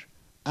foreign judge?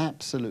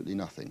 Absolutely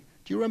nothing.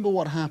 Do you remember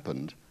what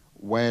happened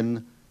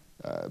when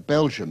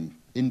Belgium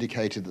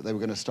indicated that they were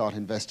going to start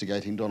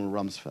investigating Donald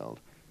Rumsfeld?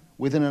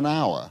 Within an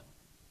hour,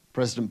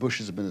 President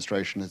Bush's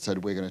administration had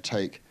said, we're going to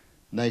take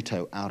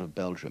NATO out of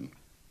Belgium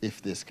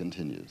if this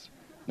continues.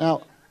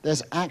 Now,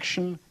 there's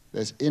action,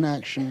 there's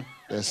inaction,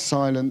 there's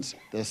silence,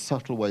 there's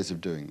subtle ways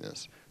of doing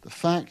this. The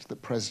fact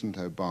that President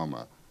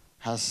Obama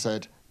has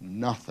said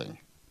nothing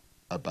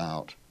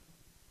about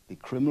the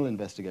criminal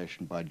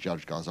investigation by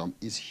Judge Garzon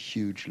is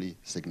hugely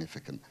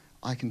significant.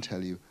 I can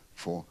tell you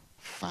for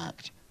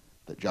fact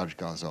that Judge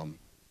Garzon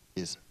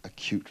is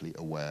acutely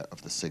aware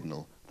of the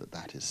signal that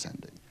that is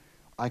sending.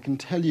 I can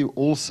tell you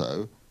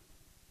also,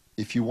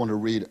 if you want to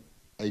read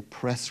a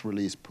press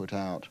release put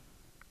out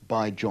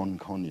by John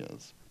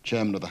Conyers,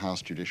 chairman of the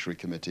House Judiciary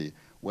Committee,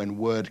 when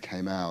word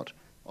came out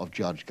of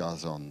Judge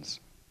Garzon's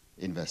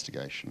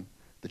investigation,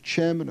 the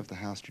chairman of the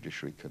House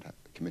Judiciary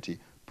Committee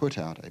put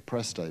out a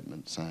press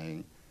statement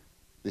saying,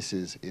 this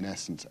is, in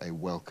essence, a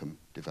welcome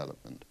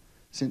development.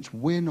 Since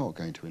we're not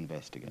going to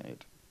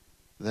investigate,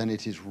 then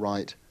it is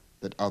right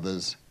that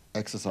others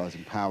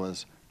exercising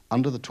powers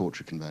under the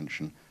Torture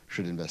Convention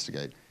should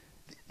investigate.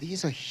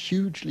 These are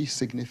hugely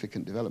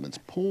significant developments.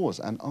 Pause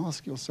and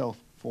ask yourself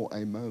for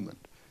a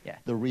moment. Yeah.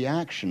 The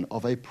reaction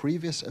of a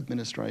previous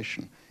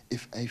administration,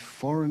 if a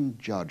foreign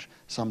judge,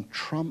 some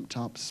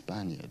trumped-up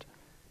Spaniard,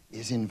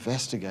 is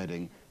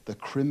investigating the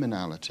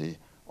criminality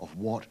of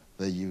what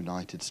the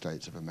United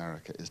States of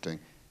America is doing.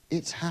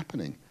 It's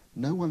happening.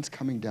 No one's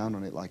coming down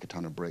on it like a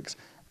ton of bricks.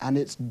 And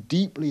it's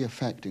deeply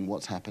affecting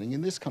what's happening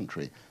in this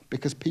country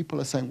because people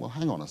are saying, well,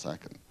 hang on a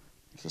second.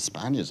 If the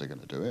Spaniards are going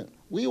to do it,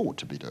 we ought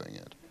to be doing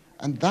it.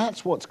 And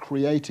that's what's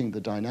creating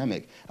the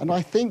dynamic. And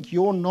I think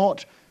you're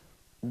not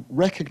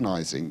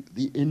recognizing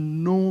the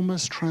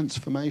enormous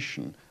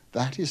transformation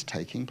that is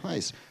taking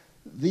place.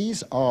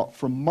 These are,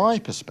 from my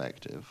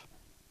perspective,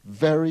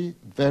 very,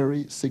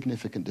 very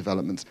significant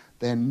developments.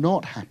 They're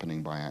not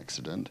happening by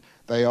accident.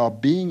 They are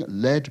being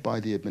led by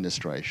the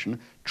administration.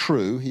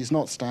 True, he's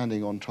not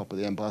standing on top of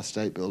the Empire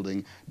State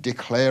Building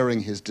declaring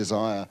his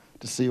desire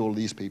to see all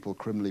these people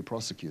criminally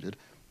prosecuted,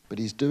 but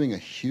he's doing a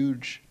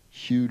huge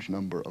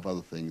number of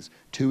other things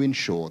to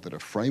ensure that a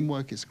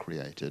framework is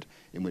created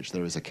in which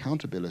there is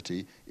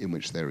accountability, in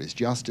which there is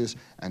justice,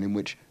 and in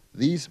which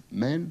these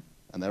men,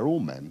 and they're all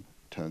men,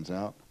 turns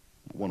out,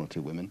 one or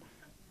two women,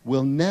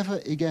 will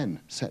never again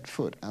set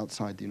foot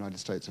outside the United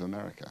States of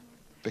America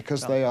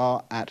because they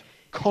are at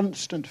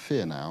constant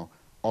fear now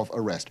of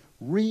arrest.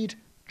 Read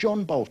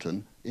John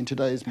Bolton in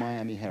today's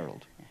Miami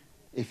Herald.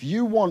 If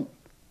you want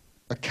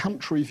a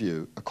contrary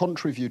view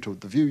to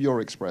the view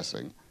you're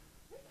expressing,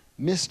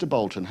 Mr.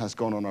 Bolton has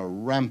gone on a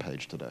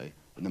rampage today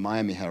in the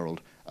Miami Herald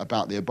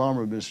about the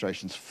Obama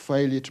administration's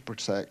failure to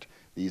protect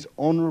these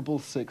honorable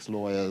 6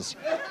 lawyers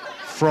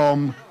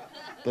from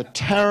the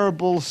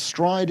terrible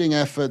striding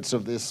efforts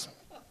of this,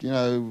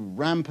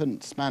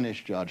 rampant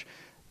Spanish judge.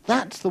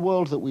 That's the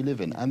world that we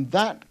live in. And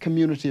that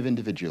community of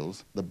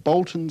individuals, the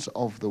Boltons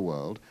of the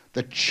world,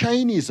 the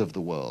Cheneys of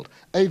the world,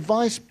 a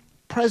vice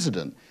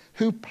president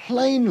who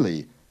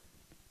plainly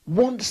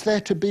wants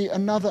there to be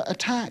another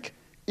attack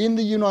in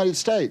the United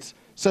States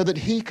so that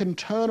he can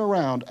turn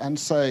around and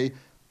say,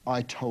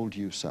 I told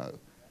you so.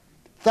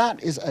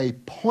 That is a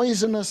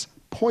poisonous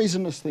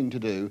thing to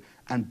do,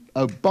 and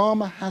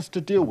Obama has to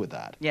deal with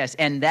that. Yes,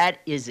 and that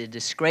is a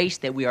disgrace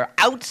that we are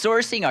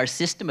outsourcing our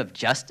system of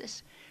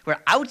justice. We're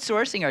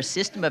outsourcing our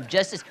system of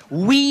justice.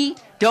 We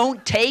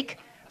don't take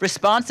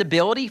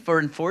responsibility for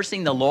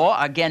enforcing the law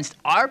against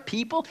our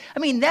people. I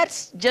mean,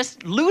 that's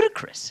just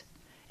ludicrous.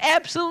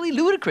 Absolutely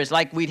ludicrous.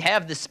 Like we'd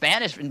have the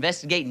Spanish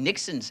investigate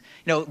Nixon's,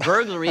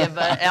 burglary of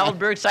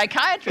Allenberg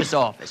psychiatrist's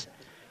office.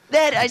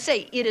 That, I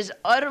say, it is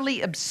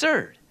utterly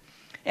absurd.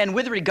 And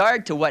with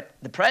regard to what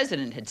the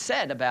president had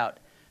said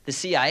about the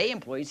CIA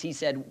employees, he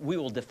said, we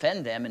will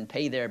defend them and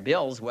pay their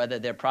bills, whether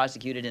they're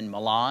prosecuted in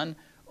Milan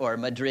or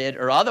Madrid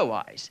or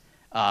otherwise.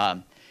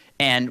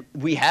 And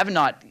we have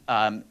not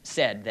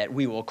said that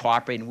we will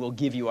cooperate and we'll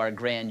give you our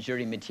grand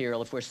jury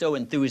material if we're so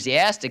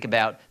enthusiastic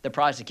about the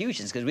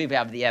prosecutions, because we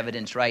have the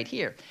evidence right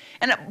here.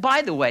 And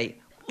by the way,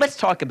 let's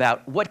talk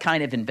about what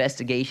kind of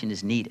investigation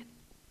is needed.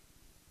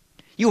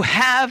 You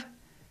have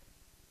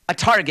a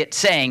target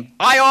saying,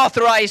 I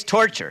authorize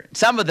torture.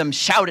 Some of them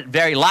shout it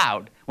very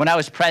loud when I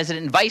was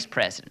president and vice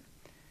president.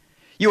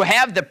 You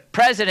have the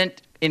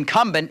president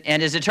incumbent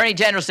and his attorney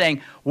general saying,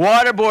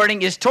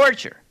 waterboarding is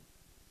torture,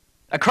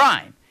 a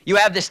crime. You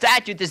have the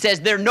statute that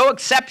says there are no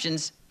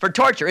exceptions for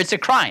torture. It's a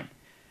crime.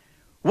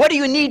 What do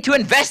you need to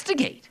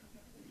investigate?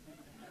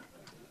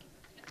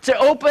 It's an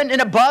open and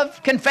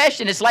above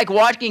confession. It's like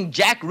watching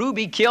Jack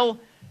Ruby kill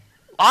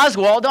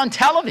Oswald on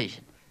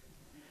television.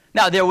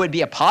 Now, there would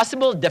be a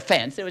possible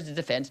defense. There was a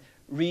defense,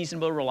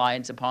 reasonable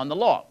reliance upon the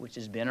law, which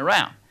has been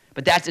around.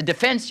 But that's a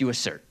defense you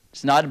assert.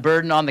 It's not a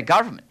burden on the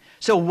government.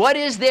 So what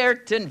is there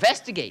to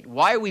investigate?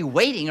 Why are we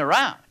waiting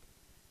around?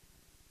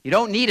 You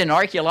don't need an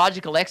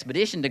archaeological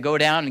expedition to go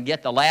down and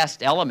get the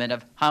last element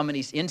of how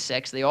many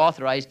insects they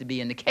authorized to be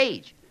in the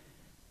cage.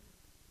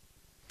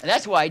 And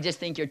that's why I just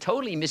think you're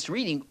totally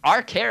misreading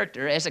our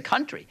character as a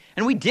country.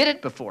 And we did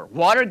it before.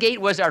 Watergate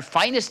was our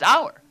finest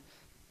hour.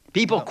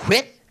 People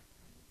quit.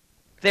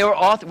 They were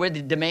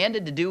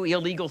demanded to do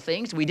illegal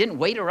things. We didn't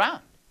wait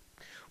around.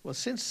 Well,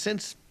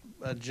 since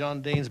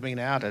John Dean's been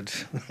outed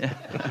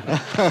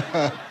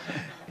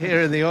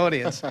here in the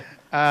audience,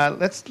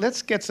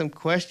 let's get some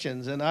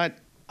questions. And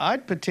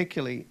I'd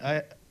particularly,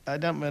 I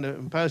don't mean to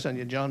impose on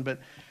you, John, but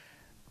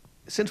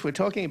since we're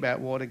talking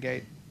about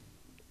Watergate,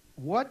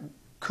 what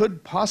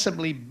could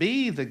possibly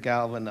be the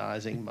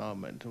galvanizing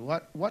moment?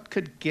 What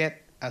could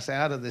get us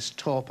out of this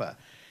torpor,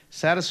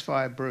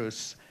 satisfy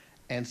Bruce,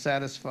 and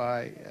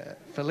satisfy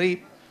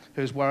Philippe,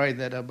 who's worried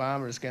that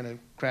Obama is going to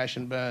crash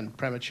and burn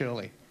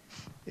prematurely?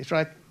 It's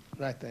right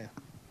there.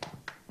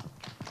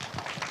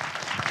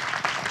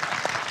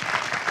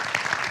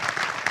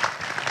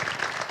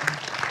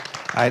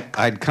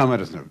 I'd come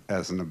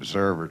as an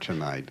observer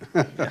tonight.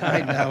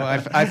 I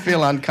know. I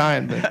feel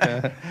unkind,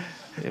 but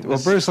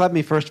well, Bruce, let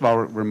me first of all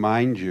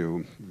remind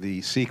you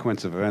the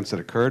sequence of events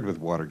that occurred with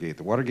Watergate.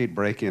 The Watergate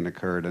break-in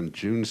occurred on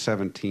June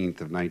 17th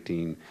of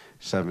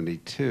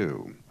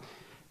 1972.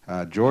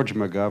 George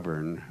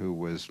McGovern, who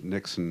was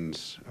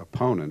Nixon's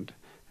opponent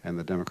and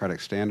the Democratic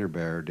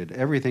standard-bearer, did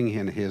everything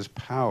in his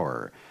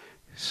power,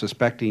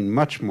 suspecting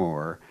much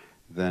more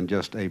than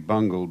just a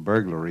bungled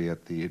burglary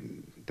at the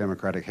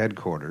Democratic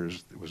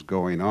headquarters that was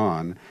going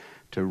on,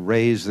 to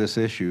raise this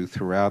issue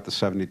throughout the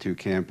 72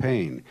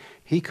 campaign.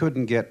 He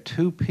couldn't get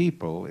 2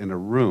 people in a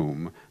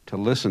room to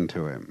listen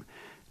to him.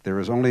 There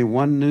was only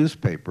one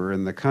newspaper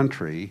in the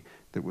country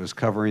that was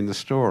covering the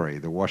story,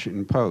 the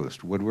Washington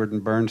Post. Woodward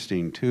and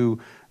Bernstein, 2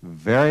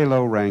 very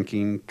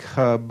low-ranking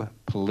Cub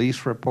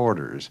police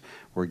reporters,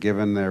 were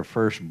given their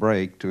first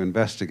break to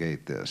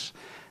investigate this,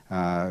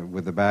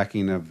 with the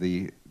backing of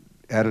the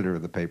editor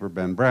of the paper,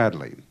 Ben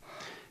Bradley.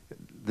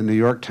 The New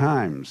York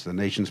Times, the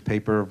nation's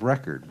paper of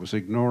record, was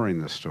ignoring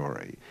the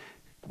story.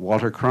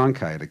 Walter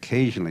Cronkite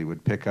occasionally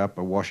would pick up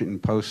a Washington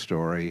Post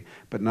story,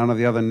 but none of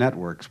the other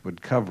networks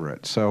would cover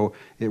it. So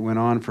it went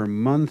on for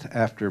month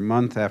after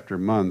month after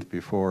month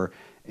before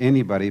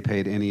anybody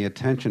paid any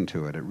attention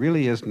to it. It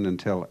really isn't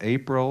until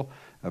April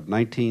of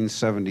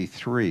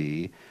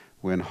 1973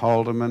 when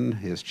Haldeman,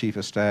 his chief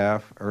of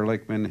staff,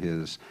 Ehrlichman,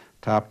 his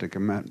top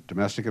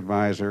domestic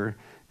advisor,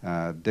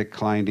 Dick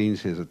Kleindienst,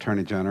 his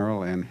attorney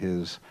general, and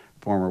his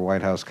former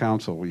White House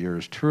counsel,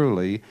 yours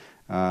truly,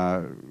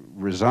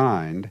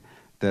 resigned,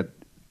 that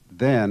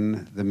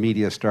then the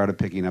media started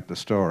picking up the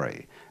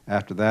story.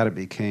 After that, it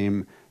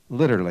became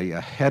literally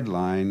a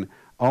headline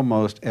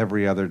almost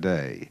every other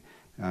day.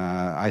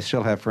 I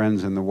still have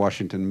friends in the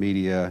Washington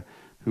media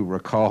who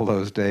recall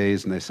those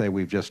days, and they say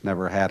we've just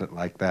never had it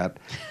like that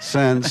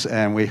since,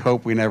 and we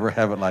hope we never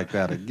have it like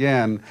that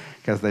again,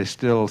 because they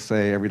still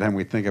say every time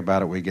we think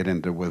about it, we get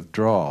into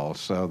withdrawal.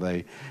 So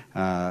they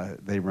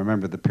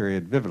remember the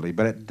period vividly.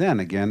 But then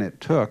again,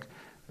 it took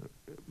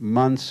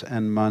months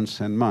and months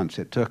and months.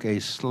 It took a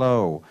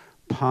slow,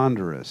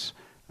 ponderous,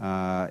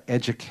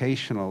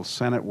 educational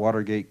Senate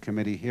Watergate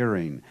Committee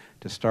hearing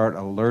to start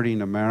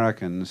alerting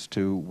Americans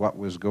to what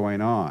was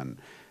going on.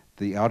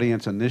 The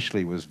audience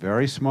initially was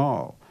very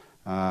small.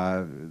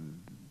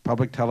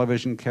 Public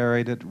television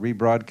carried it,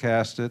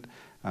 rebroadcast it.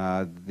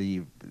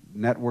 The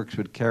networks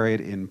would carry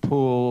it in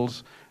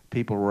pools.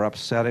 People were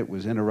upset it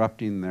was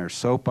interrupting their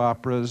soap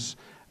operas,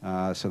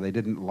 so they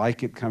didn't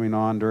like it coming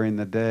on during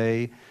the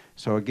day.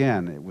 So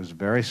again, it was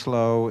very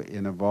slow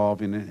in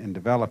evolving and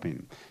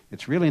developing.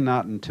 It's really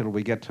not until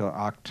we get to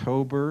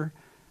October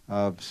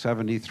of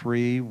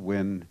 '73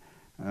 when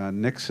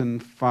Nixon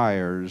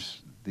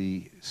fires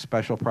the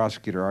special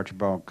prosecutor,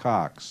 Archibald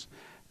Cox,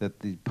 that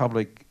the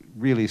public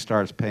really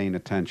starts paying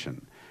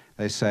attention.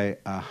 They say,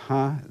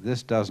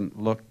 this doesn't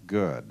look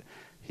good.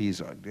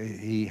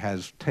 He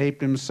has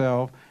taped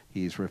himself.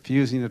 He's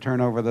refusing to turn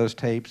over those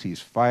tapes.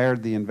 He's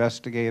fired the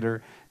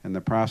investigator and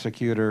the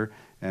prosecutor,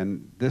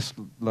 and this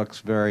looks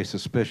very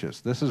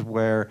suspicious. This is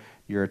where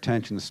your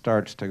attention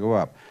starts to go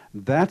up.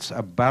 That's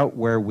about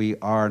where we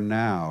are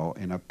now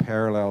in a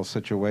parallel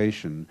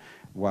situation.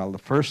 While the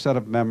first set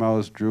of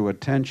memos drew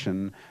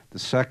attention, the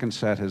second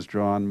set has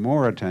drawn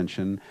more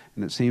attention,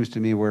 and it seems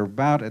to me we're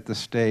about at the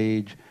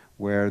stage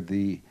where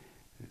the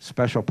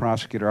special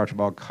prosecutor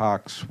Archibald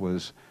Cox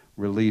was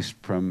released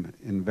from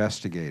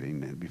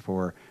investigating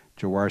before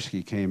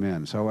Jaworski came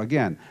in. So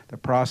again, the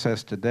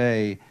process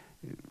today,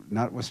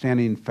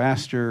 notwithstanding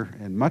faster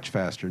and much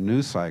faster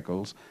news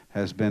cycles,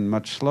 has been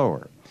much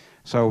slower.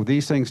 So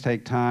these things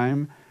take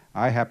time.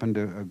 I happen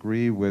to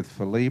agree with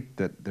Philippe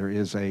that there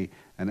is an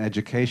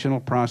educational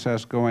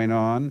process going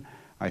on.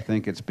 I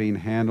think it's being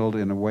handled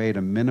in a way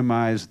to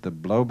minimize the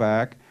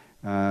blowback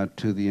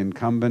to the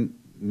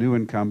new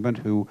incumbent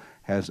who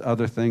has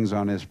other things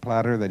on his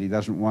platter that he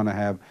doesn't want to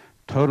have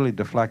totally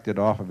deflected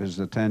off of his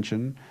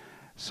attention.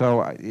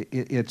 So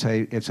it's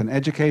an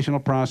educational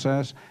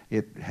process.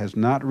 It has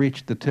not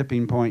reached the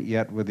tipping point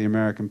yet with the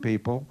American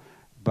people,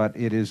 but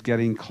it is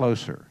getting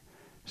closer.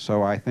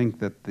 So I think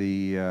that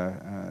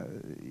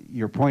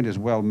your point is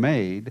well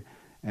made,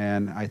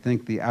 and I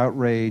think the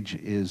outrage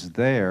is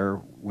there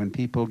when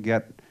people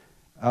get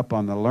up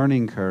on the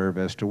learning curve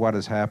as to what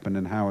has happened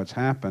and how it's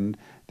happened.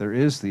 There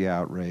is the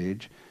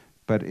outrage,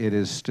 but it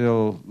is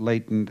still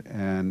latent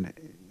and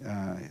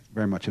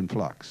very much in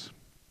flux.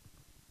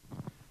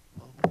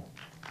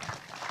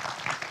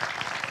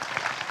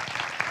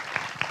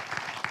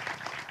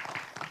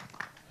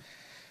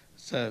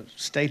 So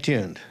stay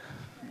tuned.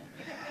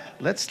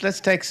 Let's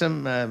take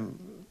some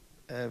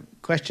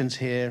questions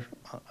here.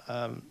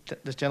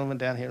 This gentleman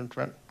down here in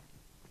front.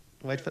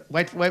 Wait for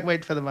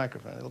the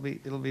microphone.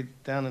 It'll be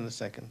down in a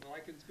second. I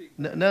can speak.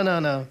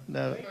 No.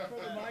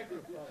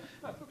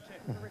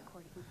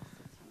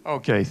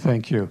 Okay,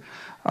 thank you.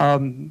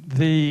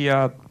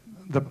 The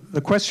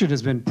question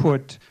has been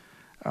put,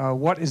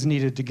 what is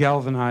needed to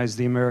galvanize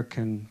the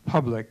American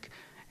public?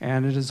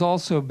 And it has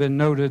also been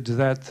noted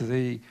that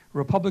the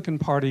Republican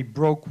Party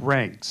broke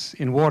ranks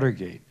in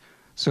Watergate.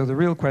 So the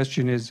real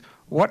question is,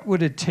 what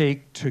would it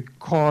take to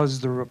cause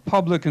the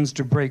Republicans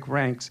to break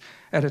ranks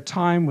at a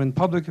time when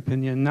public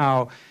opinion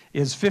now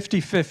is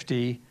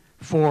 50-50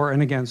 for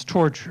and against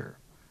torture?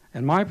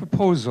 And my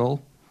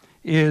proposal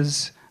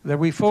is that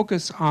we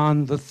focus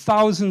on the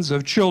thousands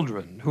of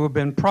children who have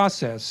been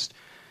processed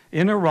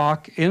in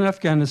Iraq, in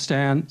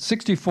Afghanistan,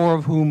 64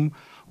 of whom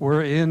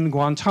were in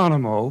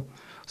Guantanamo,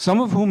 some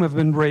of whom have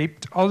been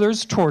raped,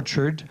 others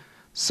tortured,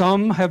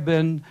 some have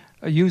been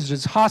used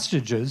as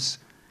hostages,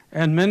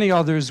 and many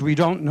others we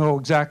don't know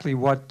exactly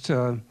what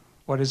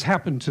has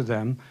happened to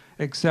them,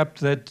 except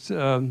that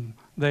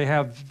they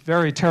have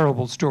very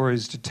terrible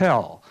stories to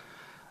tell.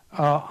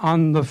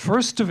 On the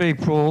 1st of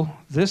April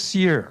this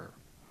year,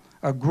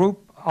 a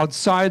group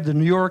outside the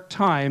New York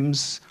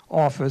Times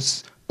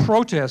office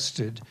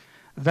protested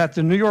that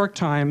the New York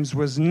Times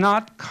was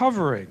not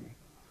covering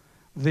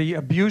the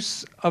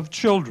abuse of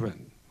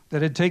children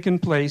that had taken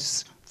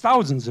place,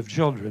 thousands of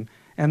children,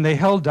 and they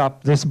held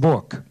up this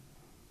book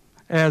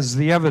as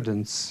the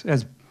evidence,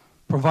 as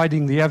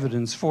providing the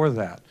evidence for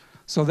that.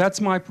 So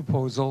that's my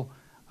proposal.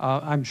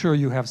 I'm sure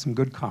you have some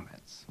good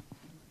comments.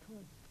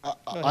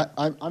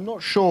 I'm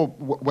not sure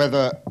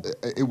whether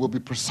it will be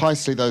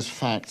precisely those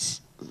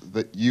facts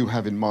that you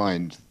have in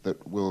mind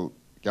that will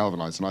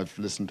galvanize, and I've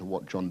listened to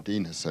what John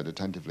Dean has said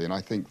attentively, and I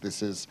think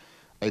this is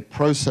a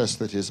process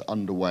that is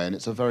underway, and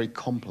it's a very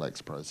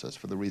complex process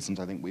for the reasons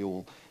I think we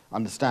all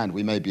understand.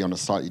 We may be on a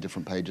slightly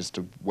different page as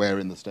to where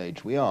in the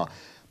stage we are,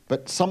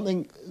 but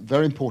something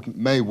very important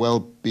may well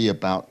be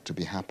about to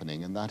be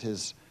happening, and that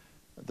is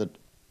that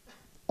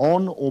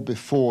on or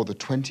before the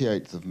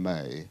 28th of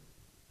May,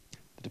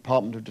 the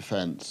Department of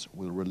Defense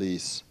will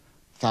release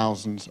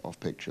thousands of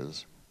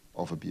pictures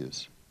of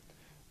abuse.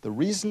 The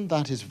reason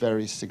that is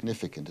very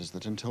significant is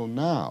that until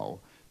now,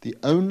 the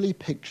only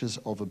pictures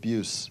of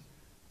abuse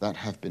that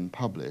have been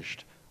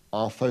published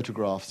are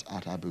photographs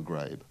at Abu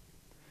Ghraib.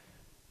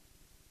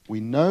 We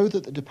know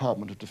that the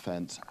Department of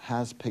Defense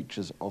has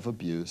pictures of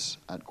abuse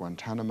at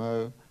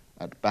Guantanamo,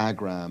 at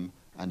Bagram,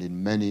 and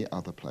in many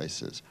other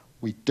places.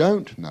 We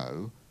don't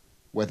know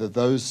whether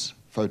those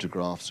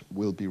photographs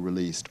will be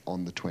released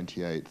on the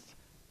 28th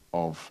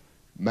of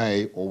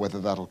May or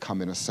whether that'll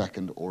come in a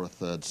second or a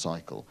third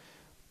cycle.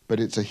 But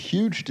it's a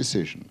huge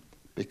decision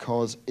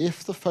because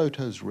if the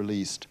photos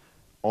released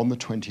on the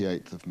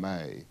 28th of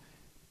May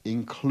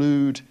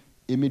include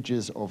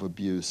images of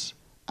abuse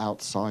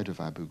outside of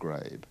Abu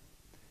Ghraib,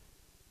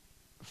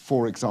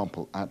 for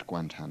example, at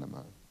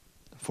Guantanamo,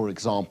 for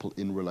example,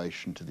 in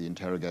relation to the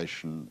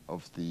interrogation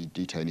of the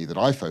detainee that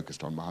I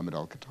focused on, Mohammed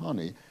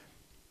al-Qahtani,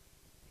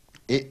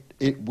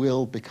 it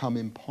will become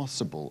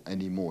impossible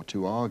anymore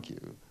to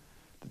argue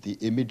that the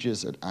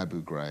images at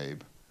Abu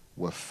Ghraib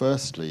were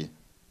firstly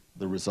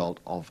the result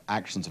of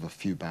actions of a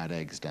few bad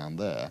eggs down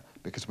there,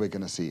 because we're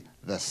going to see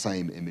the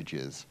same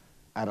images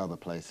at other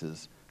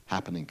places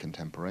happening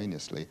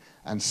contemporaneously.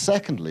 And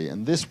secondly,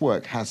 and this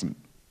work hasn't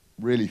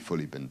really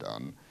fully been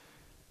done,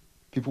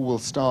 people will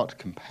start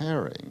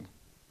comparing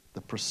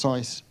the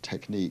precise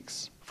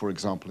techniques, for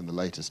example, in the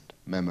latest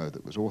memo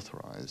that was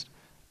authorized,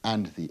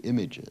 and the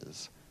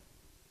images.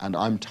 And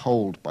I'm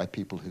told by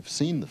people who've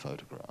seen the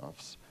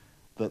photographs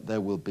that there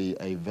will be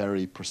a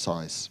very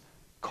precise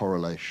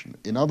correlation.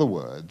 In other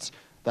words,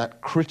 that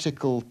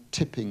critical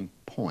tipping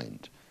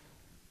point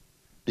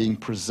being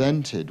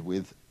presented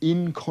with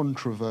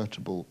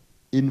incontrovertible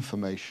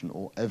information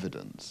or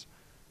evidence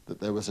that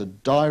there was a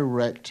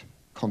direct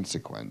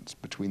consequence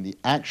between the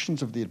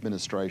actions of the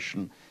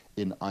administration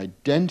in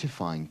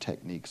identifying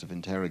techniques of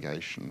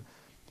interrogation.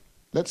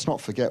 Let's not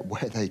forget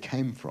where they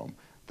came from.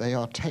 They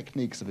are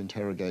techniques of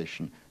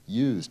interrogation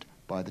used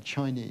by the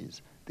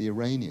Chinese, the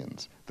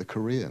Iranians, the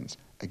Koreans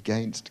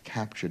against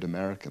captured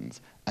Americans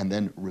and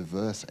then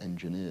reverse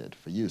engineered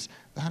for use.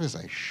 That is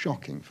a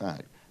shocking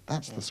fact.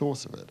 That's the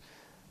source of it.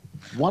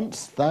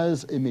 Once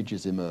those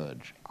images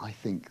emerge, I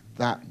think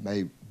that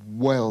may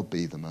well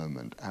be the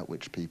moment at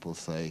which people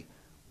say,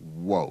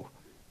 whoa,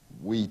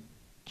 we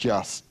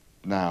just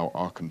now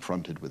are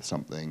confronted with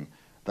something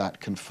that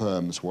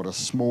confirms what a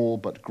small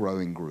but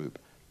growing group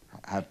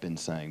have been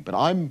saying. But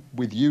I'm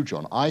with you,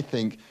 John. I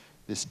think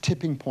this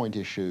tipping point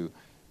issue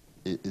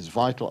is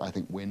vital. I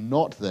think we're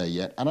not there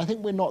yet. And I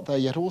think we're not there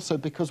yet also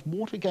because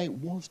Watergate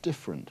was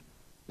different.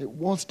 It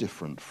was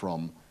different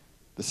from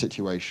the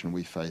situation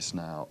we face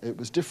now. It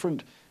was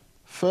different,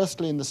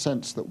 firstly, in the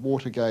sense that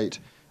Watergate,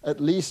 at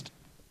least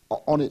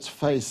on its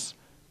face,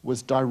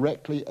 was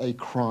directly a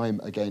crime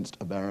against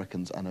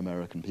Americans and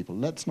American people.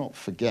 Let's not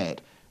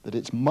forget that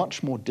it's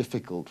much more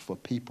difficult for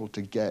people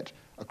to get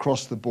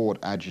across the board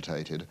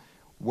agitated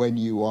when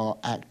you are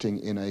acting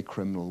in a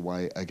criminal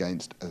way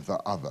against the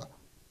other,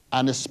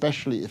 and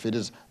especially if it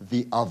is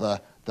the other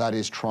that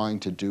is trying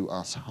to do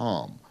us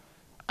harm.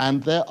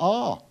 And there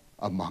are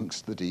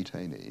amongst the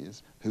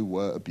detainees who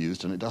were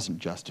abused, and it doesn't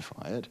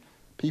justify it,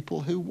 people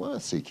who were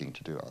seeking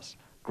to do us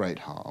great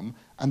harm,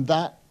 and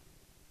that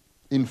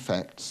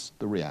infects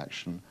the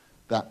reaction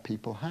that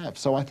people have.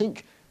 So I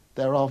think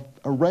there are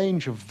a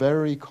range of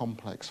very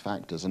complex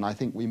factors, and I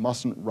think we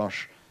mustn't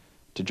rush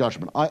to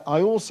judgment.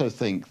 I also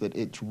think that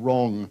it's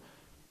wrong,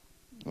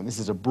 and this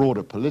is a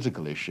broader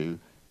political issue,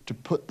 to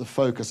put the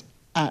focus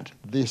at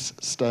this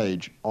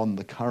stage on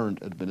the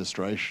current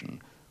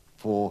administration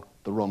for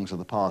the wrongs of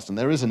the past. And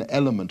there is an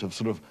element of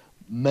sort of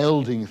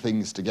melding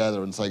things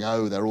together and saying,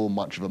 oh, they're all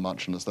much of a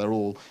muchness, they're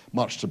all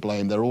much to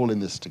blame, they're all in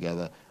this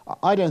together.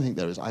 I don't think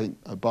there is. I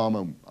think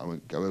Obama, I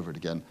won't go over it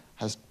again,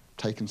 has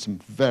taken some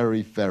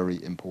very,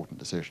 very important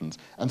decisions.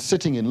 And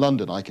sitting in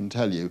London, I can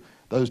tell you,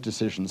 those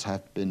decisions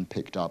have been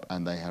picked up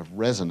and they have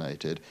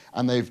resonated,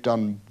 and they've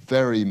done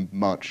very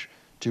much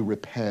to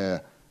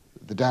repair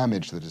the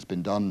damage that has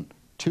been done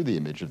to the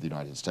image of the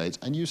United States.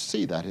 And you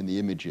see that in the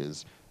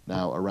images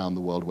now around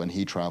the world when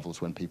he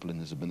travels, when people in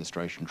his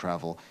administration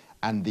travel,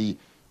 and the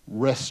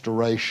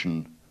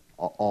restoration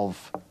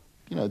of,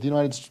 you know, the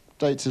United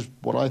States is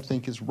what I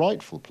think is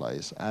rightful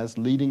place as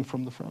leading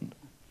from the front.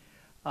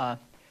 I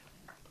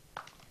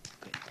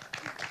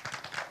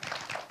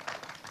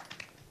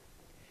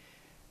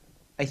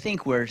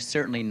think we're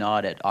certainly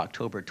not at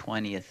October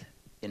 20th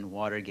in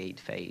Watergate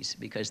phase,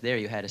 because there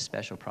you had a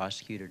special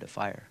prosecutor to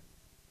fire.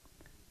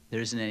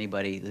 There isn't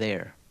anybody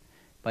there.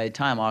 By the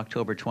time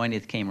October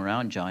 20th came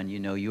around, John, you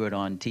know, you were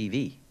on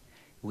TV.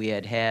 We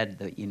had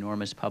the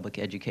enormous public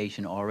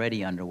education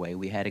already underway.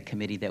 We had a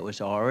committee that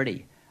was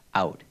already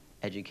out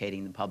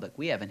educating the public.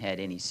 We haven't had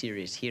any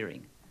serious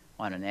hearing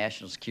on a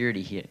national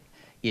security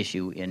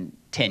issue in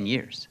 10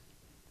 years.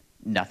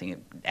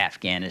 Nothing,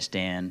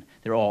 Afghanistan,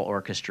 they're all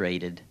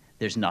orchestrated.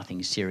 There's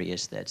nothing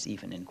serious that's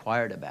even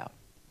inquired about.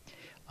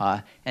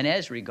 And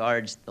as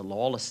regards the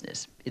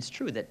lawlessness, it's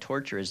true that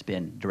torture has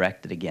been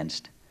directed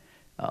against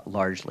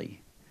largely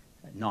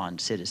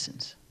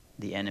non-citizens,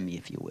 the enemy,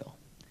 if you will.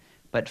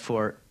 But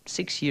for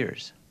 6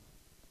 years,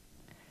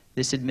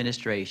 this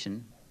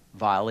administration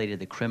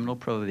violated the criminal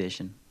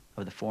prohibition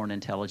of the Foreign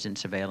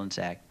Intelligence Surveillance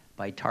Act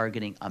by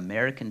targeting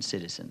American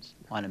citizens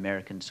on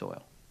American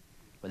soil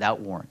without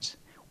warrants.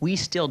 We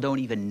still don't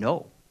even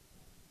know,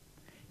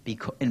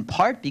 in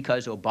part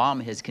because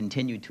Obama has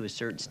continued to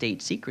assert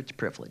state secrets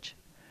privilege,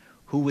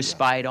 who was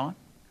spied on,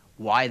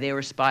 why they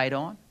were spied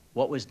on,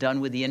 what was done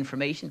with the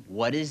information,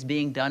 what is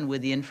being done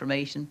with the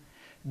information.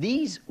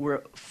 These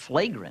were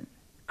flagrant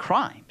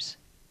crimes.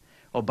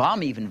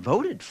 Obama even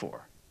voted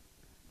for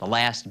the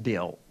last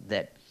bill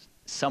that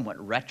somewhat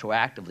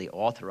retroactively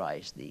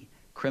authorized the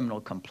criminal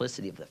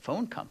complicity of the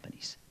phone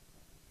companies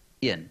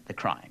in the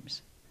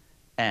crimes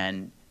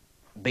and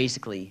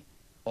basically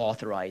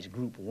authorized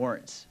group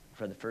warrants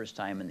for the first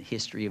time in the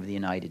history of the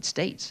United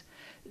States.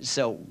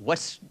 So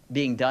what's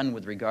being done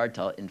with regard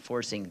to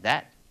enforcing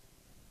that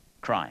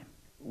crime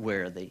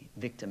where the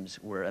victims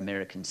were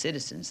American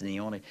citizens?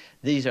 And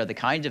these are the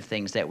kinds of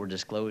things that were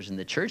disclosed in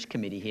the Church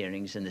Committee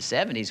hearings in the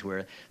 70s,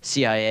 where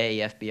CIA,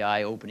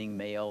 FBI opening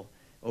mail,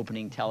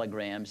 opening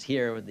telegrams.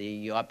 Here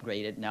you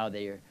upgrade it, now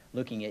they're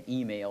looking at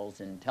emails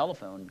and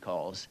telephone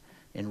calls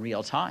in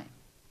real time.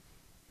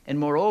 And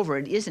moreover,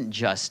 it isn't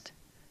just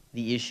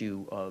the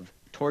issue of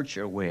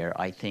torture where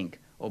I think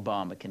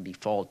Obama can be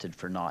faulted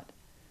for not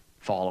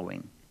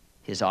following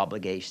his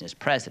obligation as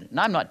president. And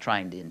I'm not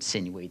trying to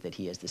insinuate that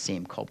he has the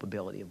same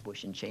culpability of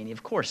Bush and Cheney.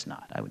 Of course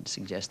not. I wouldn't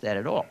suggest that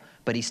at all.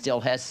 But he still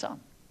has some.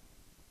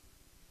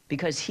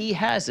 Because he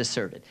has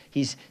asserted.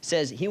 He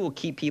says he will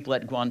keep people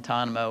at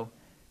Guantanamo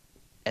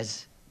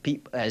as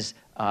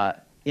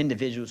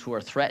individuals who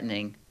are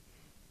threatening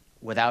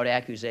without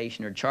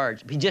accusation or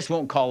charge. He just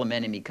won't call them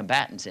enemy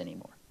combatants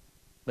anymore.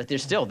 But they're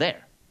still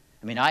there.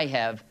 I mean,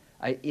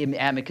 in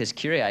amicus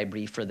curiae I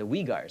brief for the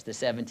Uyghurs, the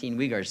 17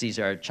 Uyghurs. These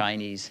are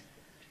Chinese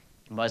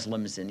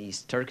Muslims in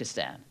East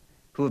Turkestan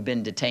who have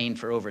been detained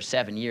for over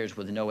 7 years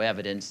with no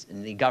evidence,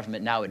 and the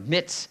government now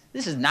admits,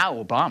 this is now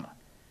Obama,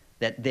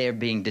 that they're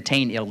being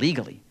detained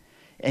illegally.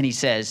 And he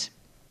says,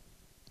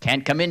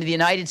 can't come into the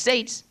United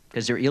States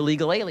because they're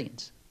illegal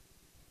aliens.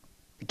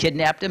 They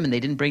kidnapped them and they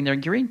didn't bring their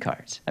green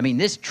cards. I mean,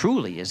 this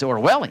truly is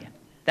Orwellian.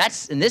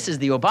 And this is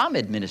the Obama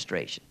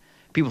administration.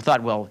 People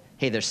thought, well,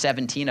 hey, there's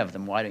 17 of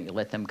them. Why don't you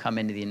let them come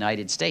into the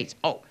United States?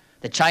 Oh,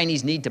 the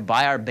Chinese need to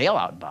buy our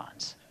bailout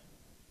bonds.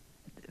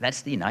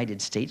 That's the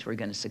United States. We're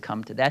going to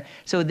succumb to that.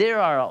 So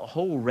there are a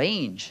whole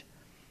range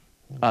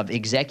of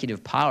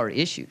executive power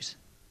issues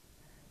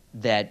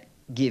that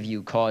give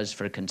you cause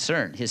for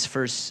concern. His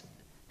first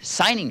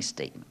signing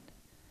statement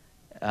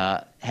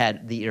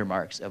had the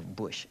earmarks of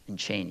Bush and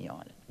Cheney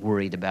on it,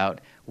 worried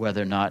about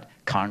whether or not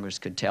Congress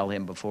could tell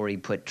him before he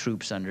put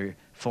troops under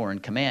foreign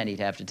command, he'd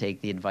have to take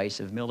the advice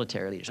of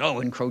military leaders. Oh,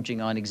 encroaching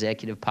on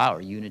executive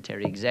power,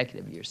 unitary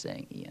executive, you're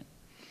saying, Ian.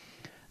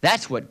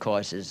 That's what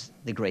causes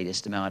the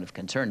greatest amount of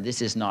concern. This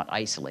is not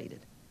isolated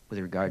with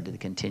regard to the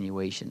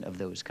continuation of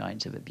those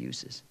kinds of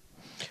abuses.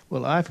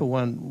 Well, I, for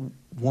one,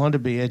 want to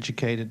be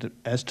educated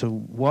as to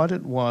what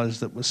it was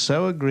that was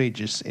so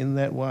egregious in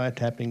that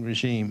wiretapping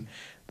regime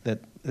that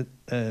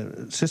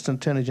Assistant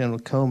Attorney General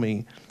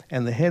Comey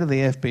and the head of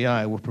the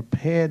FBI were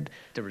prepared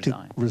to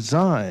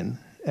resign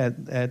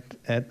at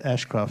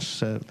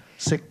Ashcroft's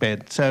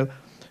sickbed. So,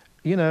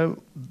 you know,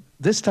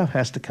 this stuff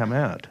has to come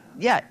out.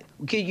 Yeah,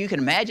 you can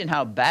imagine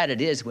how bad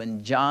it is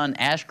when John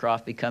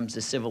Ashcroft becomes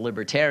the civil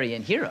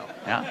libertarian hero.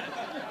 Yeah?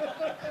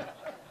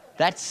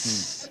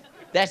 That's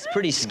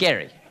pretty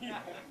scary.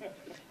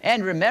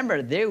 And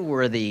remember, there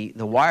were the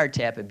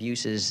wiretap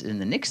abuses in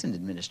the Nixon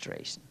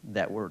administration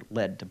that were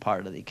led to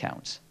part of the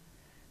accounts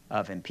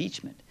of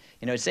impeachment.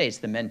 You know, it's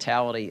the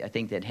mentality, I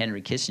think, that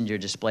Henry Kissinger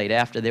displayed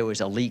after there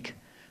was a leak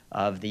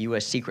of the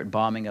U.S. secret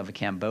bombing of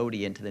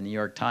Cambodia into the New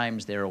York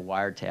Times. There were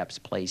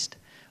wiretaps placed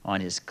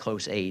on his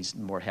close aides.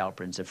 Mort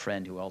Halperin's a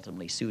friend who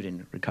ultimately sued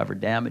and recovered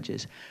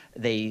damages.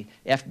 The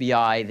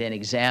FBI then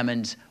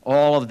examines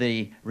all of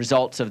the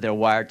results of their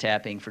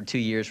wiretapping for 2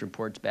 years,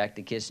 reports back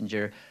to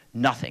Kissinger,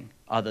 nothing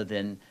other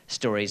than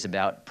stories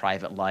about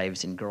private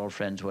lives and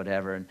girlfriends,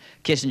 whatever. And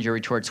Kissinger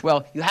retorts,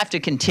 well, you have to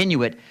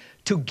continue it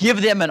to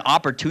give them an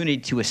opportunity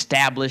to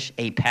establish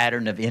a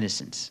pattern of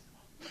innocence.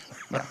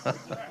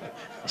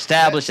 That's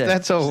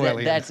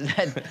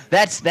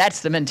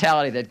the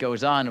mentality that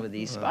goes on with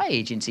these spy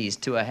agencies.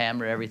 To a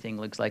hammer, everything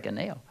looks like a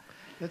nail.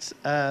 Let's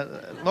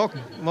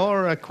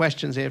more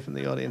questions here from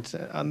the audience.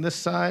 On this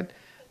side,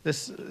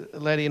 This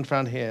lady in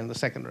front here in the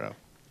second row.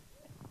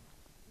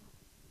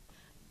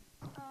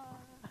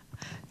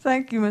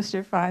 Thank you,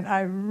 Mr. Fein.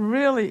 I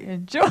really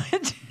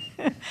enjoyed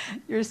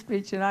your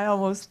speech, and I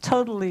almost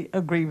totally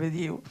agree with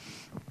you.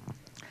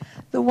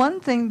 The one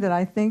thing that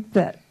I think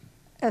that,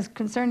 as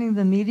concerning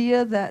the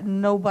media, that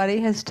nobody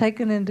has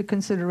taken into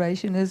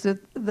consideration is that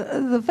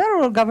the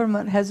federal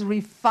government has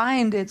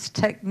refined its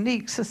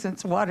techniques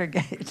since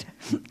Watergate.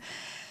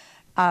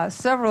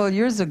 Several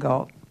years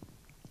ago,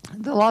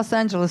 the Los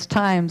Angeles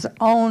Times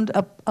owned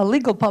a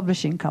legal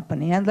publishing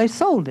company, and they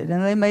sold it,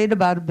 and they made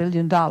about $1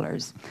 billion.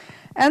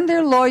 And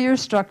their lawyers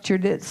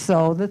structured it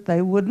so that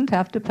they wouldn't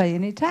have to pay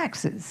any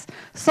taxes.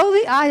 So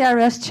the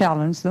IRS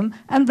challenged them,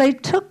 and they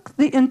took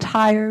the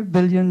entire $1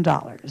 billion.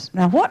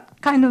 Now, what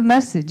kind of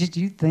message do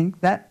you think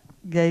that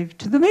gave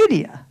to the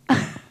media?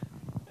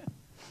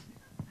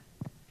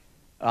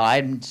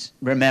 I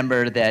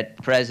remember that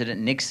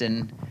President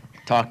Nixon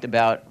talked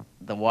about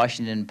the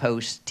Washington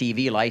Post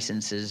TV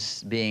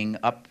licenses being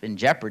up in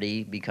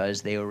jeopardy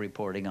because they were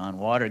reporting on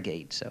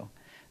Watergate. So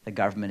the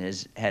government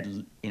has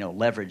had,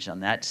 leverage on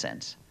that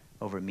sense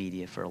over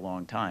media for a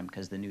long time,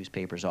 because the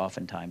newspapers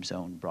oftentimes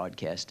own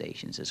broadcast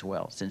stations as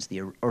well, since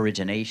the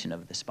origination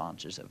of the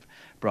sponsors of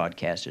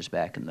broadcasters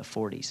back in the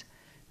 40s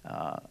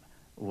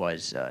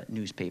was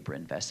newspaper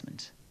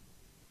investments.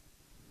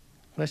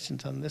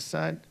 Questions on this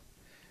side?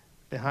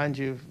 Behind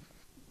you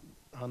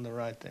on the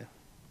right there.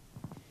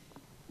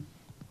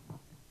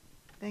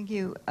 Thank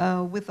you.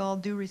 With all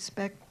due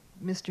respect,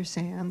 Mr.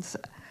 Sands,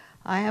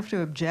 I have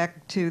to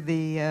object to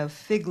the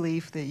fig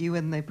leaf that you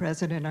and the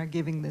president are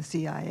giving the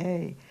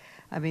CIA.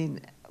 I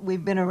mean,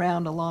 we've been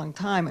around a long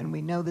time, and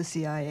we know the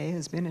CIA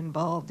has been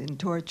involved in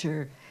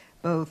torture,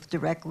 both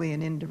directly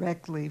and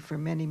indirectly, for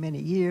many, many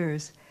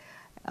years.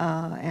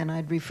 And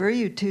I'd refer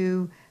you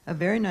to a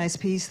very nice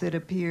piece that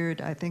appeared,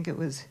 I think it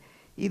was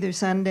either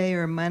Sunday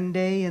or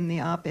Monday, in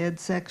the op-ed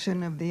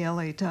section of the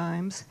LA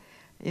Times,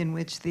 in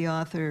which the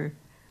author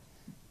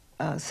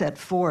set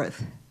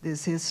forth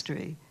this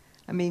history.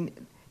 I mean,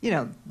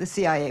 the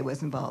CIA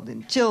was involved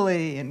in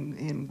Chile,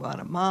 in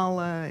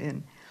Guatemala,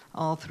 and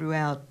all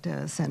throughout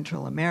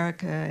Central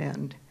America,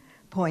 and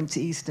points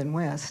east and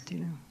west,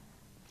 And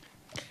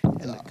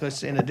of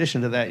course, in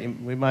addition to that,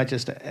 we might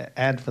just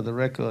add for the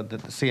record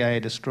that the CIA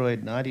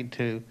destroyed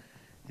 92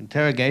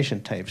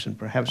 interrogation tapes, and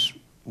perhaps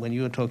when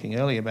you were talking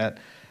earlier about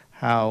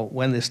how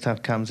when this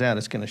stuff comes out,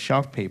 it's going to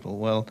shock people.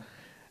 Well,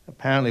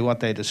 apparently what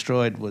they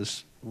destroyed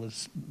was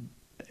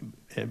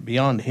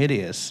beyond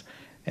hideous.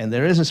 And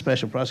there is a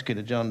special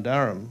prosecutor, John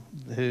Durham,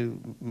 who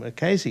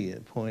Casey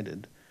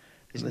appointed.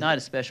 He's not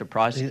a special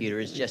prosecutor.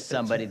 It's just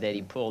somebody that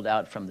he pulled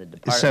out from the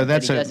department. So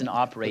but he doesn't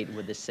operate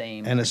with the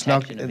same. And it's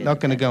not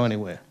going to go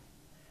anywhere.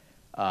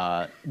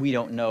 We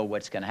don't know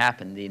what's going to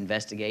happen. The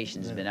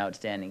investigation has been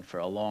outstanding for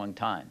a long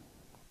time.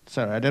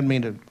 Sorry, I didn't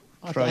mean to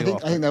throw you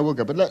off. I think that will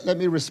go. But let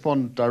me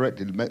respond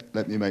directly.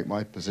 Let me make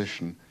my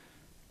position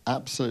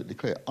absolutely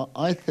clear.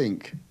 I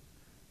think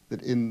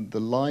that in the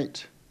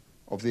light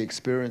of the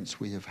experience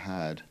we have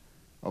had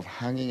of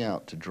hanging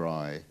out to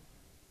dry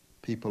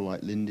people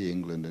like Lindy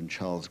England and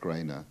Charles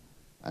Grainer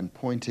and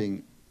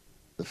pointing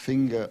the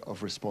finger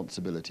of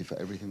responsibility for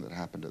everything that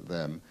happened at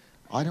them,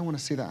 I don't want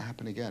to see that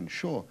happen again.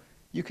 Sure,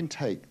 you can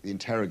take the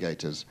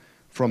interrogators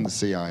from the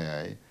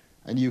CIA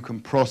and you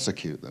can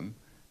prosecute them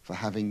for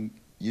having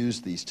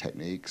used these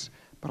techniques,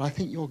 but I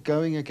think you're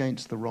going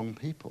against the wrong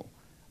people.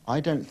 I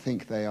don't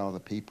think they are the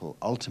people,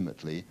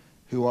 ultimately,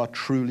 who are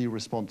truly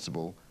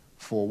responsible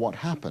for what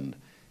happened.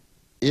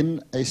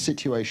 In a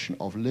situation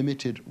of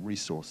limited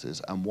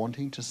resources and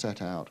wanting to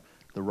set out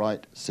the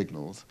right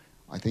signals,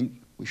 I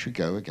think we should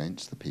go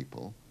against the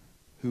people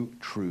who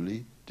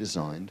truly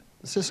designed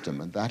the system.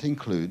 And that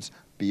includes,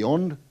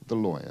 beyond the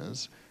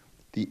lawyers,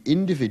 the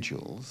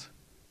individuals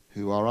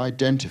who are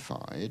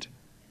identified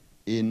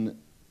in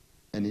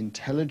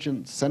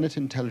an Senate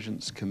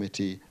Intelligence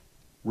Committee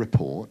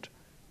report,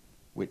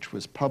 which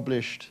was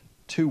published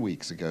 2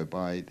 weeks ago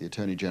by the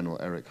Attorney General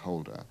Eric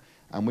Holder,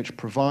 and which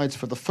provides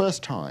for the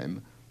first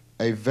time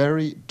a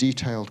very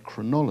detailed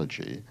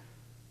chronology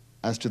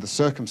as to the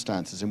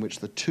circumstances in which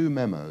the two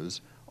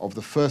memos of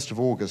the 1st of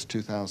August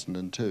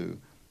 2002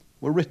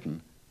 were written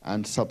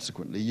and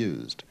subsequently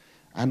used,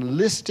 and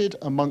listed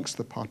amongst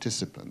the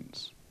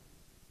participants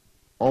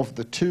of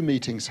the two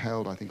meetings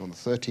held, I think, on the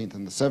 13th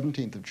and the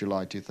 17th of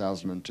July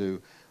 2002,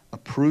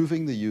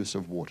 approving the use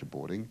of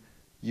waterboarding.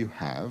 You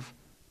have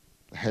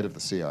the head of the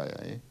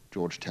CIA,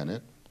 George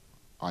Tenet.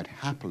 I'd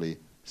happily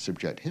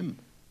subject him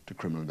to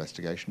criminal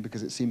investigation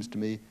because it seems to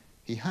me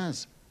he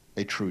has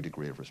a true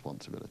degree of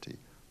responsibility.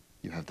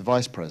 You have the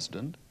vice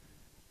president,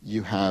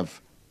 you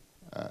have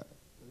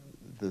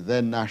the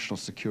then National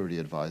Security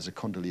Advisor,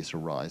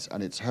 Condoleezza Rice,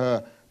 and it's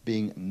her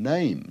being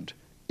named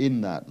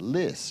in that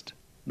list,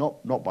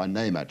 not by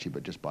name actually,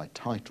 but just by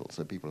title,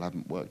 so people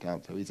haven't worked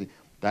out so easy.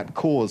 That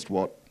caused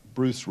what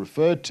Bruce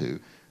referred to,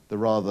 the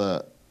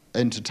rather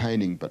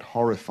entertaining but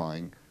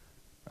horrifying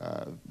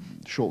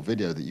short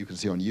video that you can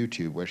see on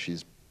YouTube where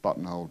she's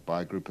buttonholed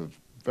by a group of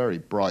very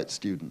bright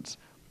students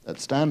at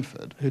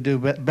Stanford. Who do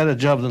a better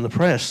job than the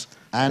press.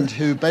 And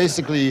who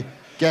basically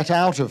get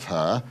out of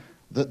her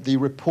that the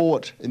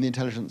report in the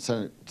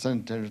Senate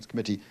Intelligence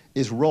Committee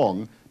is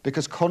wrong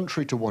because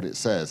contrary to what it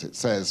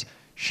says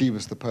she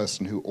was the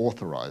person who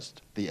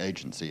authorized the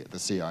agency, the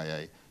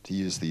CIA, to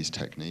use these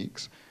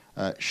techniques.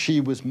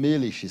 She was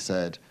merely, she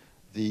said,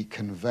 the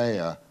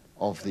conveyor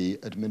of the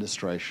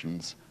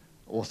administration's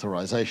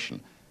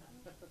authorization,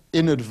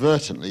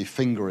 inadvertently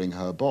fingering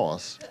her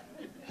boss,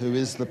 who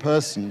is the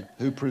person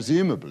who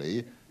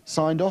presumably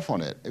signed off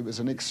on it. It was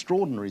an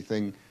extraordinary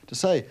thing to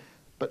say.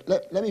 But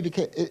let me be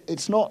clear,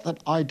 it's not that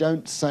I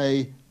don't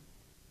say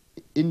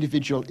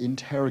individual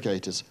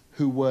interrogators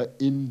who were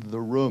in the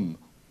room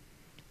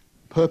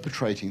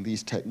perpetrating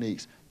these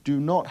techniques do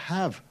not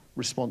have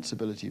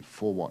responsibility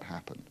for what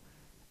happened.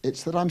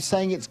 It's that I'm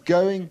saying it's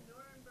going...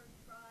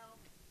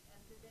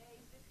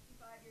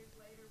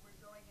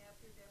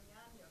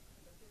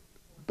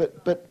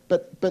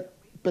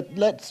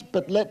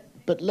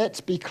 But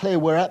let's be clear,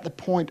 we're at the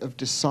point of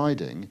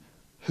deciding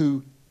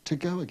who to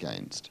go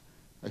against.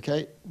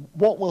 Okay?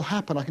 What will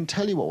happen, I can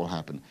tell you what will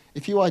happen.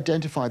 If you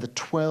identify the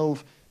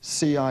 12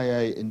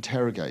 CIA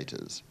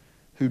interrogators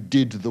who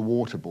did the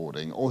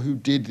waterboarding or who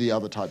did the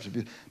other types of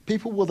abuse,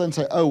 people will then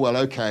say, oh, well,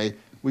 okay,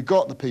 we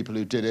got the people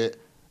who did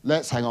it,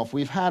 let's hang off,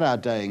 we've had our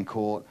day in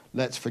court,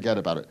 let's forget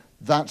about it.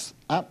 That's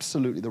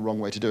absolutely the wrong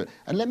way to do it.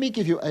 And let me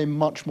give you a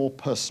much more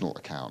personal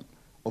account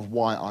of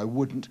why I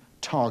wouldn't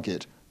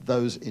target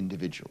those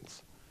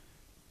individuals.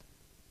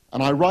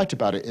 And I write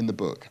about it in the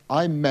book.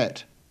 I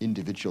met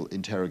individual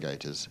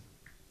interrogators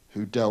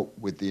who dealt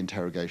with the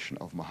interrogation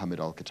of Mohammed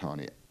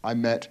al-Qahtani. I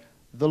met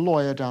the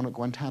lawyer down at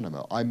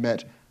Guantanamo. I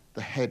met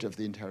the head of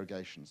the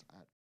interrogations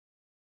at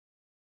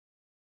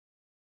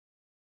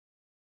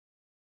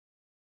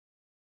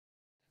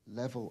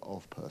level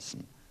of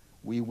person.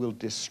 We will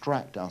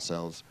distract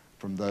ourselves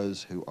from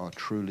those who are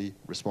truly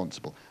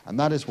responsible. And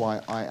that is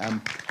why I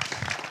am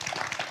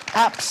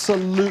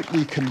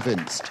absolutely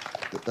convinced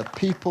that the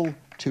people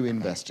to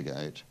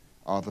investigate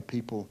are the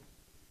people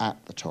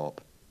at the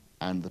top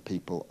and the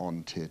people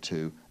on tier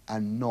 2,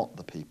 and not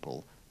the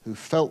people who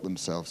felt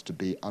themselves to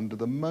be under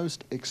the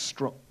most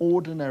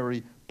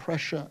extraordinary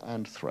pressure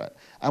and threat.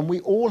 And we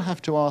all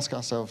have to ask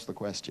ourselves the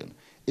question,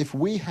 if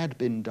we had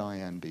been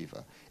Diane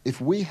Beaver,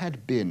 if we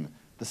had been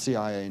the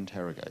CIA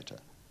interrogator,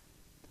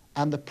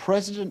 and the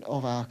president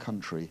of our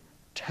country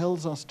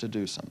tells us to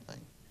do something,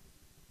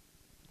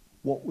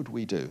 what would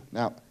we do?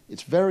 Now,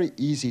 it's very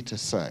easy to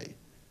say,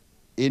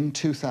 in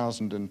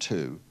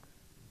 2002,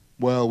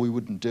 well, we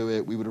wouldn't do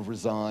it, we would have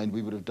resigned,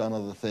 we would have done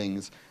other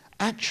things.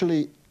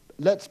 Actually,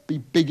 let's be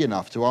big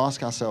enough to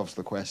ask ourselves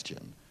the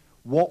question,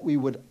 what we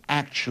would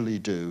actually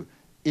do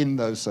in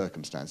those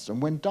circumstances. And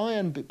when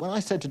I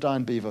said to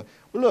Diane Beaver,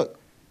 well, look,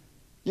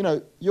 you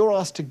know, you're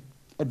asked to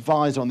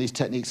advise on these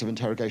techniques of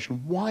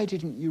interrogation, why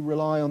didn't you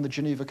rely on the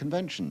Geneva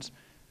Conventions?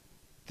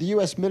 The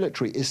US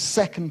military is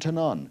second to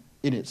none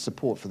in its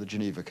support for the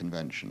Geneva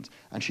Conventions.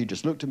 And she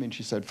just looked at me and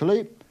she said,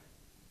 Philippe,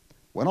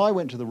 when I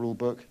went to the rule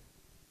book,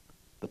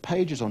 the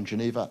pages on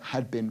Geneva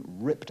had been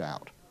ripped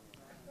out.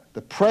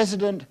 The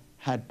president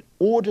had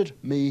ordered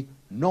me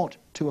not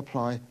to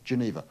apply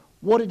Geneva.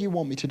 What did you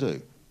want me to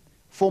do?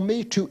 For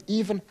me to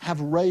even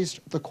have raised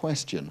the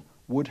question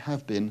would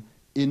have been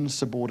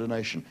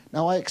insubordination.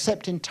 Now, I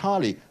accept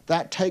entirely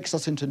that takes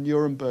us into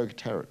Nuremberg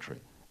territory.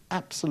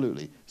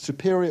 Absolutely.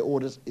 Superior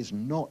orders is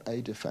not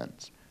a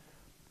defense.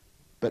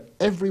 But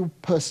every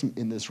person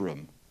in this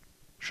room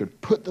should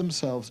put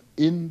themselves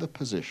in the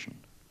position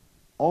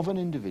of an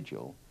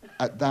individual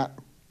at that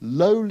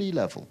lowly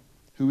level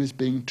who is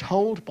being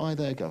told by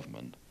their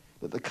government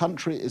that the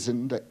country is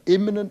under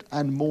imminent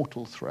and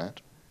mortal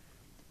threat,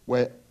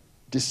 where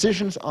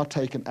decisions are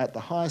taken at the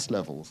highest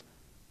levels,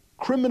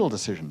 criminal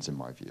decisions in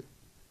my view,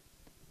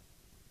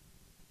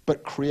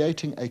 but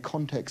creating a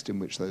context in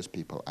which those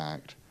people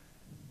act.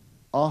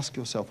 Ask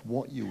yourself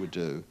what you would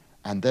do,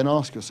 and then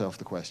ask yourself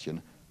the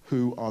question,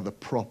 who are the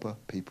proper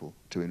people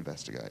to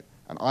investigate?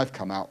 And I've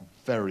come out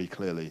very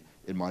clearly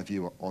in my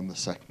view on the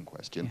second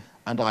question,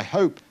 and I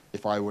hope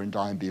if I were in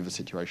Diane Beaver's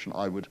situation,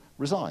 I would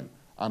resign,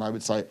 and I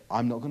would say,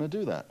 I'm not going to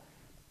do that.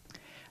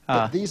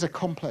 But these are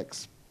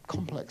complex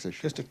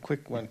issues. Just a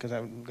quick one, because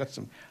I've got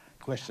some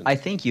questions. I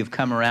think you've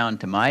come around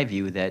to my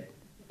view that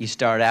you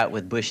start out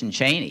with Bush and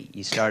Cheney.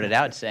 You started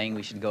out saying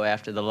we should go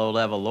after the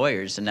low-level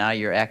lawyers, and now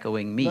you're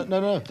echoing me.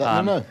 No.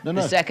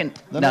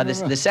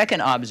 The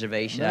second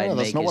observation I'd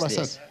make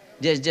is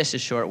this. Just a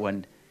short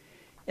one,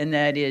 and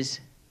that is,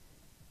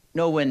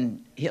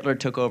 when Hitler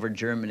took over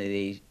Germany,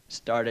 they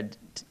started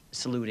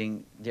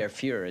saluting Der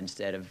Fuhrer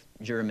instead of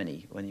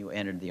Germany when you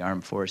entered the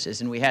armed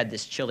forces. And we had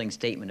this chilling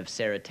statement of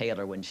Sarah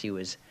Taylor when she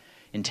was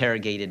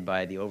interrogated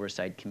by the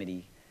Oversight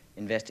Committee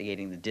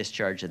investigating the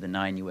discharge of the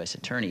 9 U.S.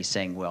 attorneys,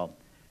 saying, well,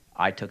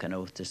 I took an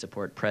oath to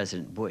support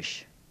President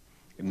Bush.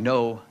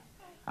 No,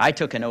 I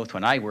took an oath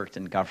when I worked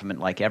in government,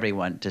 like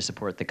everyone, to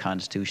support the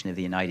Constitution of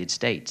the United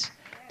States.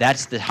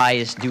 That's the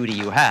highest duty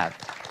you have.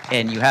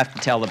 And you have to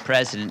tell the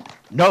president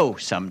no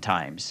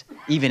sometimes,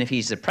 even if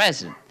he's the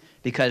president,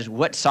 Because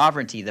what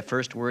sovereignty, the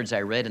first words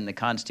I read in the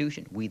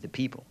Constitution, we the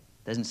people,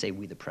 doesn't say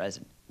we the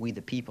president. We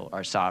the people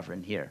are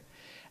sovereign here.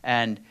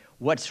 And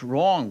what's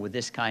wrong with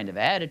this kind of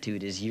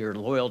attitude is your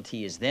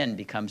loyalty then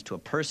becomes to a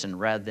person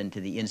rather than to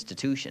the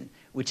institution,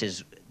 which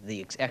is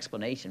the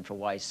explanation for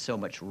why so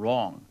much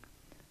wrong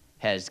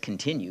has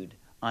continued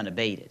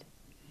unabated.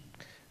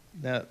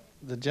 Now,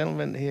 the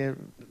gentleman here,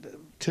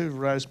 2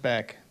 rows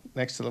back,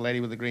 next to the lady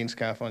with the green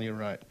scarf on your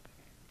right.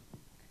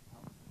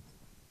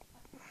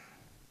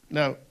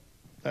 No,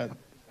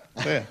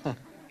 there,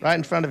 right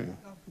in front of you.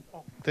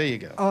 There you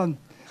go.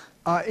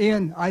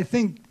 Ian, I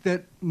think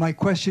that my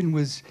question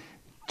was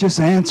just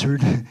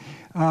answered.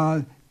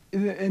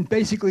 And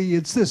basically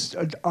it's this,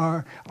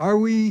 are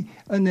we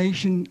a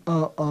nation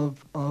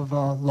of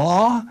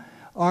law?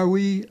 Are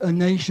we a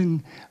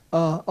nation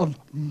of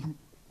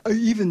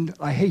even,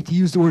 I hate to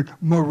use the word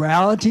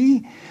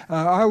morality?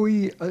 Are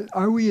we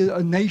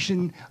a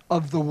nation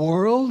of the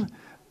world?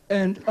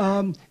 And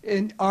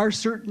are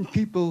certain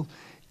people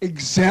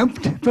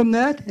exempt from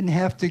that and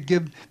have to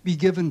be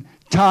given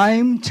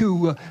time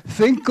to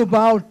think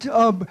about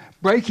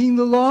breaking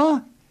the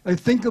law? Or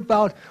think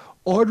about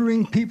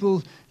ordering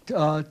people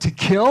to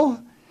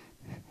kill?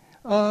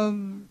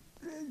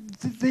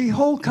 The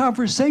whole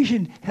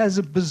conversation has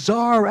a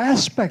bizarre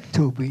aspect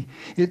to me.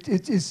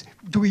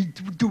 Do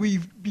we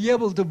be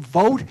able to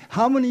vote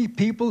how many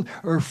people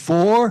are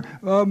for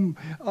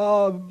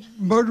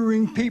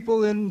murdering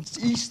people in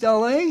East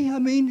LA? I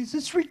mean,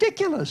 it's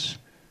ridiculous.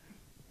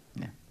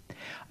 Yeah.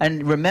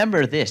 And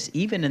remember this,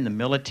 even in the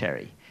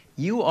military,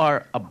 you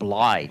are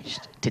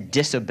obliged to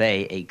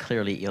disobey a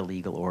clearly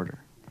illegal order.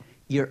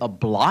 You're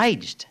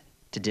obliged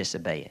to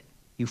disobey it.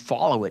 You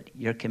follow it,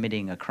 you're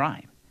committing a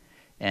crime.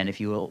 And if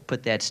you will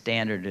put that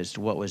standard as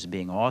to what was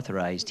being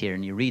authorized here,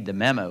 and you read the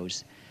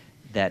memos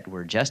that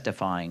were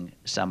justifying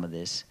some of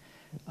this,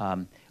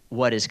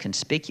 what is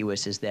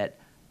conspicuous is that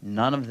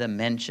none of them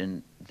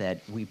mention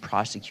that we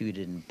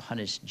prosecuted and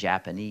punished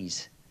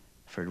Japanese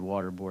for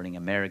waterboarding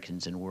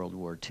Americans in World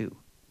War II.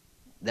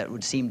 That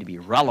would seem to be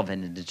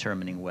relevant in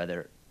determining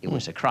whether it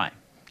was a crime.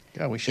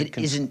 Yeah, we should it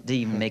isn't to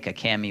even make a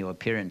cameo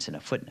appearance in a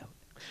footnote.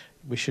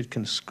 We should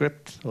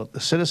conscript the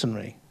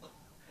citizenry.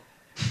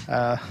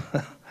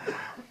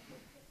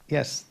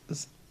 Yes,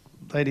 this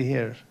lady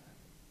here.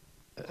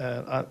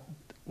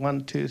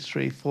 1, 2,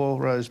 3,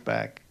 4 rows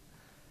back.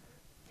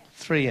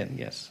 3 in,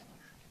 yes.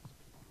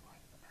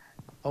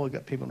 Oh, we've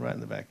got people right in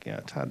the back. Yeah,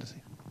 it's hard to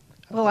see.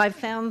 Well, I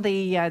found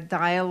the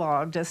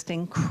dialogue just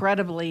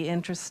incredibly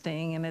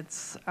interesting, and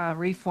it's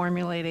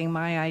reformulating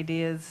my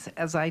ideas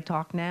as I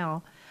talk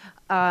now.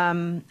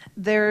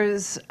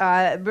 Bruce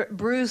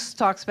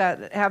talks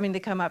about having to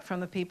come up from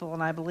the people,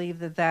 and I believe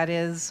that that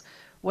is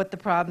what the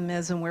problem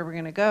is and where we're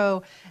going to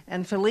go.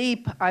 And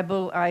Philippe,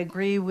 I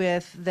agree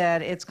with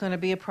that it's going to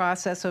be a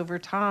process over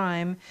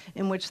time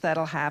in which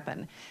that'll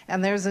happen.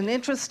 And there's an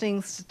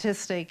interesting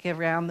statistic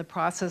around the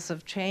process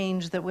of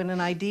change that when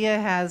an idea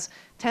has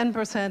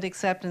 10%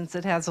 acceptance,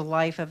 it has a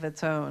life of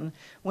its own.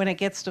 When it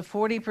gets to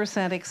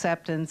 40%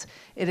 acceptance,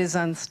 it is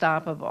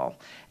unstoppable.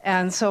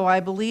 And so I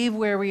believe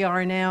where we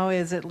are now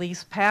is at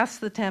least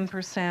past the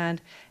 10%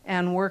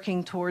 and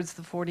working towards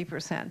the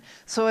 40%.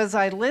 So as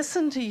I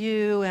listen to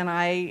you and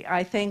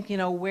I think,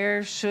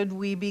 where should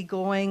we be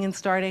going and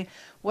starting,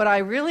 what I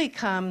really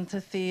come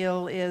to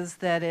feel is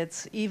that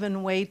it's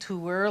even way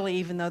too early,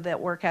 even though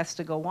that work has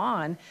to go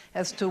on,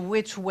 as to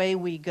which way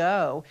we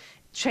go.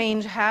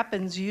 Change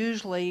happens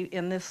usually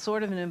in this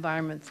sort of an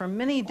environment from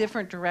many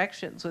different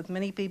directions with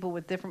many people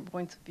with different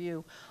points of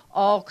view,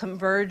 all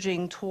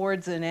converging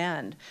towards an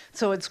end.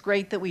 So it's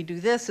great that we do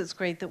this, it's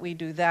great that we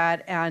do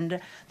that.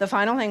 And the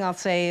final thing I'll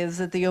say is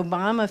that the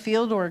Obama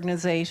Field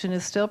Organization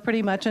is still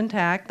pretty much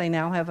intact. They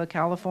now have a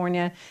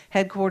California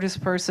headquarters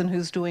person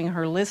who's doing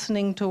her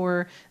listening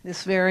tour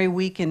this very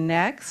week and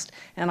next.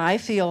 And I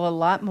feel a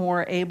lot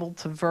more able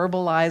to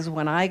verbalize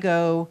when I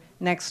go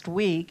next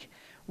week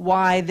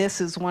why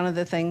this is one of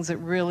the things that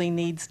really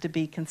needs to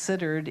be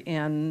considered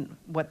in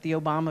what the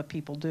Obama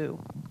people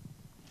do.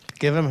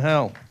 Give them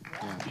hell.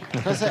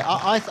 Yeah.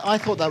 I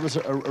thought that was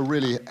a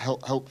really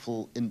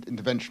helpful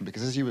intervention,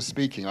 because as you were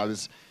speaking, I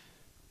was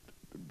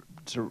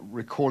sort of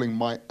recalling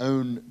my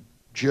own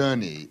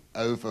journey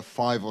over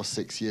 5 or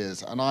 6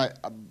 years, and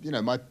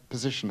my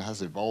position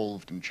has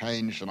evolved and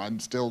changed, and I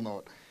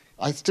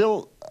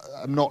still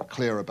am not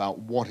clear about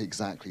what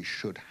exactly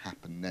should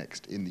happen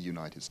next in the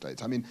United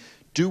States. I mean,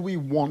 do we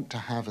want to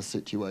have a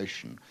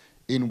situation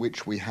in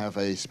which we have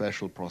a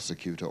special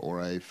prosecutor or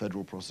a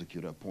federal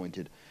prosecutor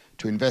appointed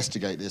to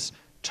investigate this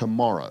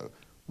tomorrow?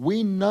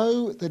 We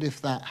know that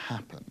if that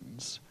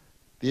happens,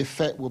 the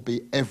effect will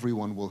be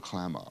everyone will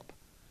clam up.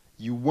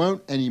 You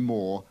won't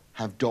anymore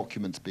have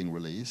documents being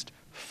released,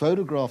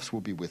 photographs will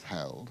be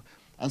withheld,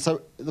 and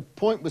so the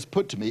point was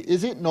put to me,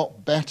 is it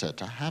not better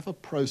to have a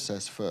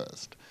process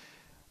first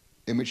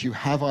in which you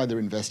have either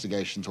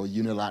investigations or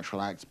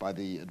unilateral acts by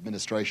the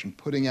administration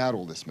putting out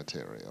all this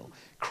material,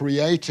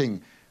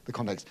 creating the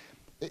context?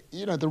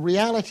 The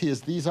reality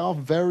is these are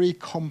very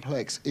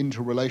complex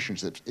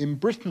interrelationships. In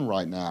Britain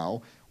right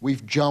now,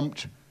 we've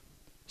jumped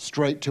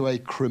straight to a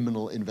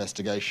criminal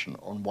investigation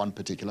on one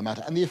particular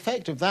matter. And the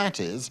effect of that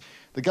is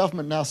the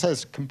government now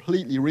says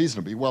completely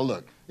reasonably, well,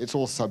 look, it's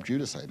all sub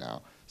judice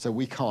now, so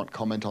we can't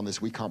comment on this,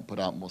 we can't put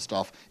out more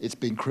stuff, it's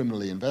been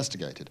criminally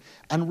investigated.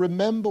 And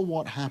remember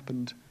what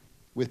happened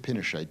with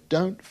Pinochet.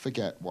 Don't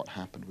forget what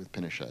happened with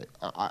Pinochet.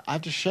 I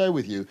have to share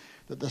with you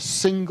that the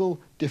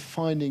single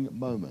defining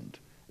moment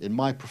in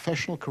my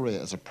professional career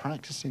as a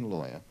practicing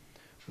lawyer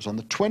was on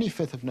the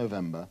 25th of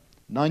November,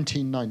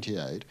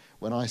 1998,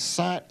 when I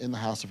sat in the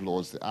House of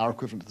Lords, our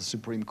equivalent to the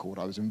Supreme Court.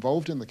 I was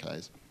involved in the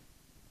case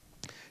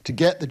to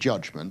get the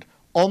judgment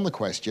on the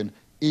question,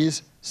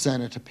 is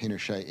Senator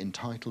Pinochet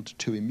entitled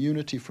to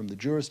immunity from the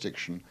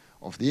jurisdiction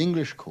of the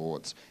English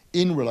courts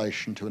in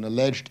relation to an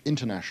alleged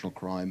international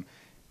crime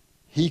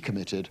he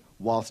committed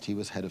whilst he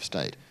was head of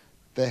state?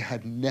 There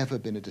had never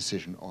been a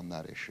decision on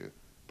that issue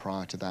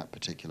prior to that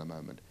particular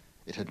moment.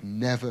 It had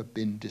never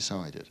been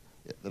decided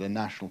that a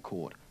national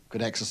court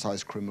could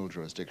exercise criminal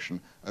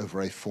jurisdiction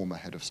over a former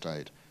head of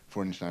state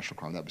for an international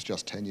crime. That was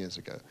just 10 years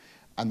ago.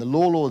 And the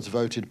law lords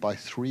voted by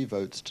 3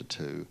 votes to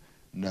 2,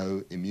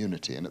 no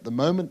immunity. And at the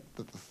moment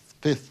that the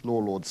 5th law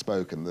lord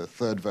spoke and the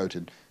 3rd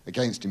voted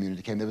against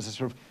immunity came, there was a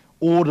sort of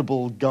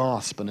audible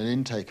gasp and an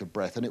intake of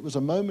breath. And it was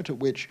a moment at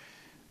which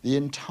the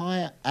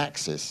entire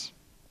axis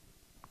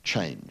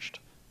changed,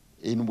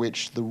 in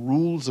which the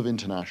rules of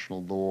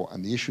international law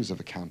and the issues of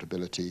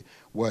accountability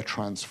were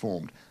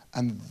transformed.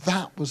 And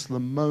that was the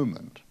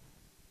moment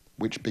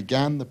which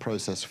began the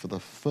process for the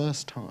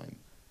first time,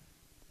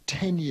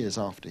 10 years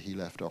after he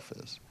left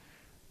office,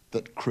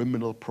 that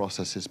criminal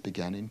processes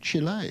began in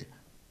Chile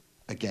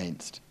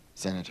against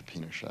Senator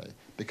Pinochet.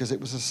 Because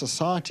it was a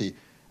society,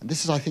 and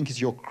this is, I think,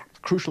 is your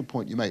crucial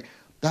point you make,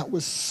 that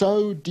was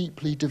so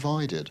deeply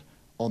divided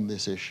on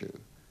this issue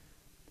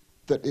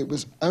that it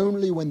was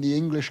only when the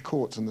English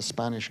courts and the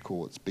Spanish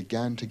courts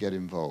began to get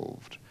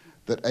involved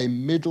that a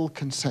middle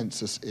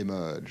consensus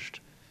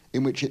emerged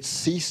in which it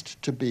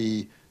ceased to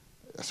be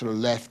a sort of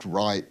left,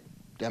 right,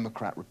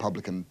 Democrat,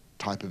 Republican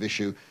type of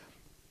issue.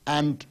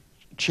 And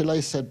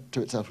Chile said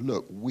to itself,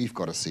 look, we've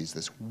got to seize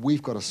this.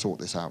 We've got to sort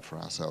this out for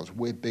ourselves.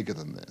 We're bigger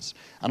than this.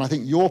 And I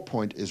think your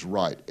point is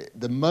right.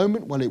 The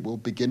moment when it will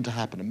begin to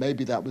happen, and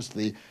maybe that was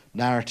the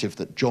narrative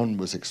that John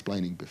was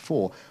explaining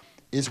before,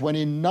 is when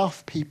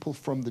enough people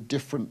from the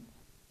different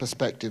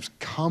perspectives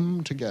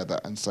come together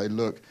and say,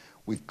 look,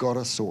 we've got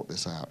to sort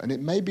this out. And it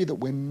may be that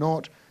we're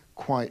not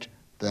quite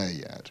there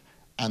yet,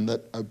 and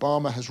that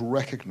Obama has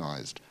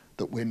recognized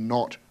that we're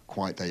not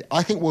quite there.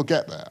 I think we'll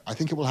get there. I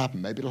think it will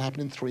happen. Maybe it'll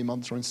happen in 3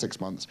 months or in 6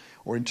 months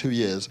or in 2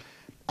 years.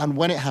 And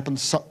when it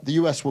happens, the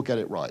US will get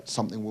it right.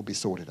 Something will be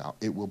sorted out.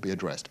 It will be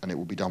addressed, and it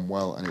will be done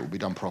well, and it will be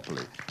done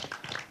properly.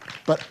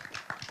 But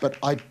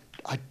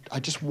I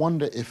just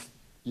wonder if,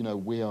 you know,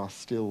 we are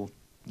still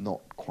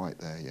not quite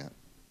there yet.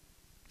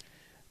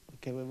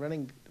 Okay, we're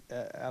running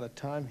out of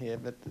time here,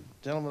 but the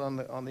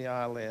gentleman on the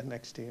aisle there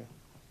next to you.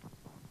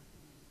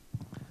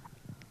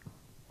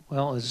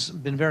 Well, it's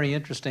been very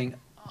interesting.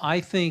 I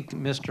think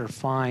Mr.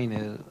 Fein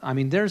is, I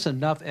mean, there's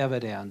enough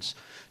evidence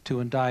to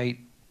indict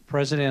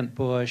President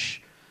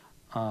Bush,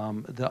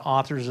 the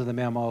authors of the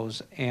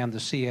memos, and the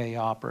CIA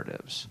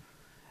operatives.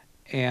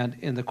 And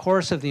in the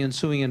course of the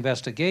ensuing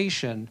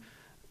investigation,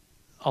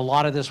 a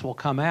lot of this will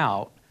come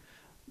out,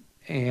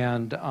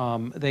 and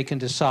they can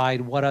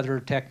decide what other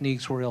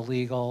techniques were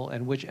illegal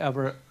and which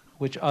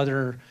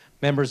other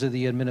members of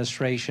the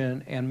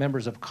administration and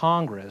members of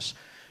Congress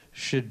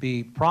should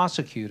be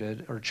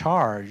prosecuted or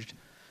charged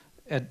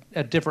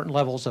at different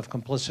levels of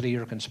complicity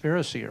or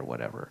conspiracy or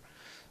whatever.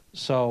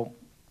 So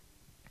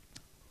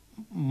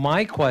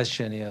my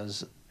question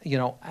is, you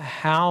know,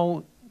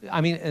 how,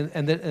 I mean,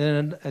 and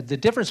the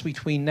difference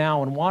between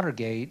now and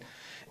Watergate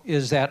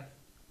is that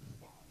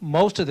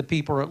most of the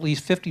people, or at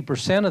least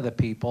 50% of the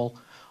people,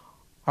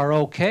 are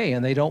okay,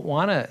 and they don't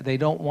want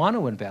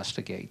to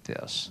investigate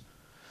this.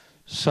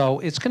 So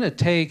it's going to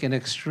take an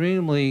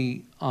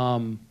extremely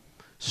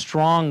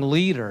strong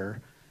leader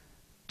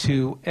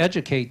to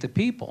educate the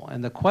people,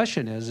 and the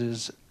question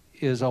is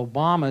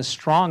Obama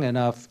strong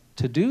enough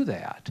to do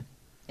that?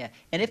 Yeah,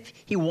 and if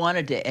he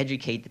wanted to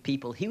educate the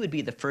people, he would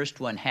be the first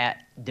one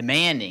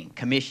demanding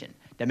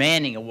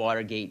a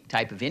Watergate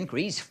type of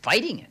inquiry. He's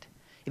fighting it.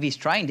 If he's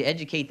trying to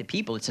educate the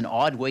people, it's an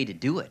odd way to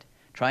do it,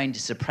 trying to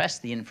suppress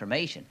the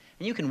information.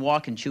 And you can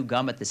walk and chew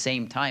gum at the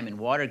same time. In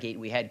Watergate,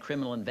 we had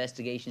criminal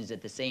investigations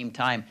at the same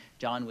time.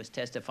 John was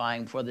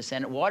testifying before the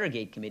Senate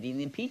Watergate Committee and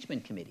the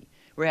Impeachment Committee.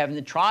 We're having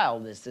the trial,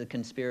 the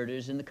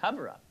conspirators and the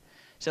cover-up.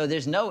 So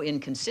there's no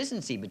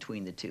inconsistency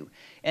between the two.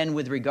 And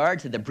with regard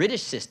to the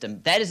British system,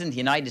 that isn't the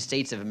United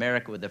States of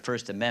America with the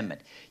First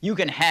Amendment. You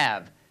can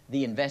have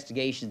the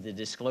investigations, the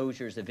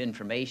disclosures of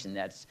information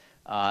that's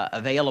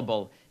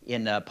available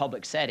in a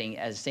public setting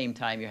at the same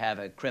time you have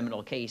a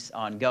criminal case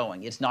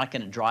ongoing. It's not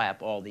going to dry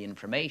up all the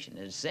information.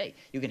 As I say,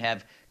 you can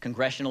have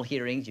congressional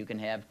hearings, you can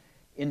have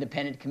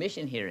independent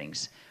commission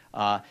hearings.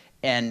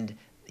 And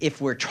if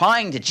we're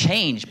trying to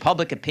change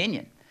public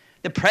opinion,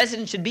 the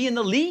president should be in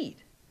the lead.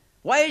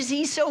 Why is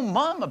he so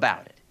mum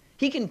about it?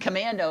 He can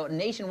command a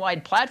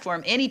nationwide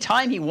platform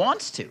anytime he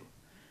wants to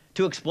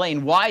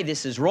explain why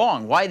this is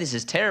wrong, why this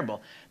is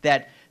terrible,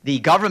 that the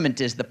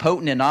government is the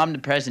potent and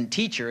omnipresent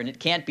teacher, and it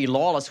can't be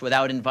lawless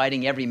without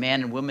inviting every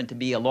man and woman to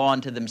be a law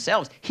unto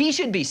themselves. He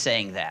should be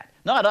saying that,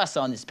 not us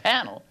on this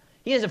panel.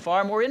 He has a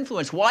far more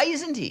influence. Why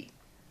isn't he?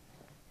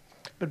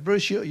 But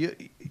Bruce,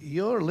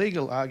 your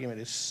legal argument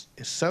is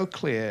so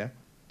clear,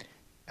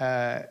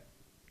 but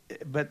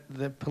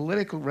the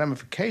political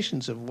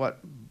ramifications of what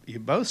you're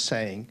both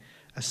saying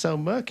are so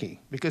murky,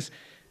 because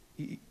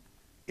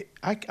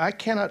I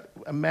cannot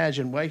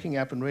imagine waking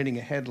up and reading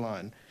a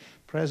headline,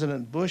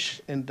 President Bush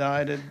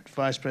indicted,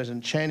 Vice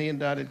President Cheney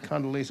indicted,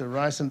 Condoleezza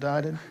Rice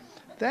indicted.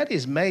 That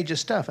is major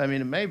stuff. I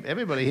mean,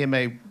 everybody here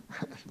may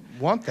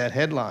want that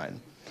headline,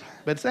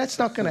 but that's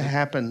not going to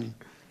happen.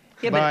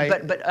 Yeah,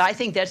 but I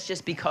think that's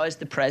just because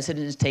the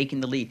president is taking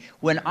the lead.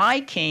 When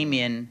I came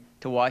in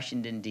to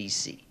Washington,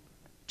 D.C.,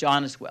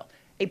 John as well,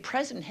 a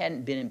president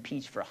hadn't been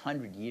impeached for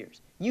 100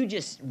 years. You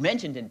just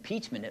mentioned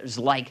impeachment. It was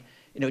like,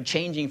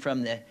 changing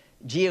from the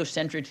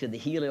geocentric to the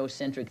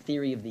heliocentric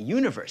theory of the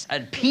universe.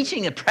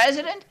 Impeaching a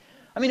president?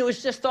 I mean, it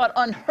was just thought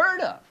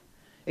unheard of.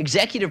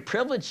 Executive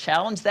privilege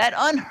challenged that,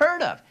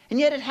 unheard of. And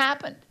yet it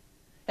happened.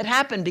 It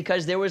happened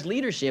because there was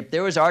leadership.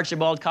 There was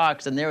Archibald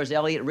Cox, and there was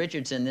Elliot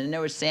Richardson, and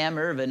there was Sam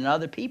Ervin and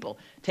other people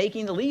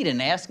taking the lead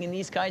and asking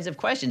these kinds of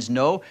questions.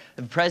 No,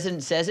 the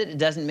president says it, it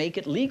doesn't make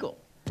it legal.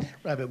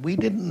 Right, but we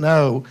didn't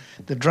know.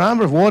 The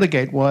drama of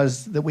Watergate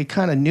was that we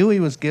kind of knew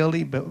he was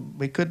guilty, but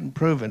we couldn't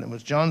prove it. It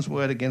was John's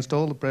word against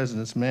all the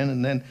president's men,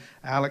 and then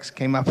Alex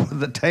came up with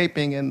the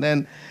taping, and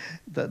then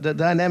the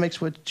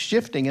dynamics were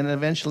shifting, and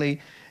eventually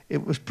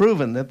it was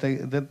proven that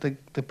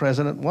the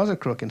president was a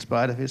crook in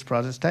spite of his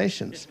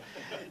protestations.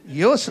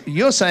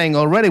 You're saying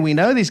already we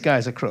know these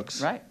guys are crooks.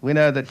 Right. We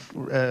know that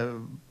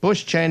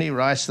Bush, Cheney,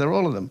 Rice, they're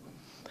all of them.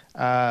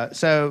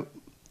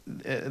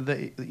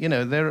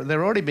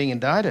 They're already being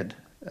indicted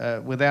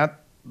without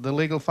the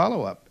legal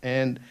follow-up.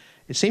 And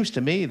it seems to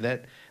me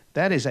that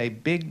that is a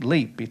big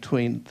leap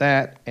between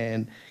that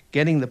and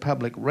getting the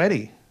public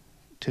ready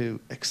to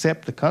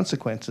accept the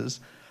consequences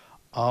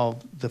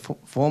of the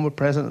former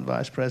president,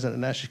 vice president,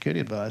 and national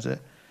security advisor,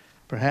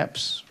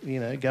 perhaps,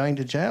 going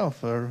to jail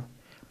for...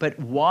 But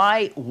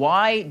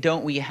why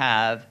don't we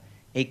have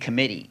a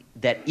committee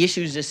that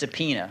issues a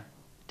subpoena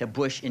to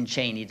Bush and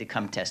Cheney to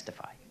come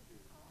testify?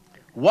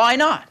 Why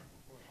not?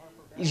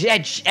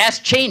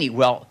 Ask Cheney,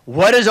 well,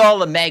 what is all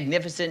the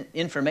magnificent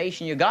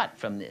information you got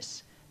from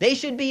this? They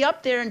should be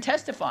up there and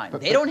testifying.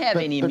 They don't have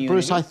any immunity. But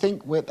Bruce,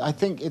 I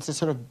think it's a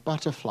sort of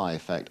butterfly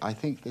effect. I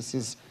think this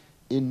is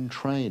in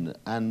train,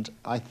 and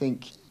I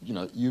think,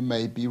 you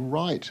may be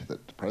right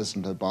that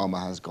President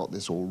Obama has got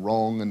this all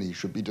wrong and he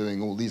should be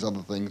doing all these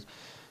other things.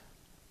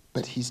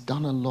 But he's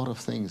done a lot of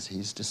things.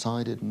 He's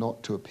decided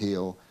not to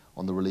appeal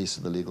on the release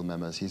of the legal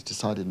memos. He's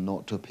decided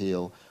not to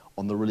appeal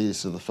on the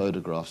release of the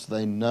photographs.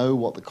 They know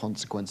what the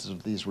consequences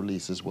of these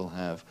releases will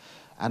have.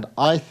 And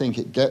I think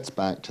it gets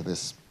back to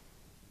this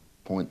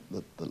point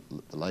that the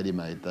lady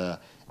made there.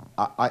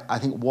 I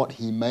think what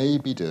he may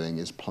be doing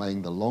is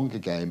playing the longer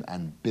game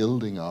and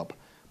building up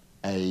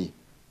a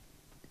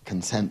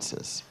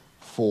consensus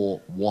for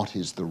what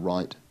is the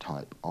right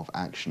type of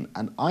action.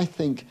 And I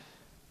think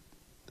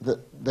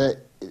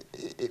that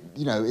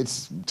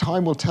it's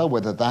time will tell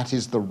whether that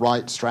is the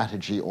right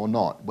strategy or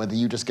not, whether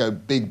you just go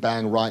big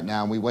bang right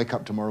now and we wake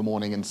up tomorrow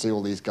morning and see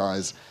all these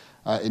guys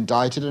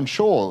indicted. And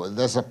sure,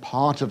 there's a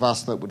part of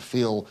us that would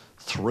feel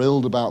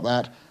thrilled about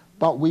that,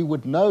 but we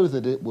would know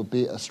that it would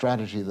be a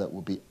strategy that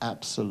would be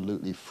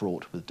absolutely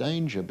fraught with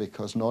danger,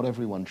 because not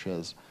everyone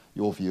shares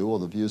your view or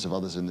the views of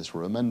others in this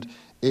room, and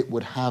it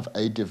would have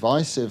a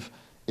divisive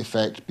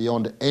effect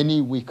beyond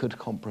any we could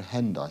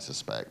comprehend, I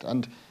suspect.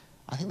 And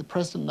I think the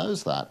president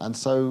knows that, and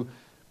so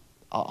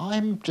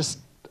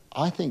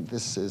I think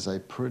this is a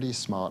pretty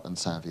smart and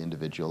savvy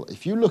individual.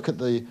 If you look at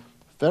the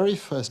very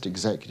first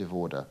executive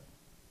order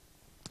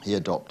he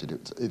adopted,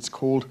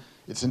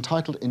 it's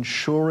entitled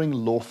Ensuring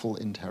Lawful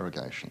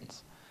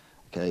Interrogations.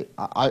 Okay,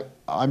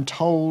 I'm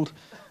told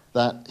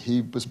that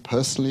he was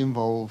personally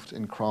involved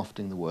in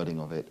crafting the wording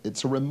of it.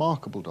 It's a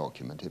remarkable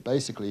document. It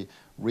basically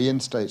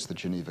reinstates the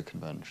Geneva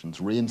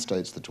Conventions,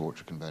 reinstates the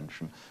Torture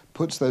Convention,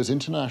 puts those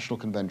international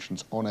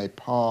conventions on a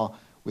par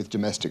with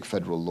domestic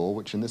federal law,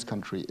 which in this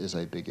country is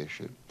a big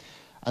issue.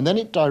 And then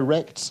it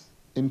directs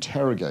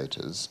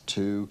interrogators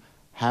to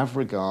have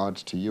regard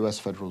to US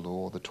federal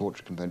law, the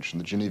Torture Convention,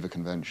 the Geneva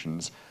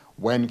Conventions,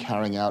 when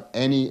carrying out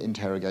any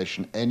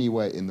interrogation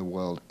anywhere in the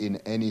world in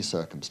any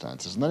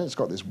circumstances. And then it's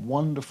got this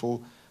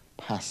wonderful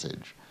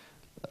passage,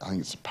 I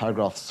think it's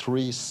paragraph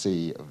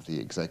 3C of the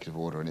executive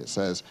order, and it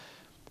says,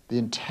 the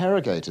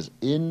interrogators,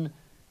 in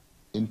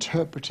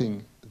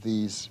interpreting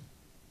these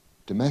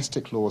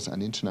domestic laws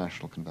and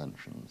international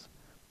conventions,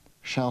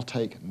 shall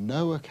take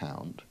no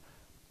account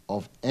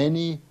of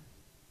any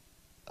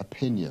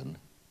opinion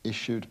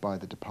issued by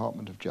the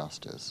Department of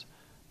Justice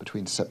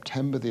between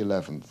September the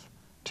 11th,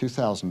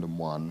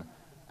 2001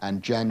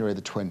 and January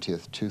the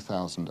 20th,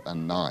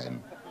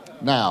 2009.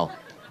 Now,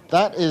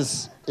 that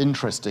is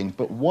interesting,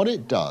 but what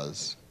it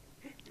does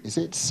is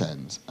it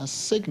sends a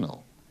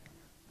signal.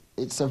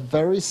 It's a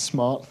very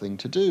smart thing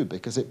to do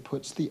because it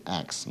puts the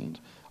accent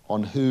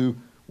on who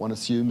one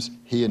assumes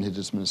he and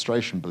his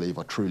administration believe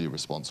are truly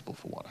responsible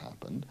for what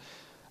happened.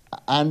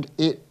 And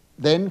it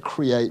then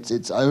creates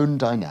its own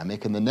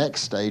dynamic. And the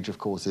next stage, of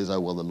course, is, oh,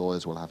 well, the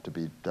lawyers will have to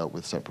be dealt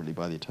with separately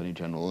by the Attorney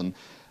General. And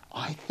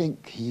I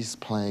think he's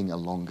playing a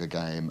longer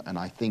game, and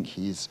I think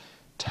he's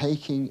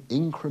taking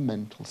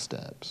incremental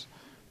steps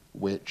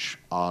which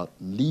are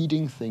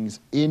leading things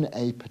in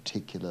a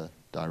particular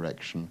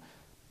direction,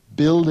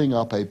 building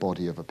up a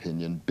body of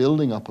opinion,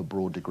 building up a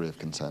broad degree of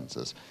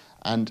consensus,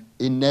 and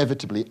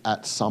inevitably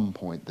at some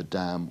point the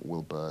dam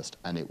will burst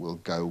and it will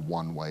go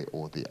one way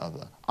or the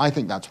other. I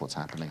think that's what's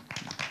happening.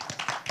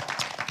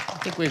 I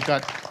think we've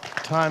got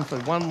time for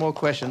one more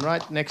question.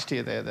 Right next to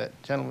you there,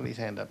 that gentleman with his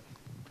hand up.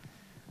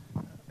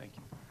 Thank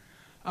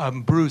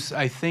you. Bruce,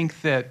 I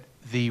think that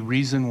the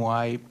reason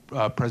why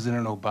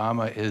President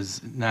Obama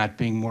is not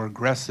being more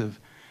aggressive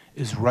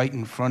is right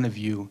in front of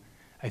you.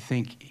 I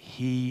think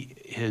he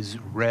has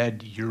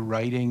read your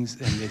writings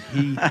and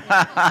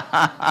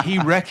that he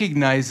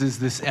recognizes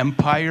this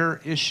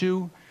empire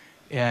issue,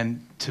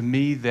 and to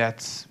me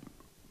that's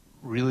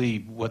really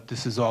what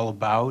this is all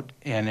about,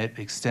 and it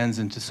extends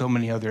into so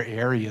many other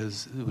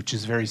areas, which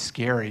is very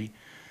scary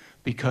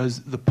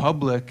because the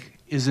public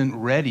isn't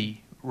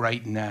ready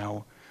right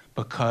now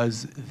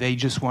because they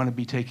just want to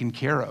be taken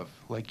care of,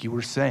 like you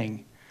were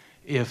saying.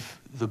 If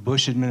the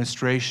Bush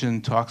administration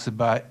talks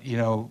about, you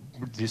know,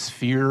 this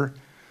fear,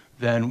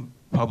 then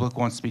public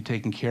wants to be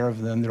taken care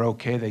of, then they're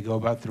okay, they go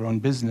about their own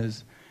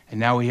business. And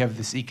now we have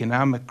this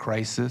economic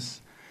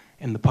crisis,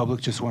 and the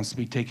public just wants to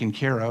be taken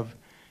care of.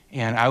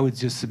 And I would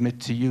just submit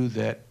to you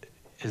that,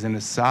 as an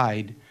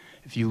aside,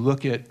 if you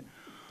look at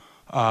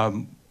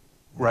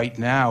right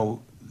now,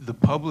 the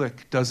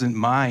public doesn't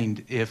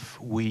mind if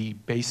we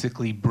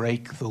basically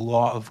break the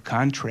law of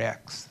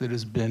contracts that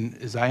has been,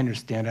 as I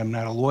understand, I'm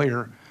not a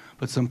lawyer,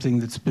 but something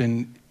that's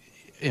been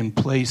in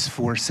place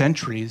for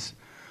centuries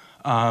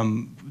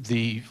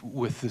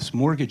with this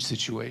mortgage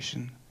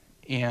situation.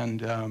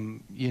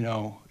 And, you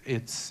know,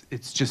 it's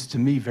just, to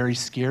me, very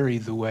scary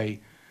the way,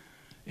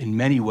 in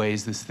many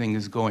ways, this thing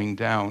is going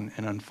down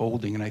and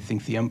unfolding. And I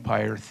think the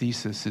empire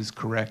thesis is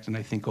correct, and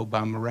I think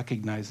Obama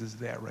recognizes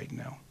that right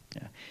now.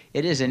 Yeah.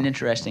 It is an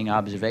interesting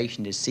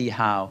observation to see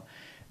how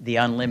the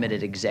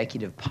unlimited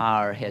executive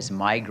power has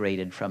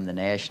migrated from the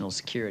national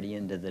security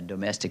into the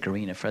domestic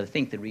arena for, I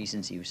think, the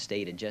reasons you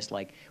stated. Just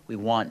like we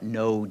want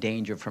no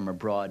danger from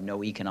abroad,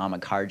 no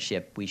economic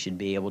hardship, we should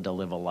be able to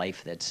live a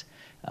life that's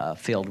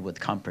filled with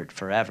comfort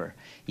forever,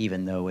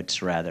 even though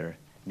it's rather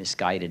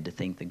misguided to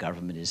think the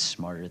government is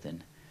smarter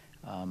than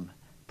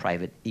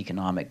private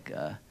economic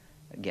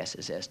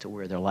guesses as to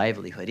where their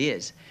livelihood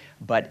is.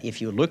 But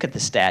if you look at the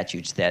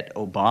statutes that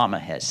Obama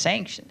has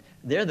sanctioned,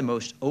 they're the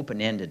most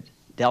open-ended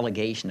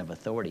delegation of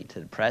authority to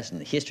the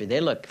president in history.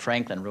 They look,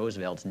 Franklin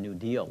Roosevelt's New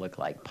Deal looked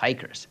like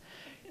pikers.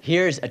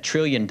 Here's $1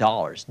 trillion,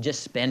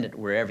 just spend it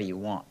wherever you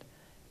want.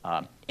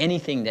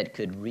 Anything that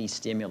could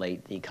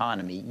re-stimulate the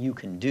economy, you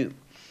can do.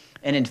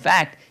 And in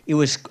fact, it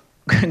was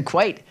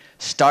quite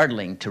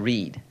startling to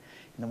read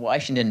in the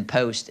Washington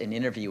Post an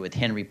interview with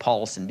Henry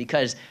Paulson,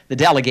 because the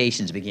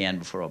delegations began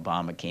before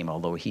Obama came,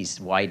 although he's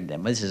widened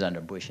them. This is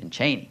under Bush and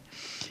Cheney,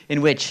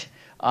 in which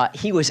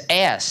he was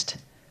asked,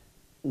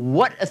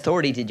 what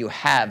authority did you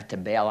have to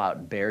bail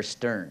out Bear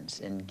Stearns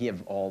and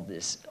give all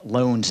this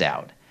loans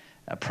out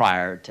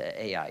prior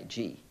to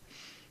AIG?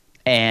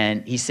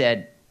 And he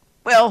said,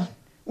 well,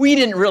 we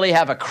didn't really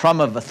have a crumb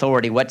of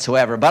authority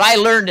whatsoever, but I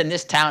learned in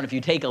this town if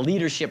you take a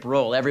leadership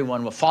role,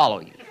 everyone will follow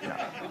you.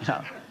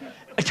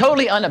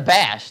 Totally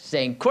unabashed,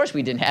 saying, of course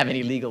we didn't have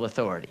any legal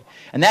authority.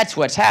 And that's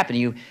what's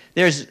happening.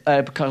 There's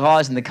a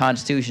clause in the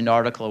Constitution,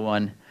 Article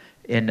 1,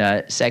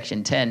 in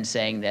Section 10,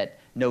 saying that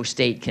no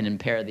state can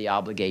impair the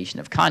obligation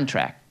of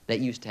contract. That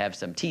used to have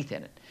some teeth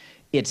in it.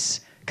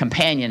 Its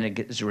companion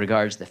as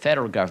regards the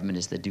federal government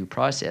is the Due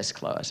Process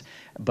Clause.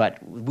 But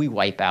we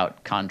wipe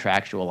out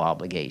contractual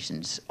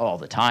obligations all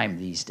the time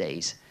these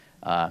days.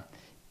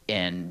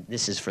 And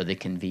this is for the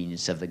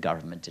convenience of the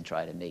government to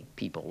try to make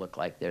people look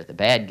like they're the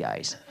bad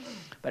guys.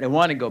 But I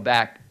want to go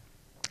back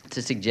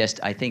to suggest,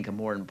 I think, a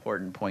more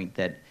important point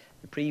that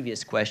the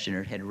previous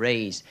questioner had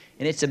raised,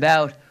 and it's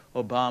about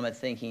Obama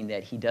thinking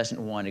that he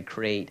doesn't want to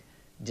create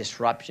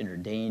disruption or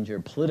danger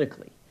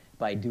politically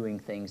by doing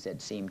things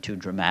that seem too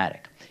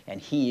dramatic.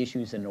 And he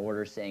issues an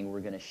order saying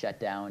we're going to shut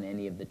down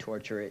any of the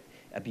torture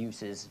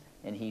abuses,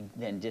 and he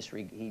then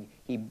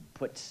he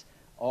puts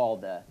all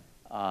the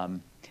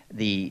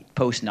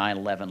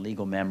post-9/11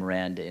 legal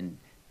memoranda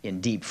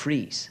in deep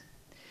freeze.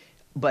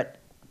 But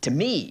to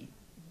me,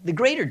 the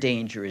greater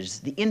danger is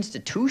the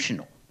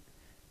institutional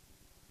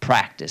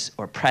practice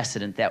or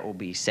precedent that will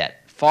be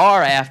set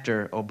far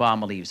after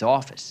Obama leaves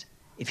office.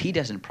 If he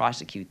doesn't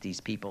prosecute these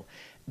people,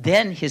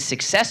 then his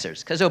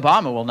successors, because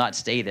Obama will not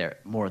stay there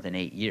more than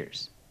 8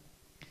 years,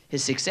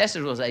 his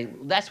successors will say,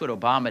 that's what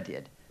Obama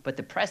did, but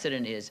the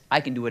precedent is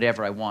I can do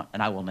whatever I want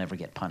and I will never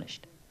get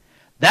punished.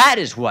 That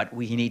is what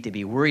we need to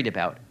be worried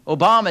about.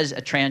 Obama's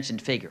a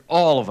transient figure.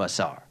 All of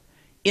us are.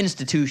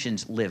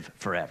 Institutions live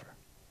forever.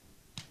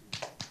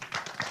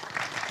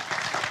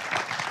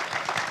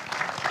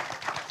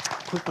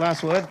 Quick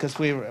last word, because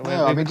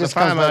the just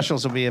fire comes back-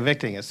 marshals will be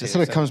evicting us. It here,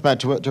 sort of so- comes back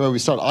to where we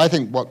started. I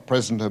think what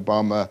President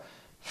Obama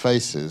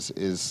faces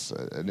is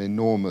an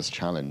enormous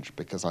challenge,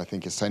 because I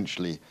think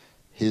essentially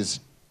his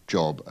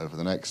job over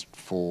the next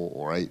 4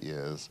 or 8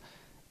 years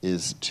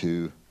is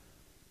to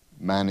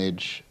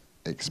manage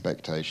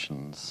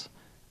expectations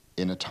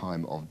in a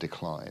time of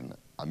decline.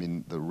 I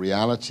mean, the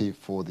reality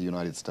for the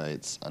United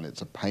States, and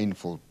it's a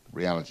painful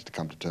reality to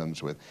come to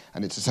terms with,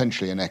 and it's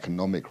essentially an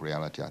economic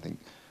reality. I think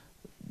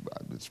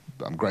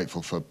I'm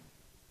grateful for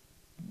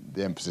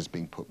the emphasis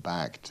being put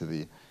back to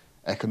the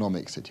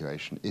economic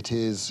situation. It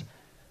is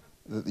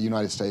that the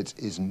United States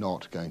is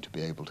not going to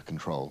be able to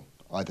control,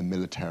 either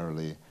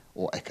militarily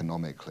or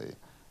economically.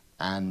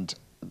 And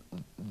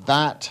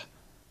that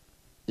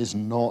is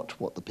not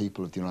what the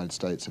people of the United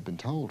States have been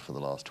told for the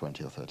last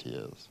 20 or 30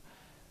 years.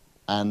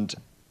 And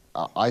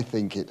I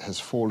think it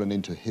has fallen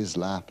into his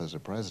lap as a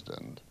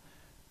president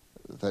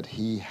that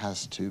he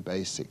has to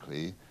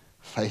basically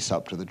face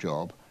up to the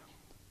job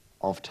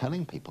of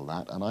telling people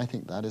that. And I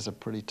think that is a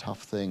pretty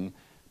tough thing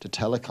to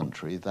tell a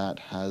country that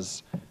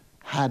has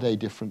had a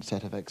different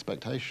set of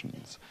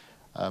expectations.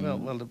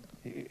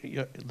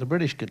 The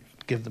British could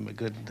give them a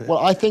good. Well,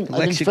 I think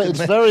lecture, it's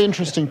very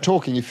interesting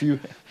talking. If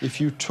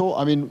you talk,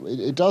 I mean,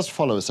 it does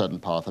follow a certain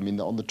path. I mean,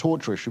 on the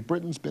torture issue,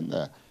 Britain's been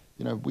there.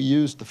 You know, we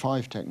used the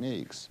 5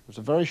 techniques. It was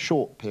a very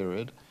short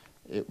period.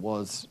 It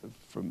was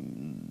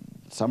from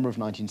summer of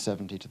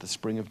 1970 to the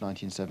spring of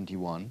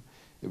 1971.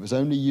 It was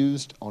only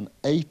used on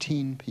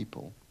 18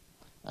 people,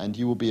 and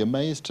you will be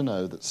amazed to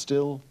know that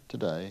still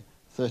today,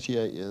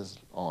 38 years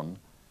on,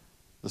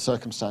 the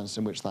circumstance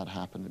in which that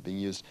happened, being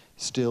used,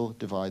 still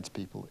divides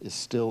people, is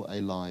still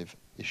a live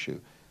issue.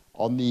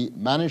 On the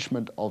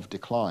management of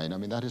decline, I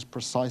mean, that is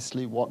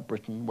precisely what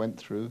Britain went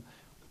through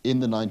in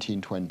the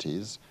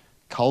 1920s,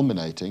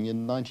 culminating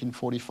in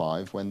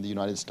 1945 when the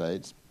United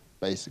States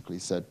basically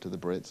said to the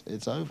Brits,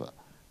 it's over,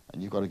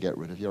 and you've got to get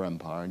rid of your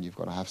empire, and you've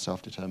got to have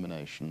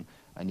self-determination,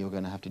 and you're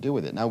going to have to deal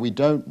with it. Now, we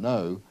don't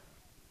know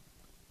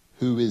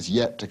who is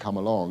yet to come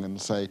along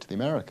and say to the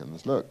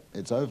Americans, look,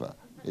 it's over,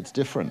 it's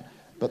different.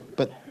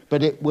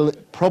 But it will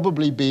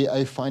probably be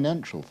a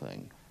financial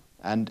thing.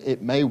 And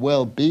it may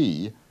well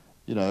be,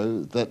 you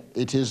know, that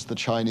it is the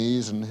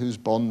Chinese and whose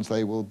bonds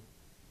they will,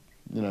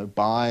 you know,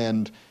 buy,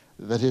 and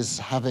that is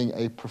having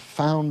a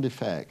profound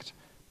effect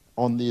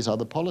on these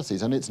other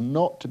policies. And it's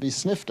not to be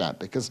sniffed at,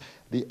 because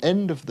at the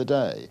end of the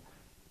day,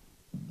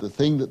 the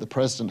thing that the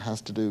president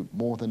has to do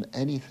more than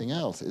anything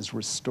else is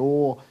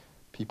restore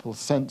people's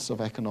sense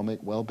of economic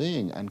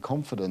well-being and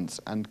confidence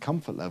and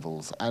comfort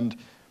levels. And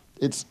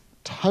it's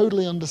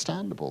totally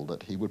understandable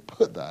that he would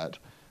put that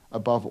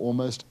above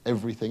almost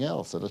everything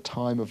else at a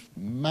time of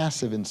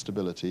massive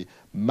instability,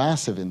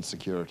 massive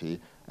insecurity,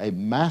 a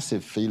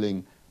massive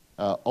feeling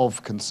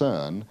of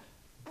concern.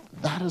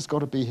 That has got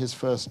to be his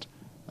first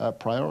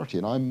priority,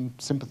 and I'm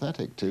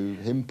sympathetic to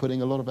him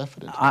putting a lot of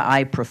effort into it.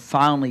 I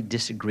profoundly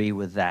disagree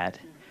with that.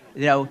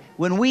 You know,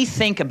 when we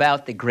think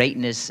about the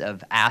greatness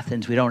of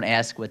Athens, we don't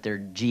ask what their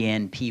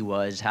GNP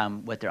was,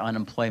 what their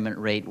unemployment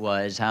rate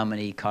was, how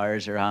many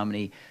cars or how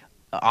many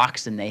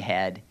oxen they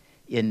had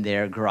in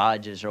their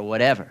garages or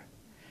whatever.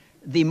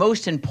 The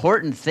most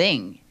important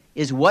thing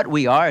is what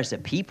we are as a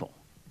people.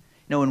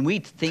 You know, when we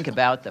think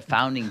about the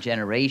founding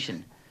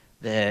generation,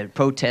 the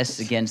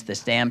protests against the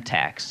stamp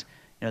tax,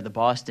 you know, the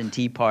Boston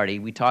Tea Party,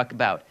 we talk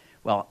about,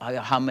 well,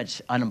 how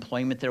much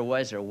unemployment there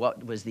was or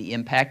what was the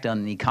impact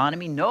on the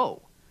economy?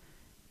 No.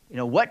 You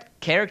know, what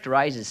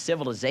characterizes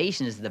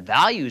civilization is the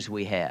values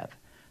we have,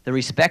 the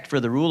respect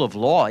for the rule of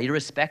law,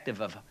 irrespective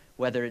of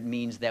whether it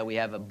means that we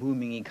have a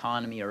booming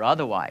economy or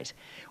otherwise.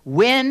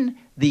 When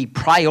the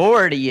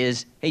priority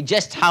is, hey,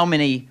 just how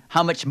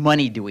much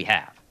money do we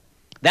have?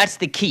 That's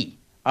the key.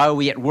 Are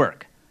we at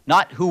work?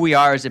 Not who we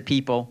are as a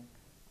people,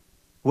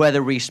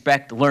 whether we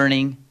respect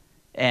learning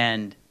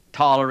and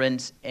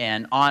tolerance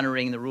and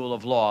honoring the rule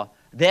of law,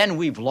 then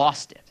we've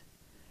lost it.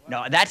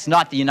 No, that's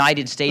not the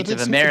United States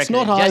of America. It's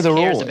not that just either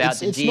cares or. about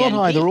the It's GNP. not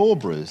either or,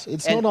 Bruce.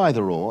 It's not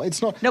either or.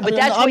 It's not. No, but I mean,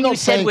 that's I'm what not you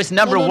said saying- was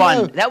number no, no, one.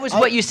 no. That was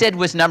what you said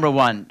was number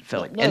one,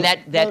 Philip. No, and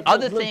that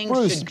other things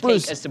Bruce, should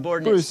Bruce, take a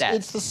subordinate Bruce, status.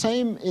 it's the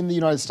same in the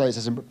United States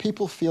as in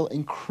people feel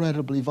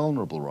incredibly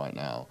vulnerable right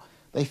now.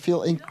 They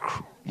feel a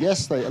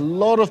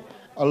lot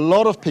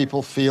of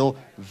people feel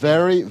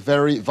very,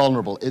 very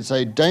vulnerable. It's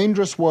a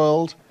dangerous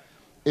world.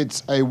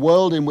 It's a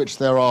world in which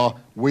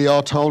we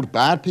are told,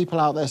 bad people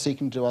out there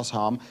seeking to do us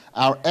harm.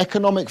 Our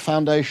economic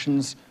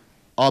foundations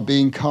are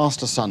being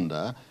cast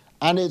asunder,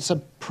 and it's a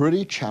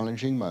pretty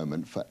challenging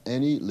moment for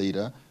any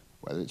leader,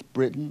 whether it's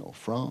Britain or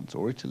France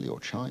or Italy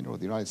or China or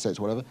the United States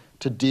or whatever,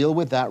 to deal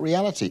with that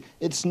reality.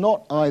 It's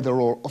not either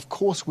or. Of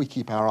course we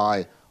keep our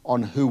eye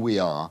on who we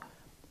are,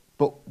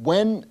 but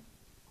when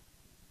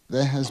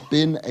there has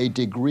been a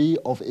degree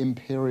of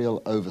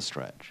imperial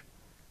overstretch,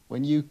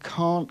 when you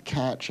can't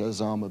catch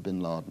Osama bin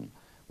Laden,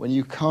 when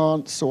you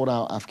can't sort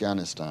out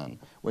Afghanistan,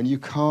 when you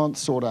can't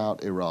sort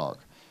out Iraq,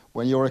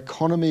 when your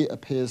economy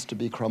appears to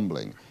be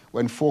crumbling,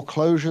 when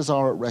foreclosures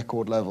are at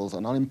record levels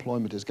and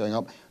unemployment is going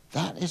up,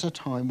 that is a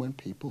time when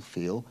people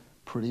feel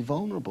pretty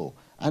vulnerable.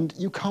 And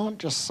you can't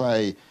just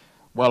say,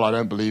 well, I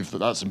don't believe that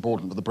that's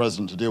important for the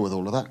president to deal with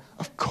all of that.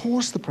 Of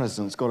course the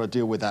president's got to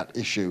deal with that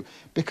issue,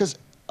 because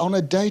on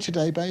a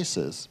day-to-day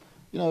basis,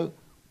 you know,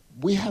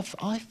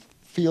 I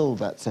feel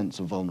that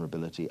sense of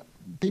vulnerability.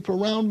 People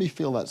around me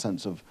feel that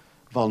sense of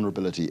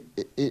vulnerability.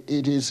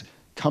 It is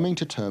coming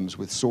to terms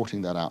with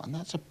sorting that out, and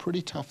that's a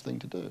pretty tough thing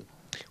to do.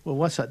 Well,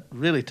 what's a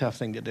really tough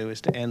thing to do is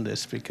to end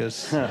this,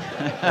 because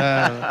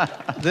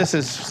this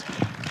is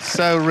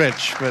so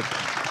rich, but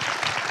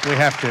we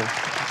have to.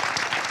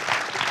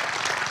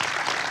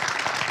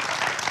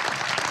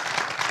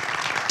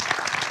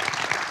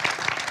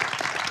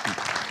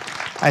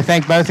 I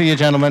thank both of you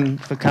gentlemen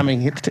for coming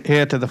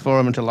here to the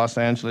forum and to Los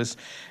Angeles.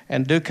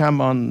 And do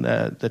come on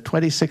the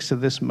 26th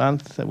of this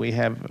month. We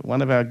have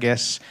one of our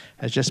guests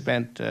has just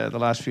spent the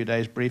last few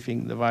days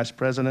briefing the Vice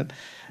President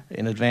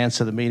in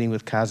advance of the meeting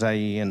with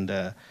Karzai and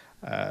the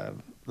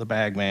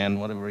bag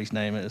man, whatever his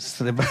name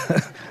is.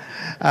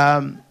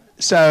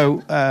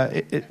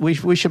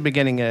 We should be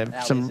getting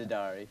some...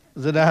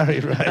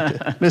 Zardari,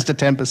 right, Mr.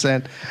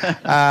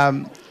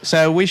 10%.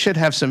 So we should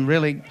have some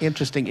really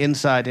interesting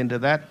insight into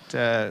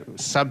that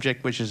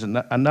subject, which is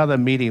another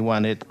meaty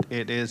one. It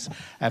is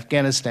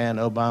Afghanistan,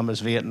 Obama's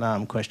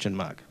Vietnam, ?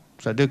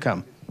 So do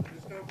come.